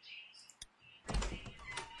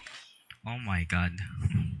 Oh my god.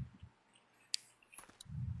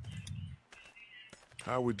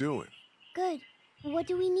 How we doing? Good. What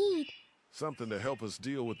do we need? Something to help us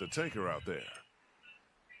deal with the tanker out there.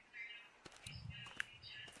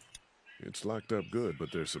 It's locked up good,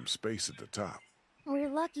 but there's some space at the top. We're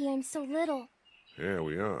lucky I'm so little. Yeah,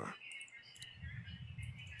 we are.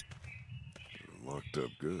 Locked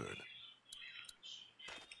up good.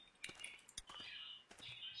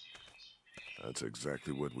 That's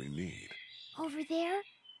exactly what we need. Over there?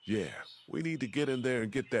 Yeah, we need to get in there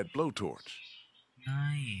and get that blowtorch.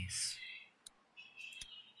 Nice.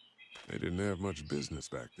 They didn't have much business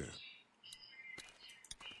back then.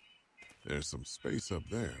 There's some space up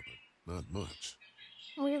there, but not much.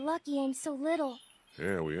 We're lucky I'm so little.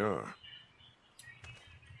 Yeah, we are.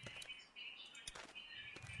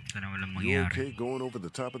 Sana walang You mangyari. okay going over the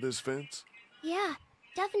top of this fence? Yeah,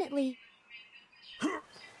 definitely.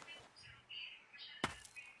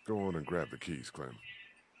 Go on and grab the keys, Clem.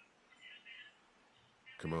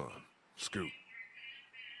 Come on, scoot.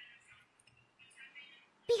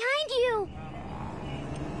 Behind you!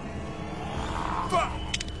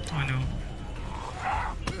 Oh no.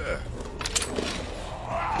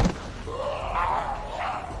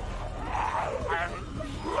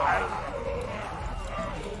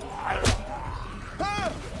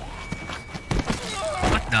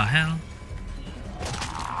 What the hell?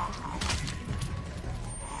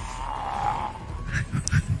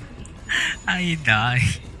 I die.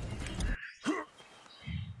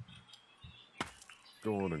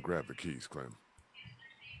 Go on and grab the keys, Clem.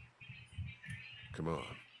 Come on,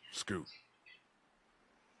 scoot.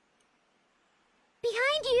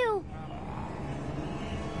 Behind you!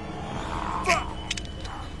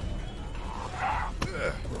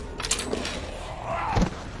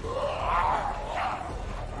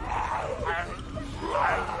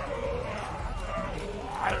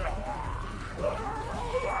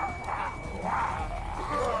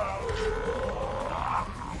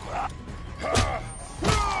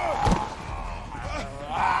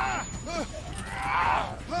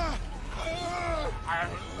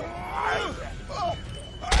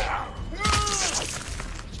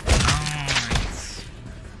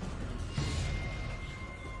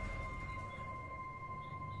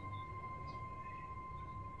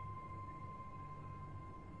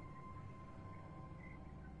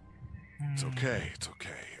 It's okay, it's okay.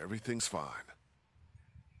 Everything's fine.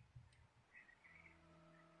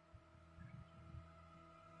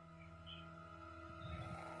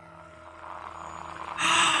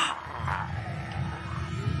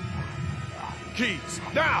 Keys,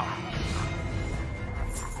 now!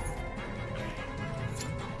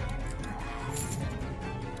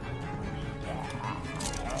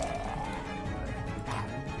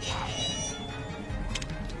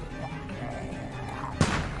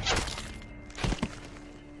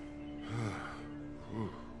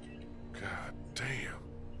 God damn.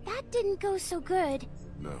 go so good.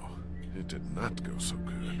 No, it did not go so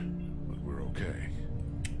good. But we're okay.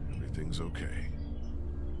 Everything's okay.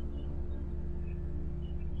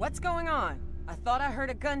 What's going on? I thought I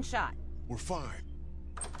heard a gunshot. We're fine.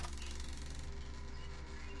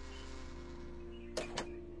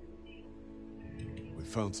 We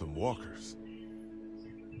found some walkers.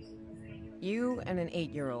 You and an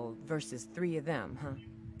 8-year-old versus 3 of them, huh?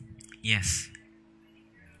 Yes.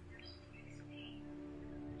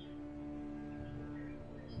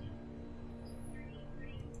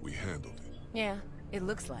 We handled it. Yeah, it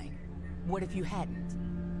looks like. What if you hadn't?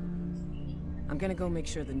 I'm gonna go make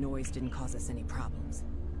sure the noise didn't cause us any problems.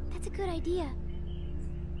 That's a good idea.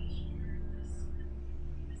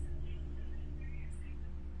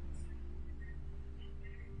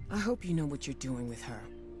 I hope you know what you're doing with her.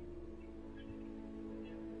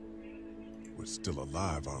 We're still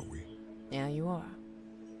alive, aren't we? Yeah, you are.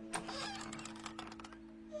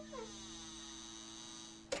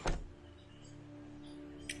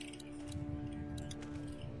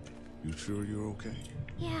 You sure you're okay?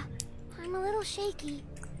 Yeah, I'm a little shaky.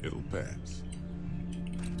 It'll pass.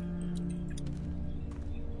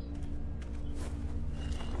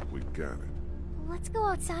 We got it. Let's go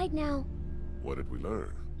outside now. What did we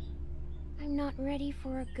learn? I'm not ready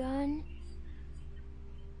for a gun.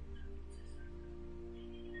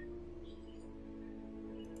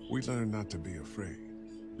 We learned not to be afraid.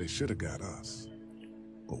 They should have got us,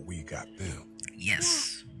 but we got them.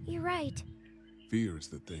 Yes. Yeah, you're right. Fear is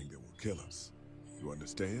the thing that will kill us. You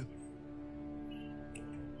understand?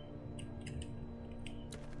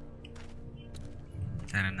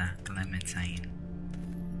 Tara na, Clementine.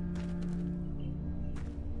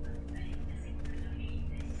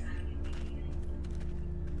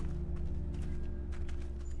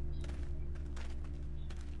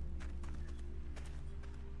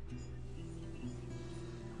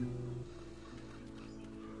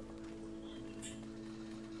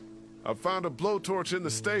 I found a blowtorch in the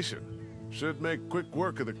station. Should make quick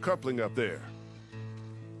work of the coupling up there.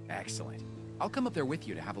 Excellent. I'll come up there with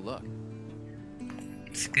you to have a look.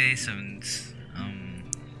 This guy sounds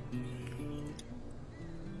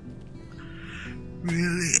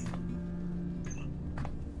really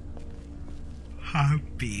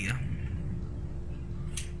happy.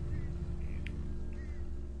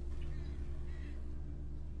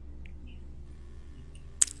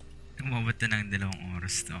 Umabot na ng 2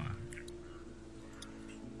 oras to.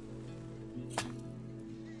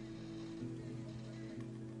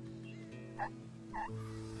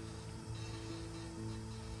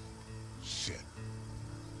 Shit.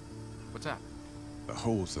 What's up? The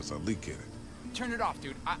hose has a leak in it. Turn it off,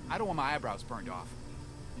 dude. I don't want my eyebrows burned off.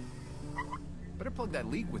 Better plug that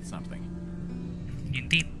leak with something. Yung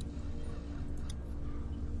deep.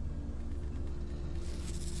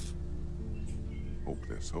 Hope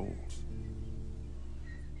there's holes.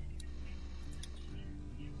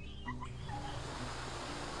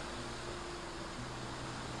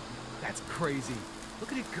 That's crazy.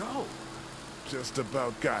 Look at it go. Just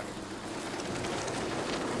about got it.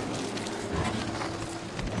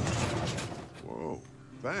 Whoa,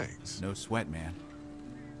 thanks. No sweat, man.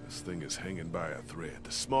 This thing is hanging by a thread.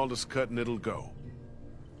 The smallest cut and it'll go.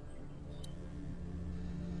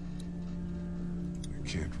 I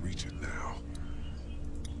can't reach it now.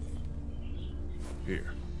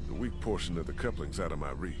 Here, the weak portion of the coupling's out of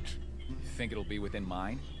my reach. Think it'll be within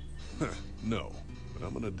mine? No, but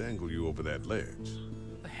I'm gonna dangle you over that ledge.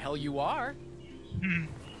 The hell you are?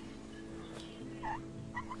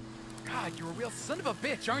 God, you're a real son of a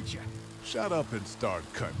bitch, aren't you? Shut up and start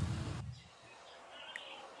cutting.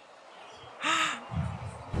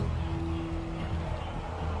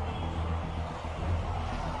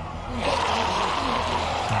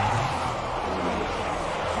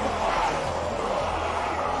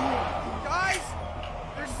 Guys,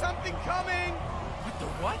 there's something coming. What the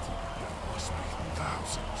what? There must be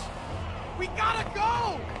thousands. We gotta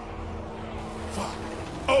go. Fuck.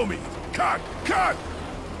 Omi, cut! Cut!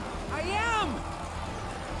 I am!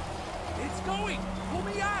 It's going! Pull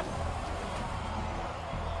me up!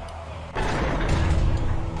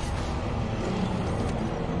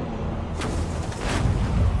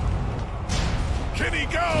 Kitty,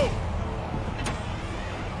 go!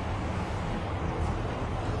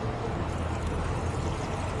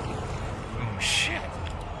 Oh shit.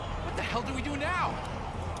 What the hell do we do now?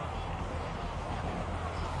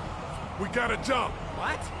 We gotta jump!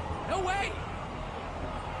 What? No way!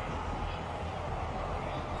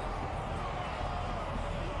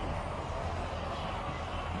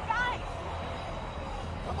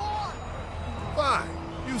 Fine.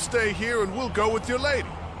 You stay here and we'll go with your lady.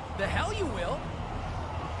 The hell you will?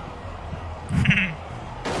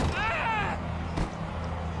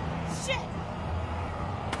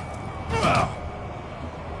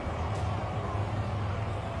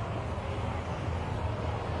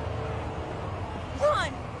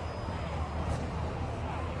 Run!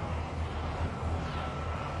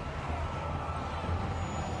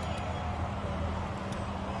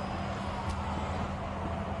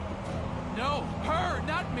 No, her,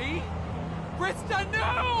 not me. Krista,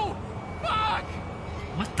 no! Fuck!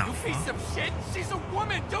 What the You fuck? piece of shit! She's a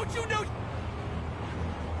woman! Don't you know?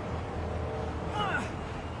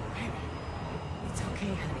 It's okay,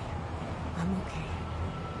 honey. I'm okay.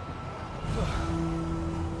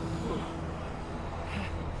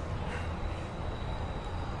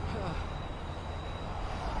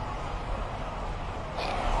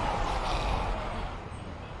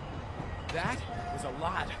 That was a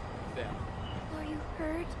lot of them. Are you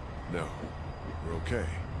hurt? No, we're okay.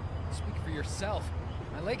 Speak for yourself.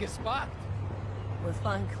 My leg is fucked. We're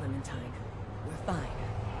fine, Clementine. We're fine.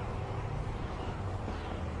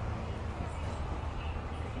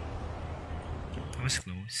 That was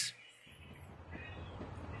close.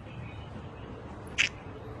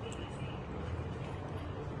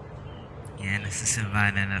 Yan, nasa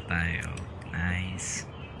Savannah na tayo. Nice.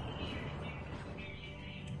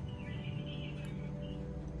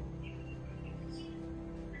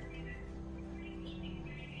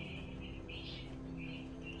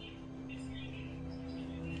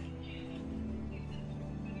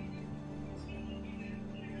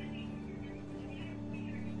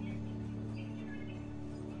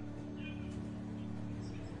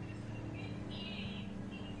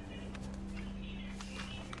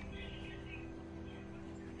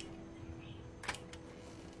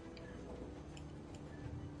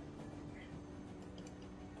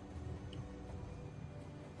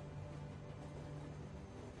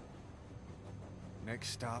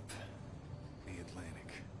 Next stop, the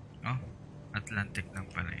Atlantic. Oh, Atlantic lang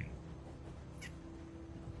pala yun.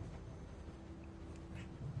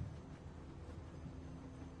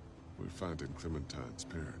 We're finding Clementine's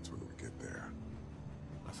parents when we get there.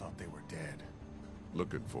 I thought they were dead.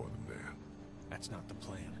 Looking for them there. That's not the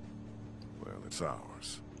plan. Well, it's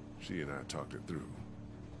ours. She and I talked it through.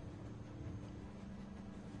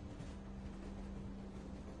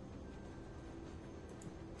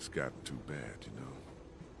 It's gotten too bad, you know.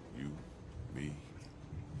 You, me,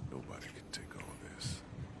 nobody can take all this.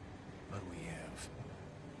 But we have.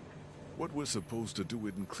 What we're supposed to do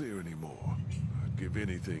isn't clear anymore. I'd give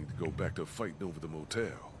anything to go back to fighting over the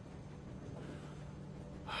motel.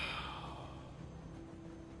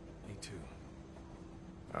 Me too.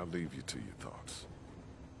 I'll leave you to your thoughts.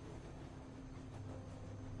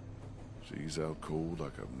 She's out cold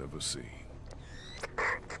like I've never seen.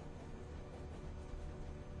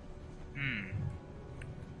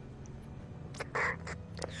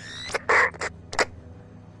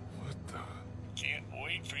 What the? Can't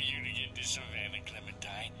wait for you to get to Savannah,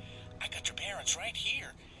 Clementine. I got your parents right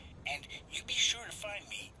here. And you be sure to find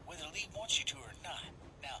me, whether Lee wants you to or not.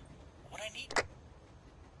 Now, what I need...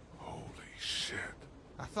 Holy shit.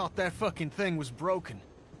 I thought that fucking thing was broken.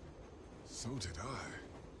 So did I.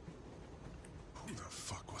 Who the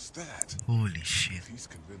fuck was that? Holy shit. If he's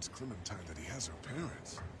convinced Clementine that he has her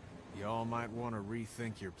parents. Y'all might want to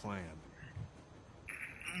rethink your plan.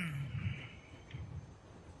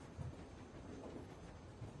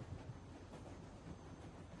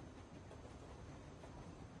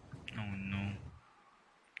 Oh no.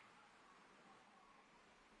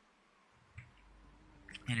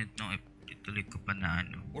 And no, ituloy ko pa na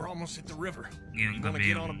ano. We're almost at the river. Ngayong You wanna gabi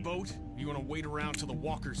get on a yung boat? You wanna wait around till the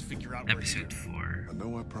walkers figure out where episode 4. I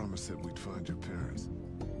know I promised that we'd find your parents,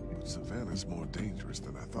 but Savannah's more dangerous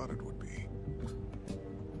than I thought it would be.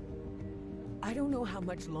 I don't know how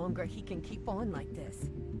much longer he can keep on like this.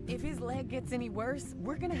 If his leg gets any worse,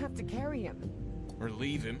 we're gonna have to carry him. Or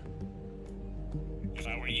leave him. If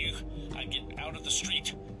I were you, I'd get out of the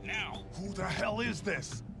street, now. Who the hell is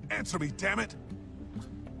this? Answer me, damn it!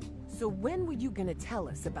 So when were you gonna tell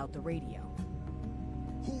us about the radio?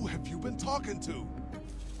 Who have you been talking to?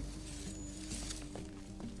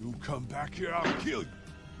 You come back here, I'll kill you.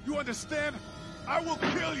 You understand? I will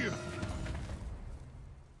kill you!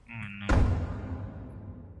 Oh no.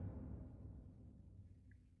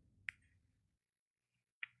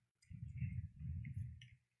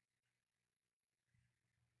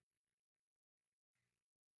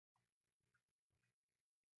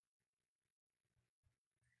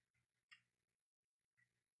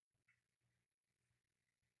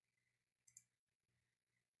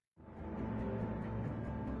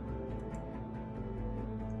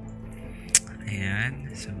 Ayan,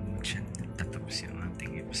 so dyan tatapos yung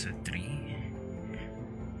ating episode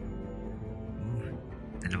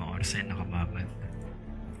 3. Dalawang oras na nakababad.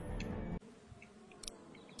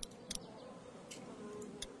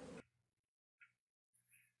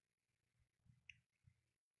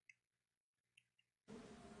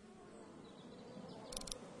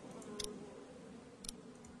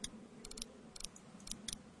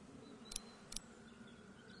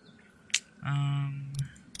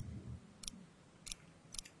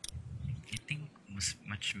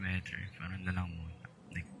 much better. Parang na lang muna.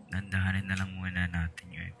 Like, nandahanin na lang muna natin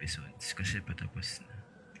yung episodes kasi patapos na.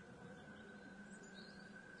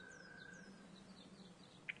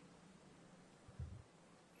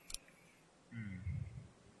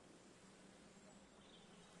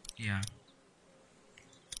 Yeah.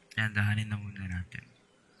 Nandahanin na muna natin.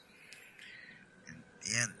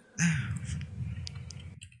 Yan.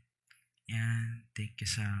 Yan. Thank you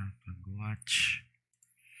sa pag-watch.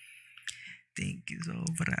 Thank you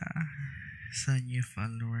sobra sa new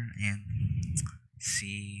follower. And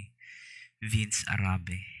si Vince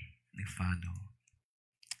Arabe nag-follow.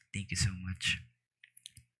 Thank you so much.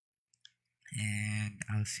 And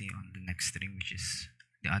I'll see you on the next stream, which is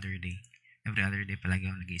the other day. Every other day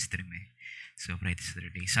palagi ako nag-i-stream eh. So, Friday,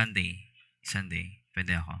 Saturday, Sunday,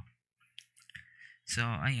 pwede ako. So,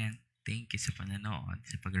 ayan. Thank you sa panonood,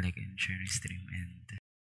 sa pag-like and share ng stream, and